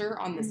pressure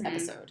on this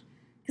episode.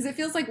 Because it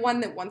feels like one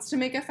that wants to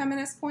make a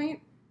feminist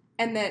point,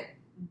 and that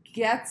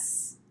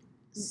gets...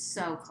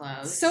 So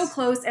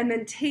close, and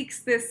then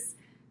takes this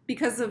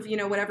because of, you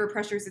know, whatever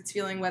pressures it's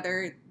feeling,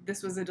 whether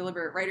this was a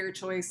deliberate writer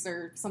choice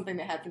or something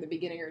they had from the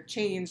beginning or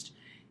changed,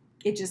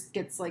 it just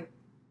gets, like,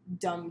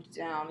 dumbed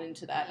down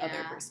into that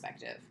other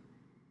perspective.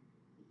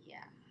 Yeah.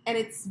 And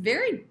it's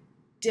very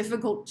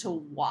difficult to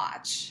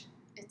watch.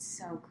 It's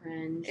so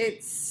cringe.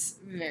 It's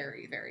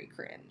very, very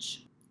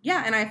cringe.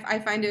 Yeah, and I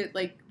find it,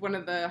 like, one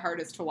of the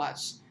hardest to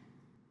watch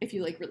if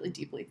you, like, really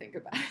deeply think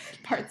about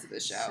parts of the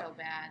show. So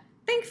bad.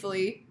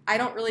 Thankfully, I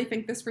don't really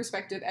think this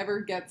perspective ever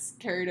gets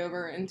carried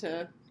over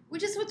into...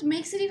 Which is what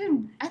makes it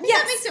even... I think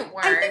that makes it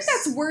worse. I think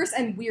that's worse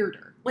and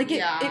weirder. Like,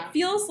 it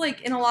feels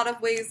like, in a lot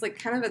of ways, like,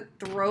 kind of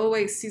a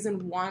throwaway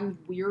season 1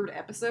 weird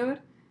episode.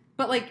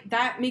 But, like,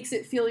 that makes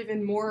it feel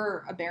even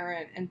more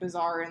aberrant and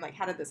bizarre and, like,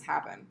 how did this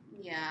happen?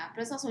 Yeah,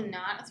 but it's also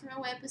not a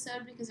throwaway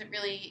episode because it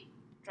really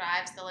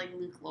drives the, like,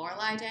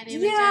 Luke-Lorelai dynamic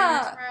Yeah,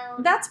 down its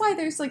road. That's why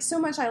there's, like,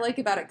 so much I like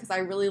about it, because I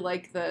really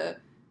like the...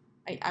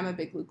 I'm a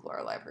big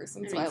Luke-Lorelai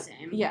person, so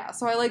same. Yeah,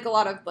 so I like a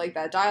lot of, like,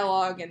 that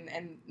dialogue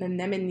and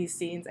them in these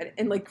scenes,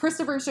 and, like,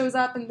 Christopher shows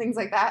up and things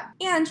like that.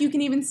 And you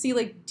can even see,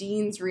 like,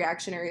 Dean's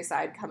reactionary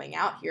side coming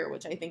out here,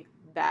 which I think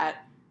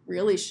that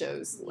really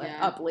shows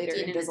up later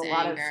and does a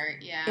lot of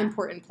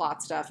important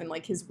plot stuff and,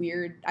 like, his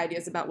weird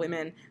ideas about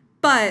women.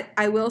 But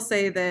I will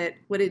say that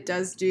what it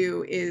does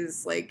do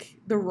is, like,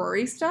 the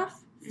Rory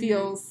stuff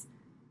feels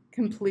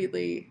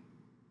completely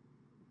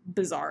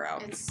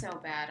bizarro. It's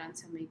so bad on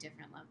so many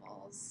different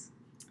levels.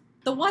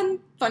 The one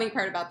funny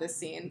part about this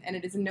scene, and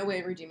it is in no way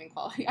a redeeming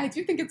quality, I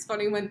do think it's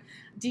funny when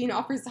Dean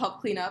offers to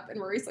help clean up,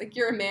 and Rory's like,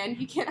 you're a man,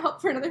 you can't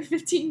help for another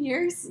 15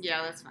 years.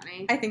 Yeah, that's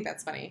funny. I think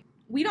that's funny.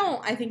 We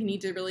don't, I think,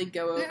 need to really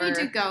go over... We need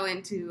to go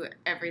into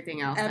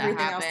everything else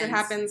that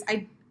happens.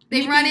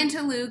 They run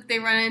into Luke, they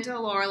run into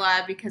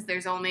Lorelai because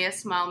there's only a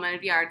small amount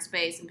of yard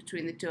space in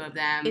between the two of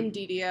them. In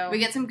DDO. We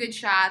get some good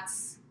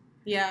shots.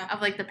 Yeah. Of,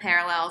 like, the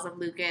parallels of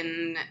Luke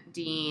and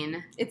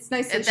Dean. It's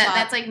nicely shot.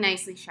 That's, like,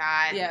 nicely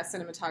shot. Yeah,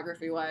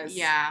 cinematography-wise.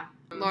 Yeah.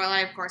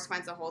 Lorelai, of course,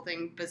 finds the whole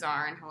thing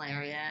bizarre and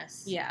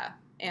hilarious. Yeah,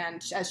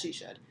 and as she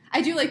should.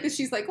 I do like that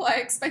she's like, well, I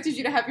expected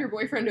you to have your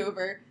boyfriend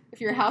over if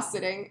you're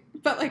house-sitting,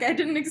 but, like, I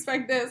didn't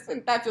expect this,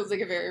 and that feels like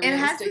a very realistic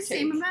It has the take.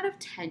 same amount of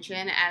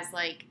tension as,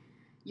 like,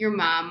 your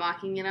mom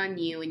walking in on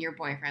you and your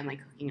boyfriend,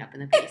 like, hooking up in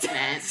the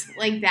basement.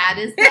 Like, that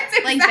is the,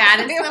 exactly that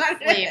is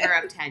the flavor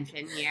of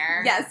tension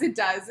here. Yes, it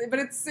does. But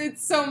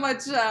it's so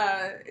much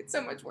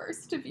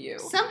worse to view.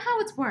 Somehow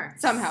it's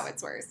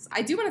worse.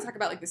 I do want to talk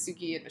about, like, the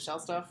Suki and Michelle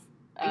stuff.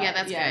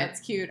 That's good.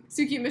 That's cute.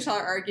 Suki and Michelle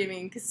are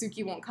arguing because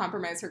Suki won't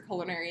compromise her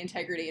culinary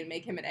integrity and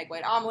make him an egg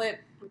white omelet.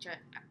 Which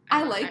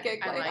I like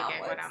egg white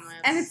omelets.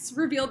 And it's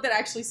revealed that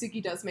actually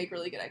Suki does make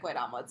really good egg white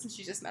omelets, and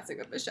she's just messing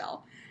with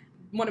Michelle.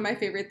 One of my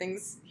favorite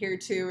things here,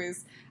 too,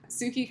 is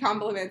Suki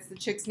compliments the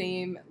chick's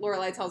name.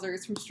 Lorelai tells her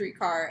it's from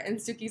Streetcar, and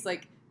Suki's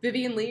like,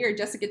 Vivian Lee or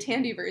Jessica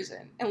Tandy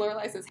version. And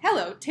Lorelai says,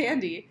 hello,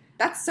 Tandy.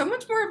 That's so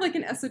much more of, like,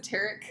 an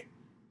esoteric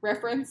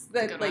reference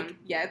that, like,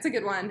 yeah, it's a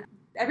good one.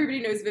 Everybody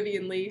knows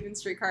Vivian Lee in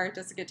Streetcar.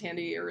 Jessica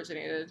Tandy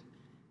originated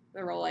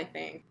the role, I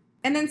think.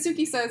 And then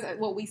Suki says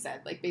what we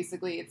said. Like,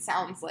 basically, it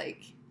sounds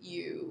like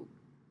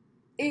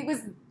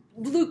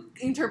Luke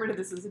interpreted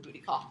this as a booty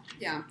call.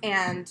 Yeah.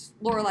 And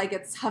Lorelai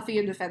gets huffy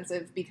and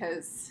defensive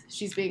because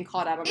she's being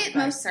caught out on the It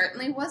most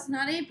certainly was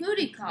not a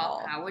booty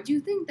call. How would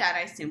you think that?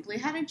 I simply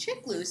had a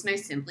chick loose, and I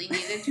simply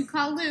needed to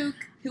call Luke,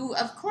 who,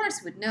 of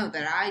course, would know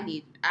that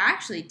I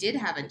actually did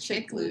have a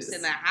chick loose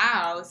in the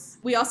house.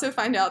 We also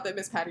find out that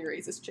Miss Patty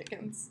raises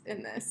chickens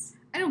in this.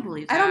 I don't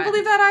believe that. I don't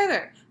believe that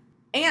either.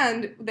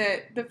 And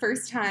that the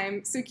first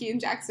time Suki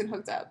and Jackson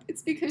hooked up,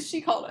 it's because she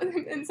called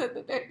him and said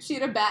that she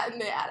had a bat in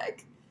the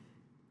attic.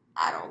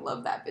 I don't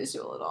love that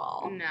visual at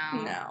all.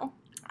 No.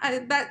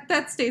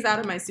 That stays out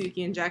of my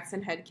Suki and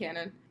Jackson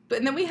headcanon.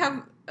 And then we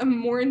have a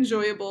more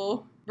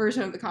enjoyable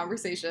version of the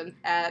conversation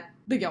at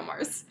the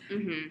Gilmores.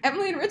 Mm-hmm.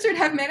 Emily and Richard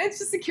have managed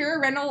to secure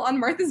a rental on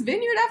Martha's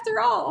Vineyard after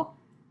all.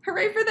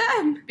 Hooray for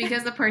them.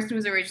 Because the person who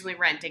was originally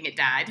renting it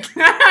died.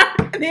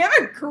 They have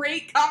a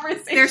great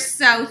conversation. They're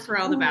so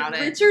thrilled about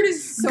it. Richard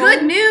is so...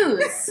 Good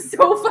news!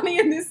 So funny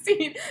in this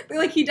scene.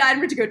 Like, he died,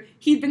 and Richard goes,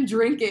 he'd been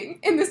drinking,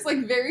 in this,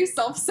 like, very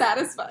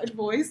self-satisfied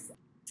voice.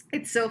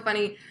 It's so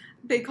funny.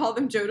 They call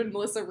them Jode and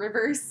Melissa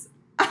Rivers.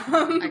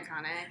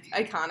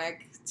 Iconic.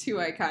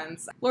 Two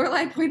icons.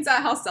 Lorelai points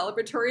out how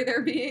celebratory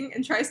they're being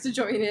and tries to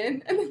join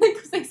in. And then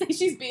they say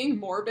she's being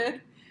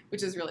morbid,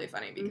 which is really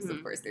funny because,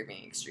 of course, they're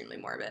being extremely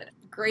morbid.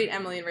 Great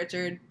Emily and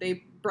Richard.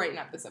 They brighten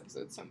up this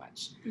episode so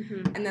much.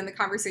 Mm-hmm. And then the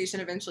conversation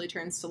eventually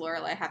turns to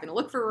Lorelai having to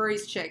look for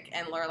Rory's chick,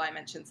 and Lorelai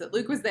mentions that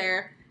Luke was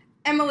there.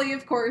 Emily,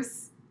 of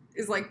course,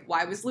 is like,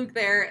 why was Luke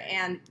there?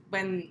 And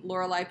when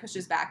Lorelai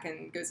pushes back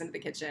and goes into the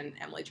kitchen,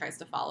 Emily tries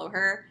to follow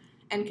her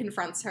and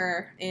confronts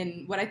her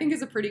in what I think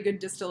is a pretty good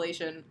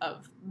distillation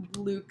of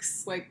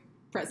Luke's, like,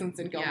 presence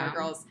in Gilmore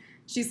Girls.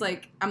 She's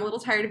like, I'm a little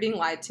tired of being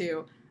lied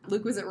to.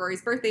 Luke was at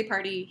Rory's birthday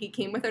party. He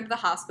came with her to the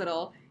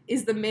hospital,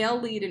 is the male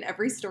lead in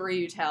every story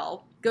you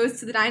tell, goes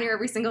to the diner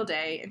every single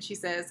day, and she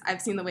says,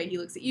 I've seen the way he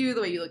looks at you,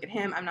 the way you look at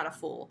him. I'm not a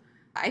fool.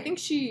 I think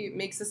she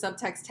makes a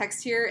subtext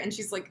text here, and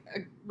she's, like, a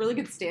really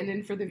good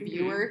stand-in for the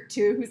viewer,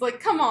 too, who's like,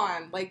 come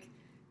on, like,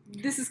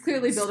 this is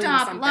clearly building to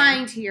Stop something.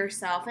 lying to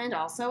yourself and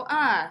also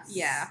us.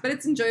 Yeah, but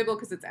it's enjoyable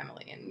because it's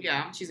Emily,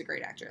 and she's a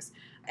great actress.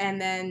 And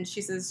then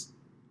she says,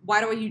 why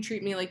don't you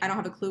treat me like I don't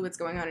have a clue what's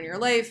going on in your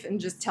life, and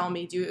just tell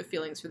me, do you have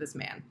feelings for this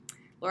man?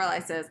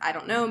 Lorelai says, I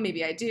don't know,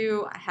 maybe I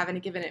do. I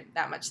haven't given it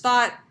that much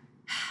thought.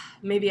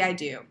 Maybe I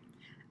do.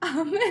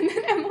 And then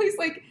Emily's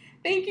like,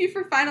 thank you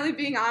for finally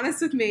being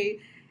honest with me.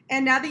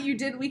 And now that you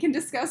did, we can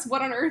discuss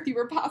what on earth you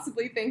were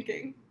possibly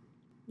thinking.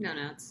 No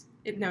notes.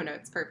 No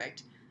notes,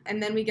 perfect.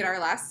 And then we get our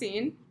last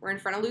scene. We're in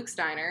front of Luke's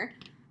diner.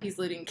 He's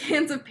loading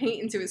cans of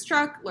paint into his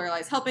truck.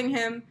 Lorelai's helping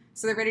him.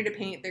 So they're ready to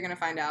paint. They're going to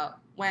find out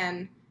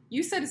when.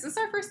 You said, is this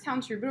our first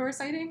town troubadour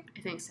sighting?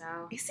 I think so.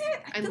 Is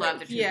it? I love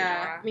the troubadour.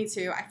 Yeah, me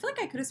too. I feel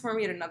like I could have sworn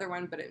we had another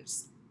one, but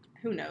it's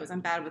who knows? I'm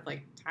bad with,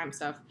 like, time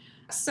stuff.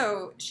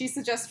 So she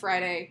suggests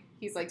Friday.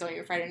 He's like, don't you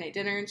have Friday night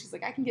dinner? And she's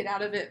like, I can get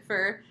out of it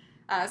for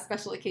a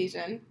special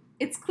occasion.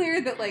 It's clear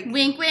that, like...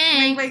 Wink,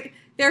 wink. Like,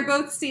 they're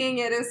both seeing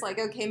it as, like,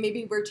 okay,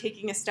 maybe we're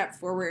taking a step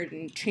forward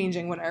and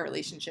changing what our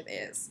relationship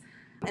is.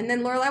 And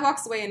then Lorelai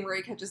walks away and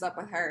Rory catches up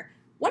with her.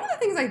 One of the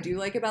things I do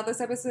like about this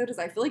episode is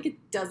I feel like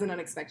it does an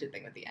unexpected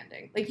thing with the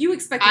ending. Like, you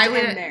expect it to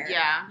end there.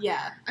 Yeah.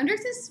 Yeah. I wonder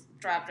if this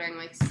dropped during,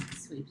 like,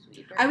 sweep.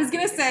 I was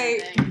going to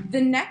say,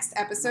 the next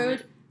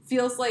episode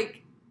feels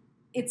like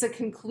it's a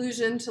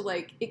conclusion to,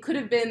 like, it could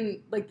have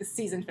been, like, the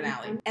season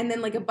finale. Mm-hmm. And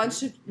then, like, a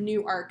bunch of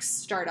new arcs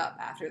start up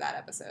after that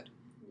episode.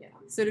 Yeah.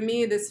 So to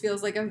me, this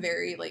feels like a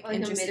very, like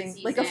interesting,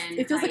 like,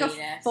 it feels like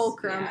a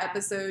fulcrum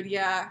episode.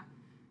 Yeah.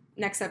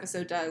 Next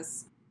episode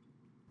does.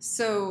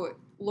 So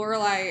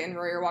Lorelai and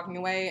Rory are walking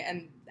away,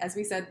 and as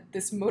we said,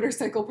 this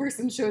motorcycle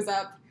person shows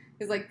up,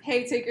 is like,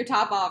 hey, take your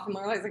top off, and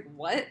Lorelai's like,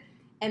 what?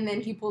 And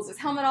then he pulls his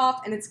helmet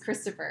off, and it's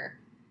Christopher.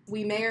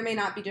 We may or may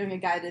not be doing a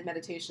guided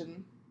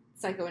meditation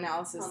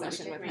psychoanalysis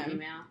session with him.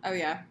 Email. Oh,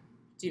 yeah.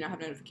 Do you not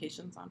have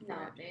notifications on for No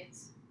it?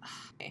 updates.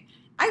 Okay.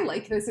 I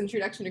like this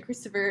introduction to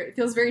Christopher. It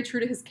feels very true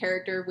to his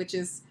character, which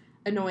is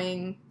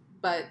annoying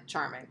but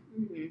charming.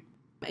 Mm-hmm.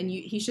 And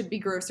he should be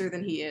grosser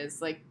than he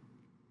is. Like,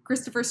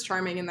 Christopher's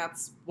charming, and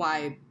that's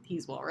why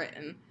he's well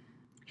written.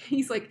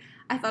 He's like,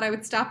 I thought I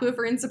would stop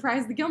over and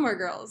surprise the Gilmore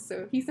Girls.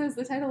 So he says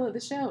the title of the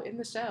show in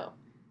the show.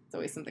 It's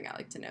always something I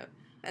like to note.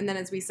 And then,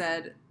 as we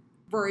said,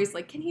 Rory's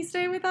like, can he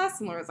stay with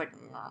us? And Laura's like,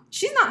 nah.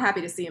 She's not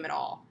happy to see him at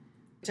all,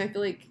 which I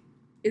feel like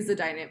is the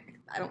dynamic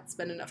I don't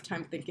spend enough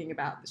time thinking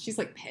about. She's,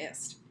 like,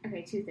 pissed.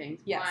 Okay, two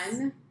things. Yes.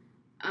 One,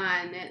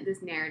 on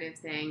this narrative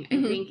thing,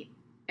 Mm-hmm. I think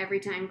every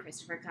time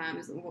Christopher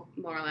comes,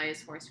 Lorelai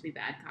is forced to be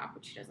bad cop,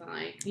 which she doesn't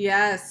like.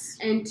 Yes.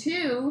 And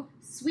two,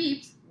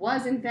 Sweeps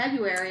was in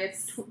February of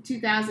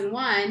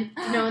 2001.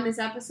 Do you know when this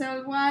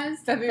episode was?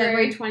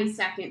 February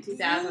 22nd,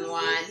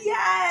 2001.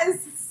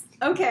 Yes!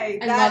 Okay.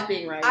 I love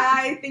being right.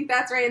 I think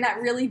that's right, and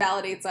that really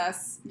validates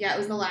us. Yeah, it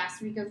was the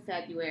last week of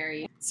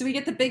February. So we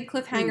get the big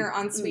cliffhanger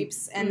on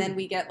Sweeps, and then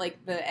we get,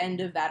 like, the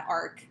end of that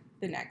arc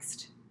the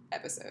next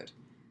episode.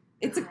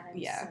 It's God, I'm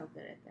yeah. so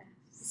good at this.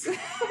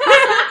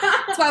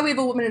 That's why we have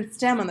a woman in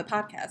STEM on the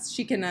podcast.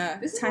 She can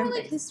This is time more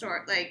like things.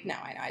 historic, like... No,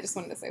 I know. I just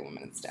wanted to say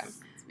women in STEM.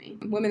 That's me.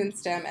 Women in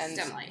STEM and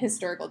STEM-like.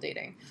 historical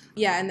dating.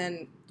 Yeah, and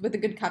then with the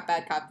good cop,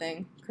 bad cop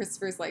thing,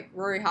 Christopher's like,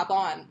 Rory, hop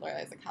on.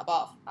 Lorelai's like, hop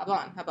off, hop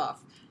on, hop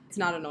off. It's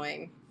not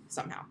annoying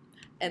somehow.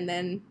 And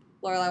then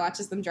Lorelai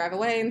watches them drive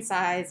away and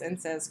sighs and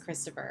says,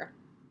 Christopher.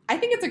 I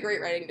think it's a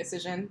great writing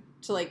decision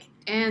to, like...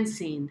 And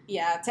scene.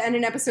 Yeah, to end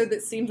an episode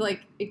that seemed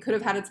like it could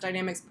have had its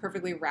dynamics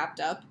perfectly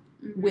wrapped up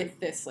Mm-hmm. with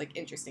this, like,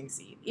 interesting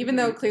scene. Even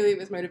though clearly it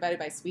was motivated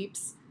by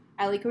Sweeps,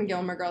 I like when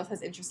Gilmore Girls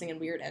has interesting and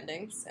weird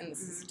endings, and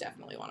this is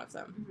definitely one of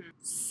them. Mm-hmm.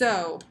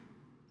 So,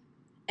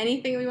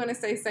 anything we want to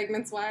say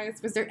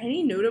segments-wise? Was there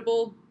any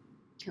notable...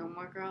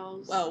 Gilmore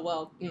Girls.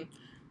 Well, did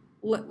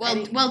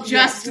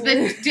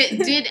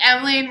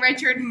Emily and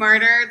Richard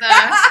murder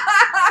the...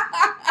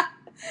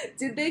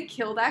 Did they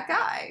kill that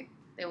guy?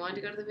 They wanted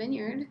to go to the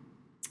vineyard.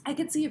 I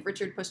could see if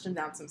Richard pushed him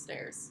down some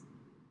stairs.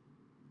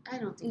 I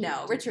don't think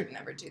No, Richard would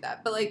never do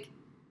that. But, like,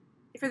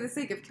 for the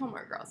sake of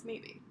Gilmore Girls,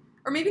 maybe.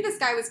 Or maybe this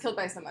guy was killed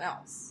by someone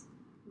else.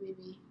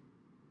 Maybe.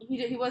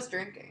 He was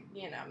drinking,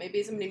 you know.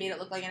 Maybe somebody made it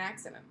look like an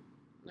accident.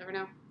 Never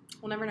know.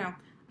 We'll never know.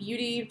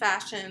 Beauty,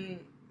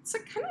 fashion. It's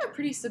like kind of a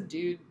pretty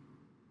subdued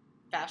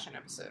fashion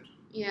episode.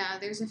 Yeah,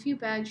 there's a few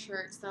bad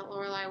shirts that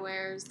Lorelai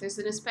wears. There's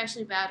an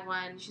especially bad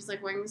one. She's,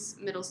 like, wearing this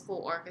middle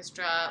school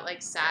orchestra,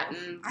 like,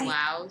 satin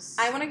blouse.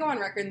 I want to go on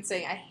record and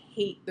say I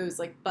hate those,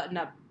 like,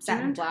 button-up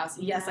satin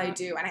blouses. Yes, I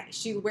do. And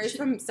she wears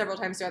them several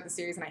times throughout the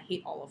series, and I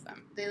hate all of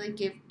them. They, like,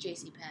 give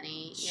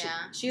JCPenney. Yeah.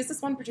 She has this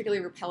one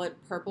particularly repellent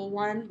purple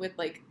one with,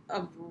 like,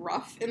 a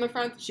ruff in the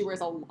front that she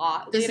wears a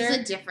lot This later. is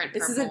a different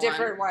purple This is a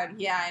different one.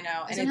 Yeah, I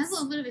know. And it has a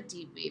little bit of a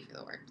deep V for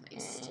the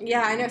workplace.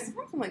 Yeah, I know.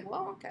 Sometimes I'm like,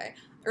 well, okay.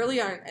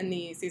 Early on in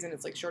the season,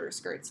 it's like shorter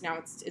skirts. Now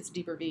it's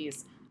deeper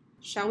V's.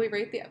 Shall we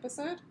rate the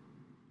episode?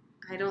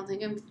 I don't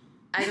think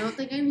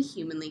I'm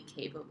humanly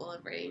capable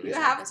of rating this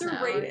episode. You have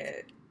to rate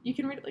it. You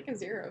can rate it like a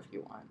 0 if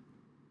you want.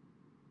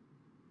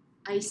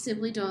 I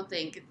simply don't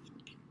think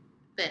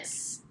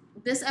this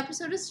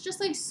episode is just,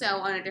 like, so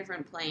on a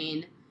different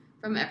plane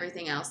from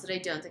everything else that I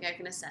don't think I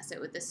can assess it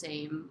with the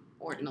same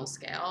ordinal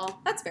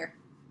scale. That's fair.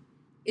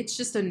 It's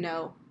just a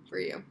no for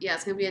you. Yeah,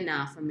 it's going to be a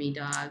no for me,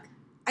 dog.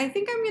 I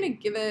think I'm going to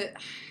give it...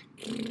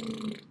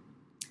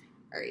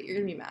 All right, you're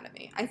going to be mad at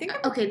me. I think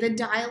Okay, the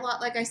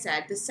dialogue, like I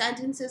said, the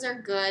sentences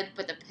are good,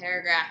 but the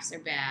paragraphs are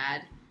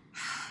bad.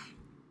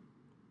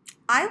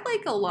 I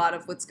like a lot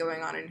of what's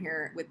going on in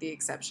here with the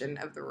exception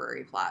of the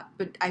Rory plot,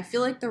 but I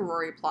feel like the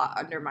Rory plot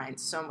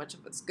undermines so much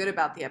of what's good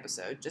about the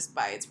episode just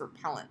by its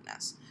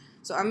repellentness.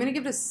 So I'm going to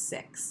give it a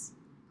 6.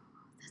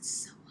 That's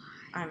so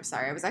high. I'm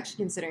sorry. I was actually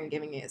considering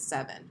giving it a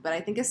 7, but I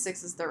think a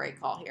 6 is the right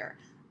call here.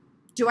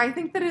 Do I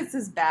think that it's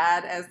as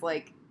bad as,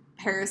 like,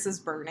 Paris is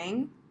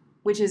Burning,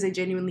 which is a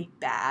genuinely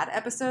bad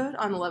episode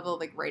on the level of,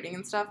 like, writing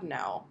and stuff?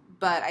 No.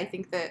 But I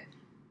think that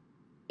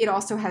it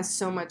also has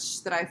so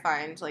much that I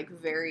find, like,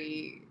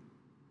 very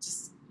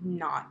just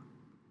not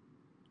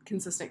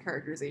consistent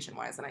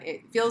characterization-wise. And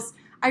it feels,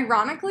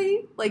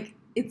 ironically, like,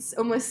 it's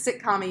almost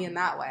sitcom-y in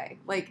that way.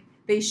 Like,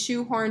 they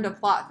shoehorned a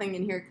plot thing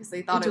in here because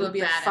they thought it would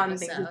be a fun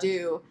thing to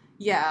do.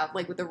 Yeah,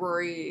 like with the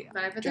Rory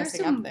but I bet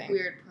dressing there's some up thing.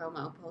 Weird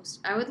promo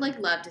post. I would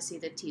love to see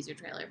the teaser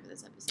trailer for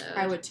this episode.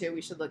 I would too. We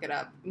should look it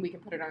up. We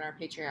can put it on our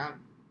Patreon,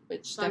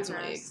 which Sponsor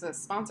definitely us.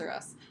 exists. Sponsor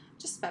us.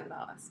 Just spend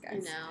on us, I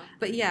guys. know.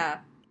 But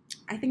yeah,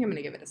 I think I'm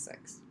gonna give it a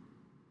 6.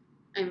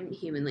 I'm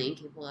humanly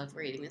incapable of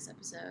rating this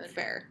episode.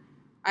 Fair.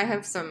 I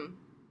have some.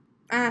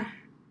 Yeah.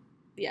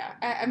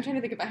 I'm trying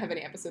to think if I have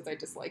any episodes I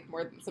dislike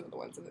more than some of the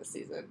ones in this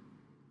season.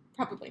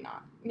 Probably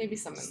not. Maybe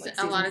some in like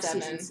A lot of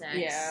season 7. season 6.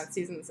 Yeah,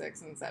 season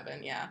 6 and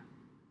 7. Yeah.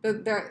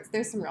 But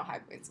there's some real high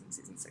points in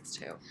season 6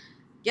 too.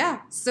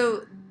 Yeah.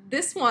 So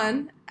this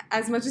one,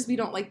 as much as we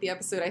don't like the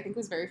episode, I think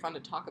was very fun to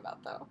talk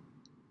about though.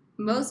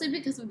 Mostly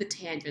because of the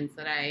tangents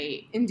that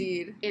I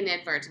Indeed.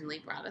 inadvertently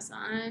brought us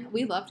on.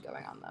 We loved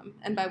going on them.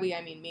 And by we,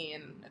 I mean me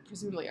and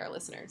presumably our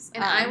listeners.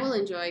 And I will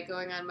enjoy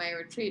going on my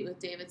retreat with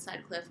David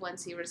Sutcliffe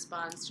once he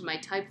responds to my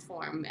type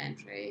form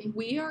entry.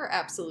 We are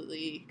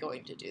absolutely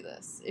going to do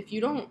this. If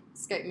you don't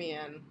Skype me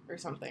in or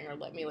something or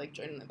let me like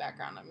join in the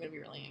background, I'm going to be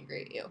really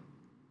angry at you.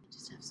 I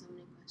just have so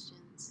many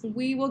questions.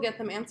 We will get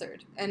them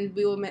answered. And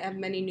we will have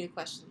many new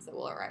questions that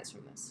will arise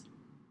from this.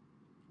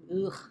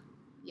 Ugh.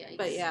 Yikes.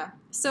 But yeah.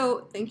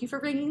 So thank you for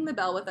ringing the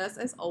bell with us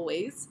as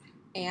always.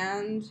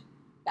 And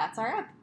that's our app.